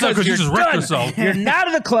in check yourself because 'cause you you're just wrecked done. yourself. You're not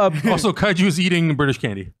of the club. Also, Kaiju's eating British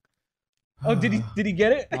candy. Oh, did he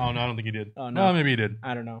get it? Oh, no, I don't think he did. Oh, no. Maybe he did.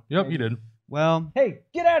 I don't know. Yep, he did. Well, Hey,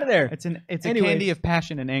 get out of there. it's a Anyways. candy of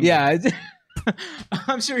passion and anger. Yeah,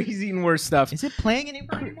 I'm sure he's eating worse stuff. Is it playing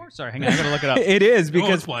anymore? Sorry, hang on. I gotta look it up. It is Oh,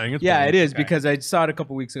 because it's playing. It's yeah, playing. it is Okay. because I saw it a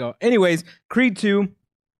couple weeks ago. Anyways, Creed 2.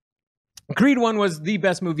 Creed 1 was the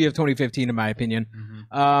best movie of 2015 in my opinion.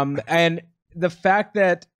 And the fact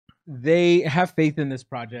that they have faith in this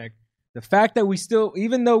project, the fact that we still,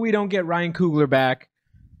 even though we don't get Ryan Coogler back,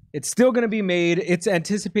 it's still going to be made. It's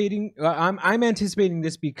anticipating. I'm anticipating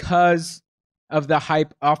this because of the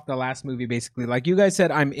hype off the last movie. Basically, like you guys said,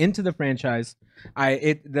 I'm into the franchise.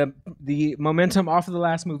 The momentum off of the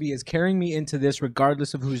last movie is carrying me into this,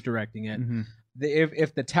 regardless of who's directing it. Mhm.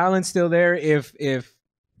 If the talent's still there, if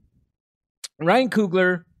Ryan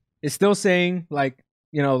Coogler is still saying like,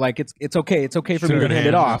 you know, like it's okay for me Still to gonna hand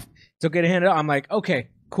it off. It's okay to hand it off. I'm like, okay,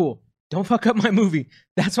 cool. Don't fuck up my movie.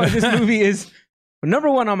 That's why this movie is number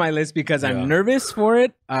 1 on my list because Yeah. I'm nervous for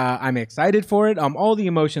it. I'm excited for it. All the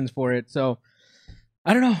emotions for it. So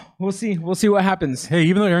I don't know. We'll see. We'll see what happens. Hey,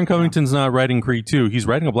 even though Aaron Covington's not writing Creed 2, he's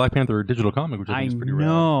writing a Black Panther digital comic, which I I think is pretty rad.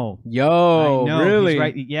 know. Yo, I know. really? He's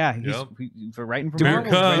right. Yeah, he's Yep. for writing for Dude, Marvel.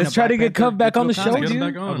 he's Cub. writing Let's a try to Black get Panther Cub back on the digital show, comic. Get him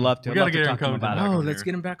dude. back on. I would love to. We I'd gotta love get to Aaron talk to him Covington about back it. Oh, on let's here.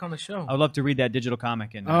 get him back on the show. I would love to read that digital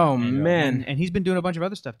comic. And, Oh, man. and he's been doing a bunch of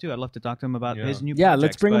other stuff too. I'd love to talk to him about Yeah. his new. Yeah,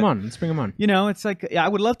 let's projects, bring him but, on. Let's bring him on. You know, it's like I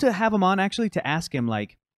would love to have him on actually to ask him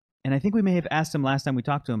like, and I think we may have asked him last time we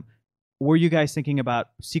talked to him. Were you guys thinking about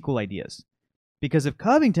sequel ideas? Because if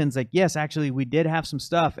Covington's like, yes, actually, we did have some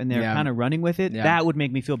stuff, and they're Yeah. kind of running with it, Yeah. that would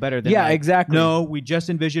make me feel better. Than Yeah, like, exactly. No, we just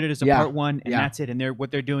envisioned it as a Yeah. part 1, and Yeah. that's it. And what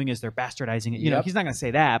they're doing is they're bastardizing it. You know, Yep. he's not gonna say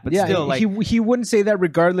that, but yeah, still, like, he wouldn't say that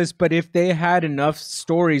regardless. But if they had enough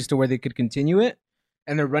stories to where they could continue it,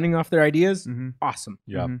 and they're running off their ideas, Mhm. awesome.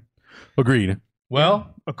 Yeah. Mhm. Agreed.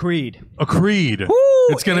 Well, agreed. agreed. Woo,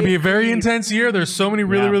 It's going to be a very agreed. intense year. There's so many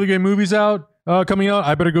really, Yeah. really great movies out coming out.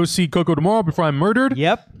 I better go see Coco tomorrow before I'm murdered.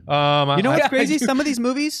 Yep. You know what's Yeah, crazy? you- Some of these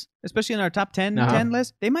movies, especially in our top 10 Uh-huh. 10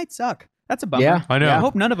 list, they might suck. That's a bummer. Yeah. I know. I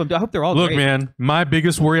hope none of them do. I hope they're all Look, great. man, my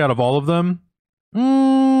biggest worry out of all of them,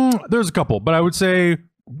 there's a couple, but I would say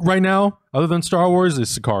right now, other than Star Wars,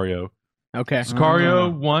 is Sicario. Okay.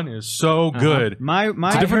 Sicario 1 is so good. My It's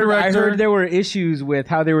a different I director. heard there were issues with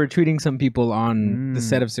how they were treating some people on the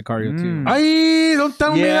set of Sicario too. Don't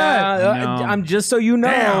tell me that. No. I'm just so you know,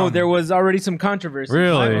 Damn. there was already some controversy.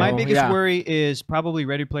 Really? My So, biggest yeah. worry is probably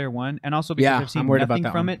Ready Player One, and also because Yeah, I've seen I'm worried about nothing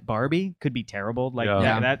that from one. it. Barbie could be terrible. Like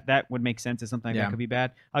Yeah. that would make sense as something like Yeah. that could be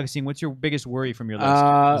bad. Augustine, what's your biggest worry from your list?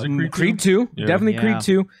 Is it Creed Creed 2? Yeah. Definitely Yeah. Creed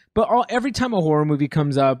 2. But every time a horror movie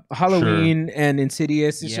comes up, Halloween and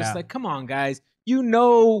Insidious, it's Yeah. just like, come on, guys. You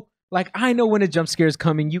know, like, I know when a jump scare is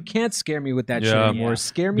coming. You can't scare me with that shit Yeah. anymore. Yeah.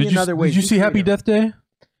 Scare me Did you, another way. did you Be see Happy creative. Death Day?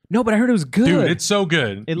 No, but I heard it was good. Dude, it's so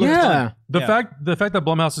good. It looks yeah. fun. The Yeah. fact that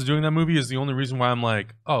Blumhouse is doing that movie is the only reason why I'm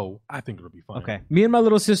like, oh, I think it'll be fun. Okay. Me and my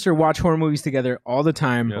little sister watch horror movies together all the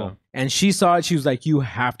time. Yeah. And she saw it. She was like, you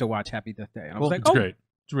have to watch Happy Death Day. And I was like, It's oh, great.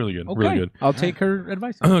 It's really good. okay. Really good. I'll take her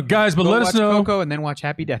advice. Guys, but Go let watch us know. Coco and then watch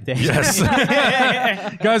Happy Death Day. Yes.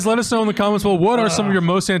 Guys, let us know in the comments below, what are some of your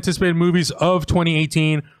most anticipated movies of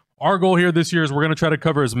 2018? Our goal here this year is we're going to try to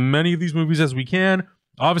cover as many of these movies as we can.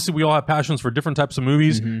 Obviously, we all have passions for different types of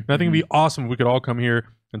movies. And I think it'd be awesome if we could all come here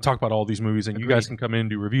and talk about all these movies, and you guys can come in and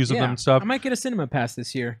do reviews of them and stuff. I might get a cinema pass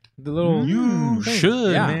this year. The little You thing.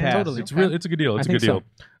 should, Yeah, man. totally. It's really, it's a good deal. It's a I good think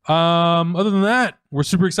deal. Other than that, we're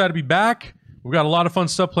super excited to be back. We've got a lot of fun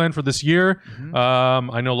stuff planned for this year.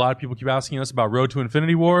 I know a lot of people keep asking us about Road to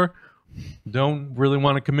Infinity War. Don't really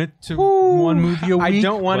want to commit to one movie a week. I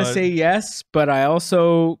don't want to but- say yes, but I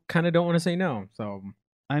also kind of don't want to say no. So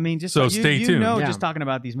I mean, just So you, stay you tuned. know, Yeah. just talking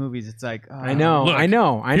about these movies, it's like I know, Look, I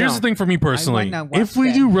know. Here's the thing for me personally. not watch If we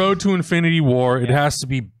that. do Road to Infinity War, it Yeah. has to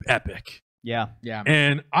be epic. Yeah, Yeah.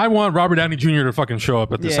 And I want Robert Downey Jr. to fucking show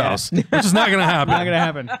up at this Yeah. house, which is not going to happen. not gonna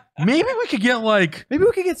happen. Maybe we could get like Maybe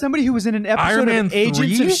we could get somebody who was in an episode Iron Man of Agents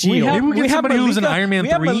 3? of Shield. Maybe we get somebody who's in Iron Man we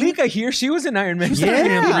have 3. Malika here. She was in Iron Man. Just Iron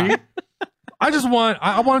Man 3. I just want,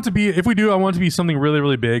 I want it to be, if we do, I want it to be something really,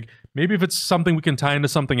 really big. Maybe if it's something we can tie into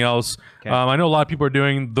something else. Okay. I know a lot of people are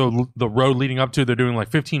doing the road leading up to, they're doing like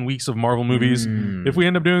 15 weeks of Marvel movies. If we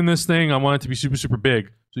end up doing this thing, I want it to be super, super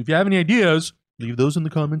big. So if you have any ideas, leave those in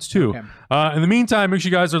the comments too. Okay. In the meantime, make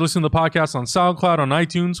sure you guys are listening to the podcast on SoundCloud, on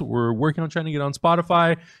iTunes. We're working on trying to get on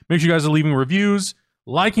Spotify. Make sure you guys are leaving reviews,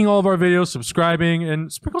 liking all of our videos, subscribing,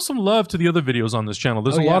 and sprinkle some love to the other videos on this channel.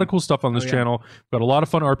 There's a lot of cool stuff on this channel. We've got a lot of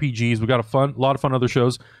fun RPGs. We've got a lot of fun other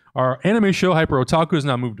shows. Our anime show, Hyper Otaku, has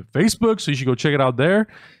now moved to Facebook, so you should go check it out there.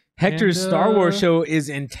 Hector's And, Star Wars show is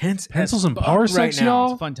intense. Pencils as and fuck Parsecs, right now. It's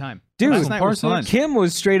y'all. a fun time. Dude, Last night was Parsecs? fun. Kim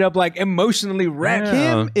was straight up like emotionally wrecked.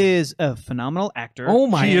 Yeah. Kim is a phenomenal actor. Oh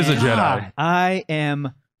my She is a God. Jedi. I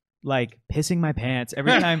am like pissing my pants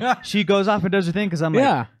every time she goes off and does her thing because I'm like,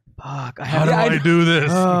 Yeah. fuck, I How have do to. I do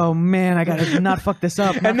this? Oh man, I gotta not fuck this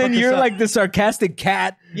up. not And then fuck this you're up. like the sarcastic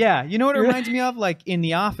cat. yeah, you know what it reminds me of? Like in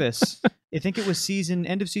The Office, I think it was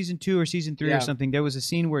end of season 2 or season 3 Yeah. or something. There was a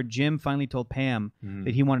scene where Jim finally told Pam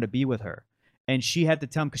that he wanted to be with her, and she had to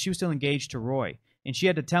tell him because she was still engaged to Roy, and she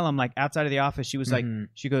had to tell him like outside of the office. She was like,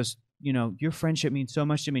 she goes, you know, your friendship means so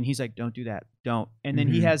much to me. And he's like, don't do that, don't. And then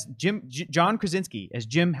he has John Krasinski as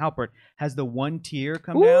Jim Halpert has the one tear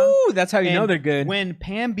come down. Ooh, that's how you know And they're good. When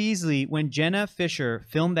when Jenna Fisher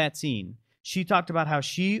filmed that scene, she talked about how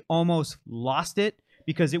she almost lost it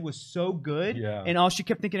because it was so good. Yeah. And all she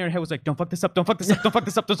kept thinking in her head was like, don't fuck this up, don't fuck this up, don't fuck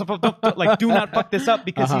this up, don't like, do not fuck this up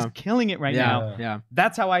because he's killing it right now. Yeah.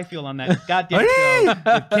 That's how I feel on that goddamn show.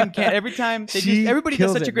 With Kim Can't. Every time everybody does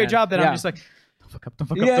kills such a it, great man. job that Yeah. I'm just like, don't fuck up, don't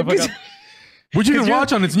fuck up, Yeah, don't fuck 'cause- up. Which you can you're-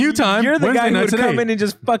 watch on its new time. You're the Wednesday guy who nights would at come 8. in and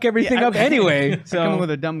just fuck everything up anyway. Come So with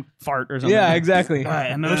a dumb fart or something. yeah, exactly.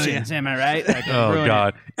 Emotions, am I right? Like, Oh, ruin it.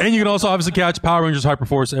 God. And you can also obviously catch Power Rangers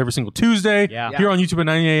Hyperforce every single Tuesday Yeah. here on YouTube at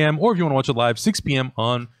 9 a.m. or if you want to watch it live, 6 p.m.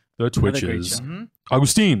 on the Another great Twitches. show.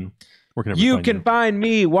 Augustine, where can You everybody can find find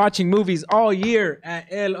me watching movies all year at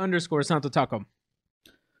 @L_Santo Taco.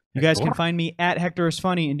 You guys can find me at Hector is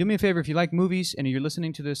Funny. And do me a favor, if you like movies and you're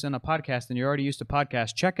listening to this on a podcast and you're already used to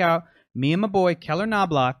podcasts, check out me and my boy, Keller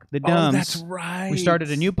Knobloch, the Dumbs. Oh, that's right. We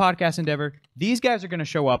started a new podcast endeavor. These guys are going to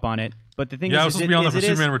show up on it. But the thing Yeah, I is, was supposed to be on there for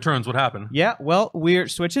Superman Returns. What happened? Yeah, well, we're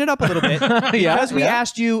switching it up a little bit. Because we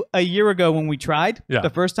asked you a year ago when we tried Yeah. the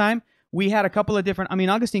first time. We had a couple of different. I mean,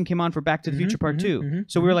 Augustine came on for Back to the Future Part 2.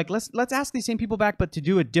 So we were like, let's ask these same people back, but to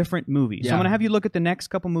do a different movie. So Yeah. I'm going to have you look at the next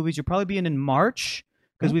couple movies. You'll probably be in March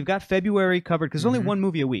because we've got February covered because there's only one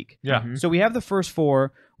movie a week. Yeah. So we have the first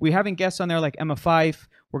 4. We're having guests on there like Emma Fife.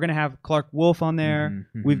 We're gonna have Clark Wolf on there.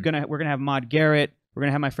 We're gonna have Maude Garrett. We're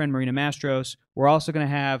gonna have my friend Marina Mastros. We're also gonna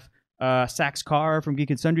have Sax Carr from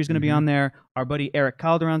Geek and Sundry is gonna be on there. Our buddy Eric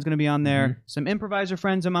Calderon's gonna be on there. Some improviser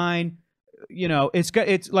friends of mine. you know, it's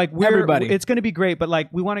like Everybody. it's going to be great, but like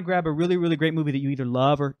we want to grab a really, really great movie that you either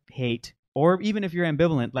love or hate. Or even if you're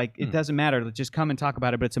ambivalent, like it doesn't matter. Let's just come and talk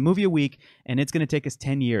about it. But it's a movie a week, and it's going to take us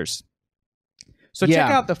 10 years. So check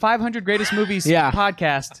out the 500 Greatest Movies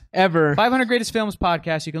podcast. Ever. 500 Greatest Films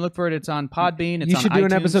podcast. You can look for it. It's on Podbean. It's you on should do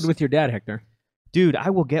an iTunes. episode with your dad, Hector. Dude, I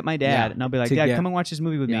will get my dad, and I'll be like, Dad, come and watch this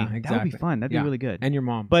movie with me. Exactly. That would be fun. That'd be really good. And your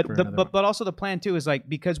mom. But also the plan, too, is like,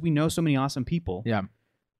 because we know so many awesome people,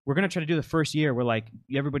 we're going to try to do the first year where like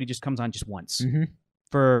everybody just comes on just once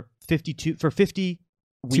for 50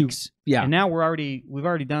 weeks. Yeah. And now we've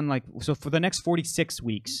already done like, so for the next 46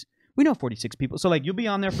 weeks, we know 46 people. So like you'll be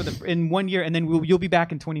on there in 1 year, and then you'll be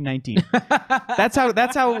back in 2019. That's how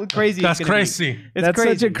crazy That's it's gonna crazy. be. It's That's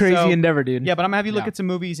crazy. such a crazy endeavor, dude. Yeah, but I'm gonna have you look at some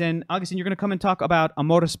movies, and Augustine, you're gonna come and talk about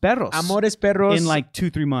Amores Perros. Amores Perros. In like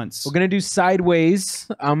 2-3 months. We're gonna do Sideways.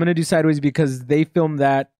 I'm gonna do Sideways because they filmed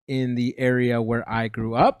that in the area where I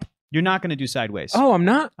grew up. You're not gonna do Sideways. Oh, I'm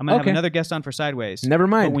not? I'm gonna have another guest on for Sideways. Never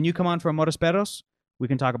mind. But when you come on for Amores Perros, we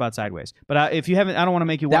can talk about Sideways. But if you haven't, I don't want to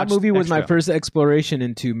make you watch that movie was my extra. first exploration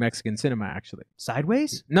into Mexican cinema, actually.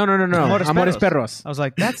 Sideways? No. Amores Perros. I was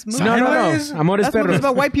like, that's No. Amores That's Perros.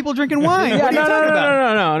 about white people drinking wine. Yeah, What are you talking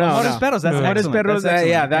about? No. Amores Perros. That's Amores excellent. Perros. That's excellent.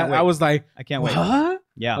 Yeah, I can't wait. I was like, I can't wait. what?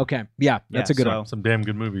 Yeah. Okay. Yeah, that's a good one. Some damn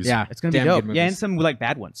good movies. Yeah, It's gonna be damn dope. good Yeah, movies. and some like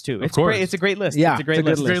bad ones too. It's course. great. It's a great list. Yeah, it's a great it's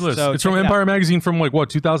a good list. Great list. So It's from check it out. Empire Magazine from like what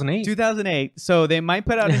 2008. 2008. So they might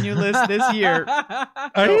put out a new list this year.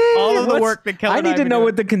 All of the work that Keller I and need to have know been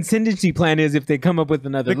what the contingency plan is if they come up with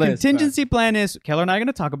another The list. contingency plan is Keller and I are going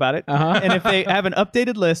to talk about it. And if they have an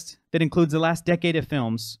updated list that includes the last decade of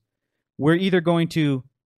films, we're either going to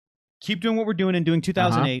keep doing what we're doing and doing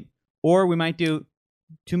 2008, or we might do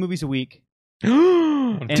 2 movies a week.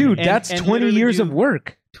 Dude, that's 20 literally years do of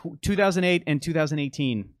work. 2008 and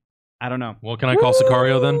 2018. I don't know. Well, can I call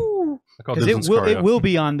Sicario then? I call Because Disney Sicario. it will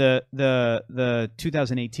be on the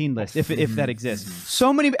 2018 list if that exists.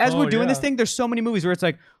 So many as we're doing this thing, there's so many movies where it's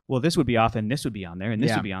like, well, this would be off and this would be on there and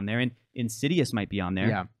this would be on there and Insidious might be on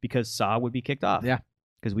there because Saw would be kicked off. Yeah,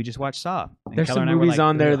 because we just watched Saw. And there's Keller some and I were movies like,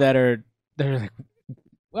 on there ugh. they're like,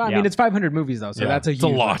 well, I mean, it's 500 movies though, so that's a huge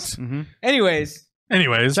lot. list. Mhm. Anyways,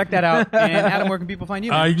 Check that out. And Adam, where can people find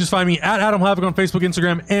you? you can just find me at Adam Havoc on Facebook,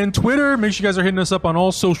 Instagram, and Twitter. Make sure you guys are hitting us up on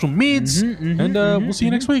all social meds, and we'll see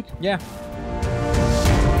you next week. Yeah.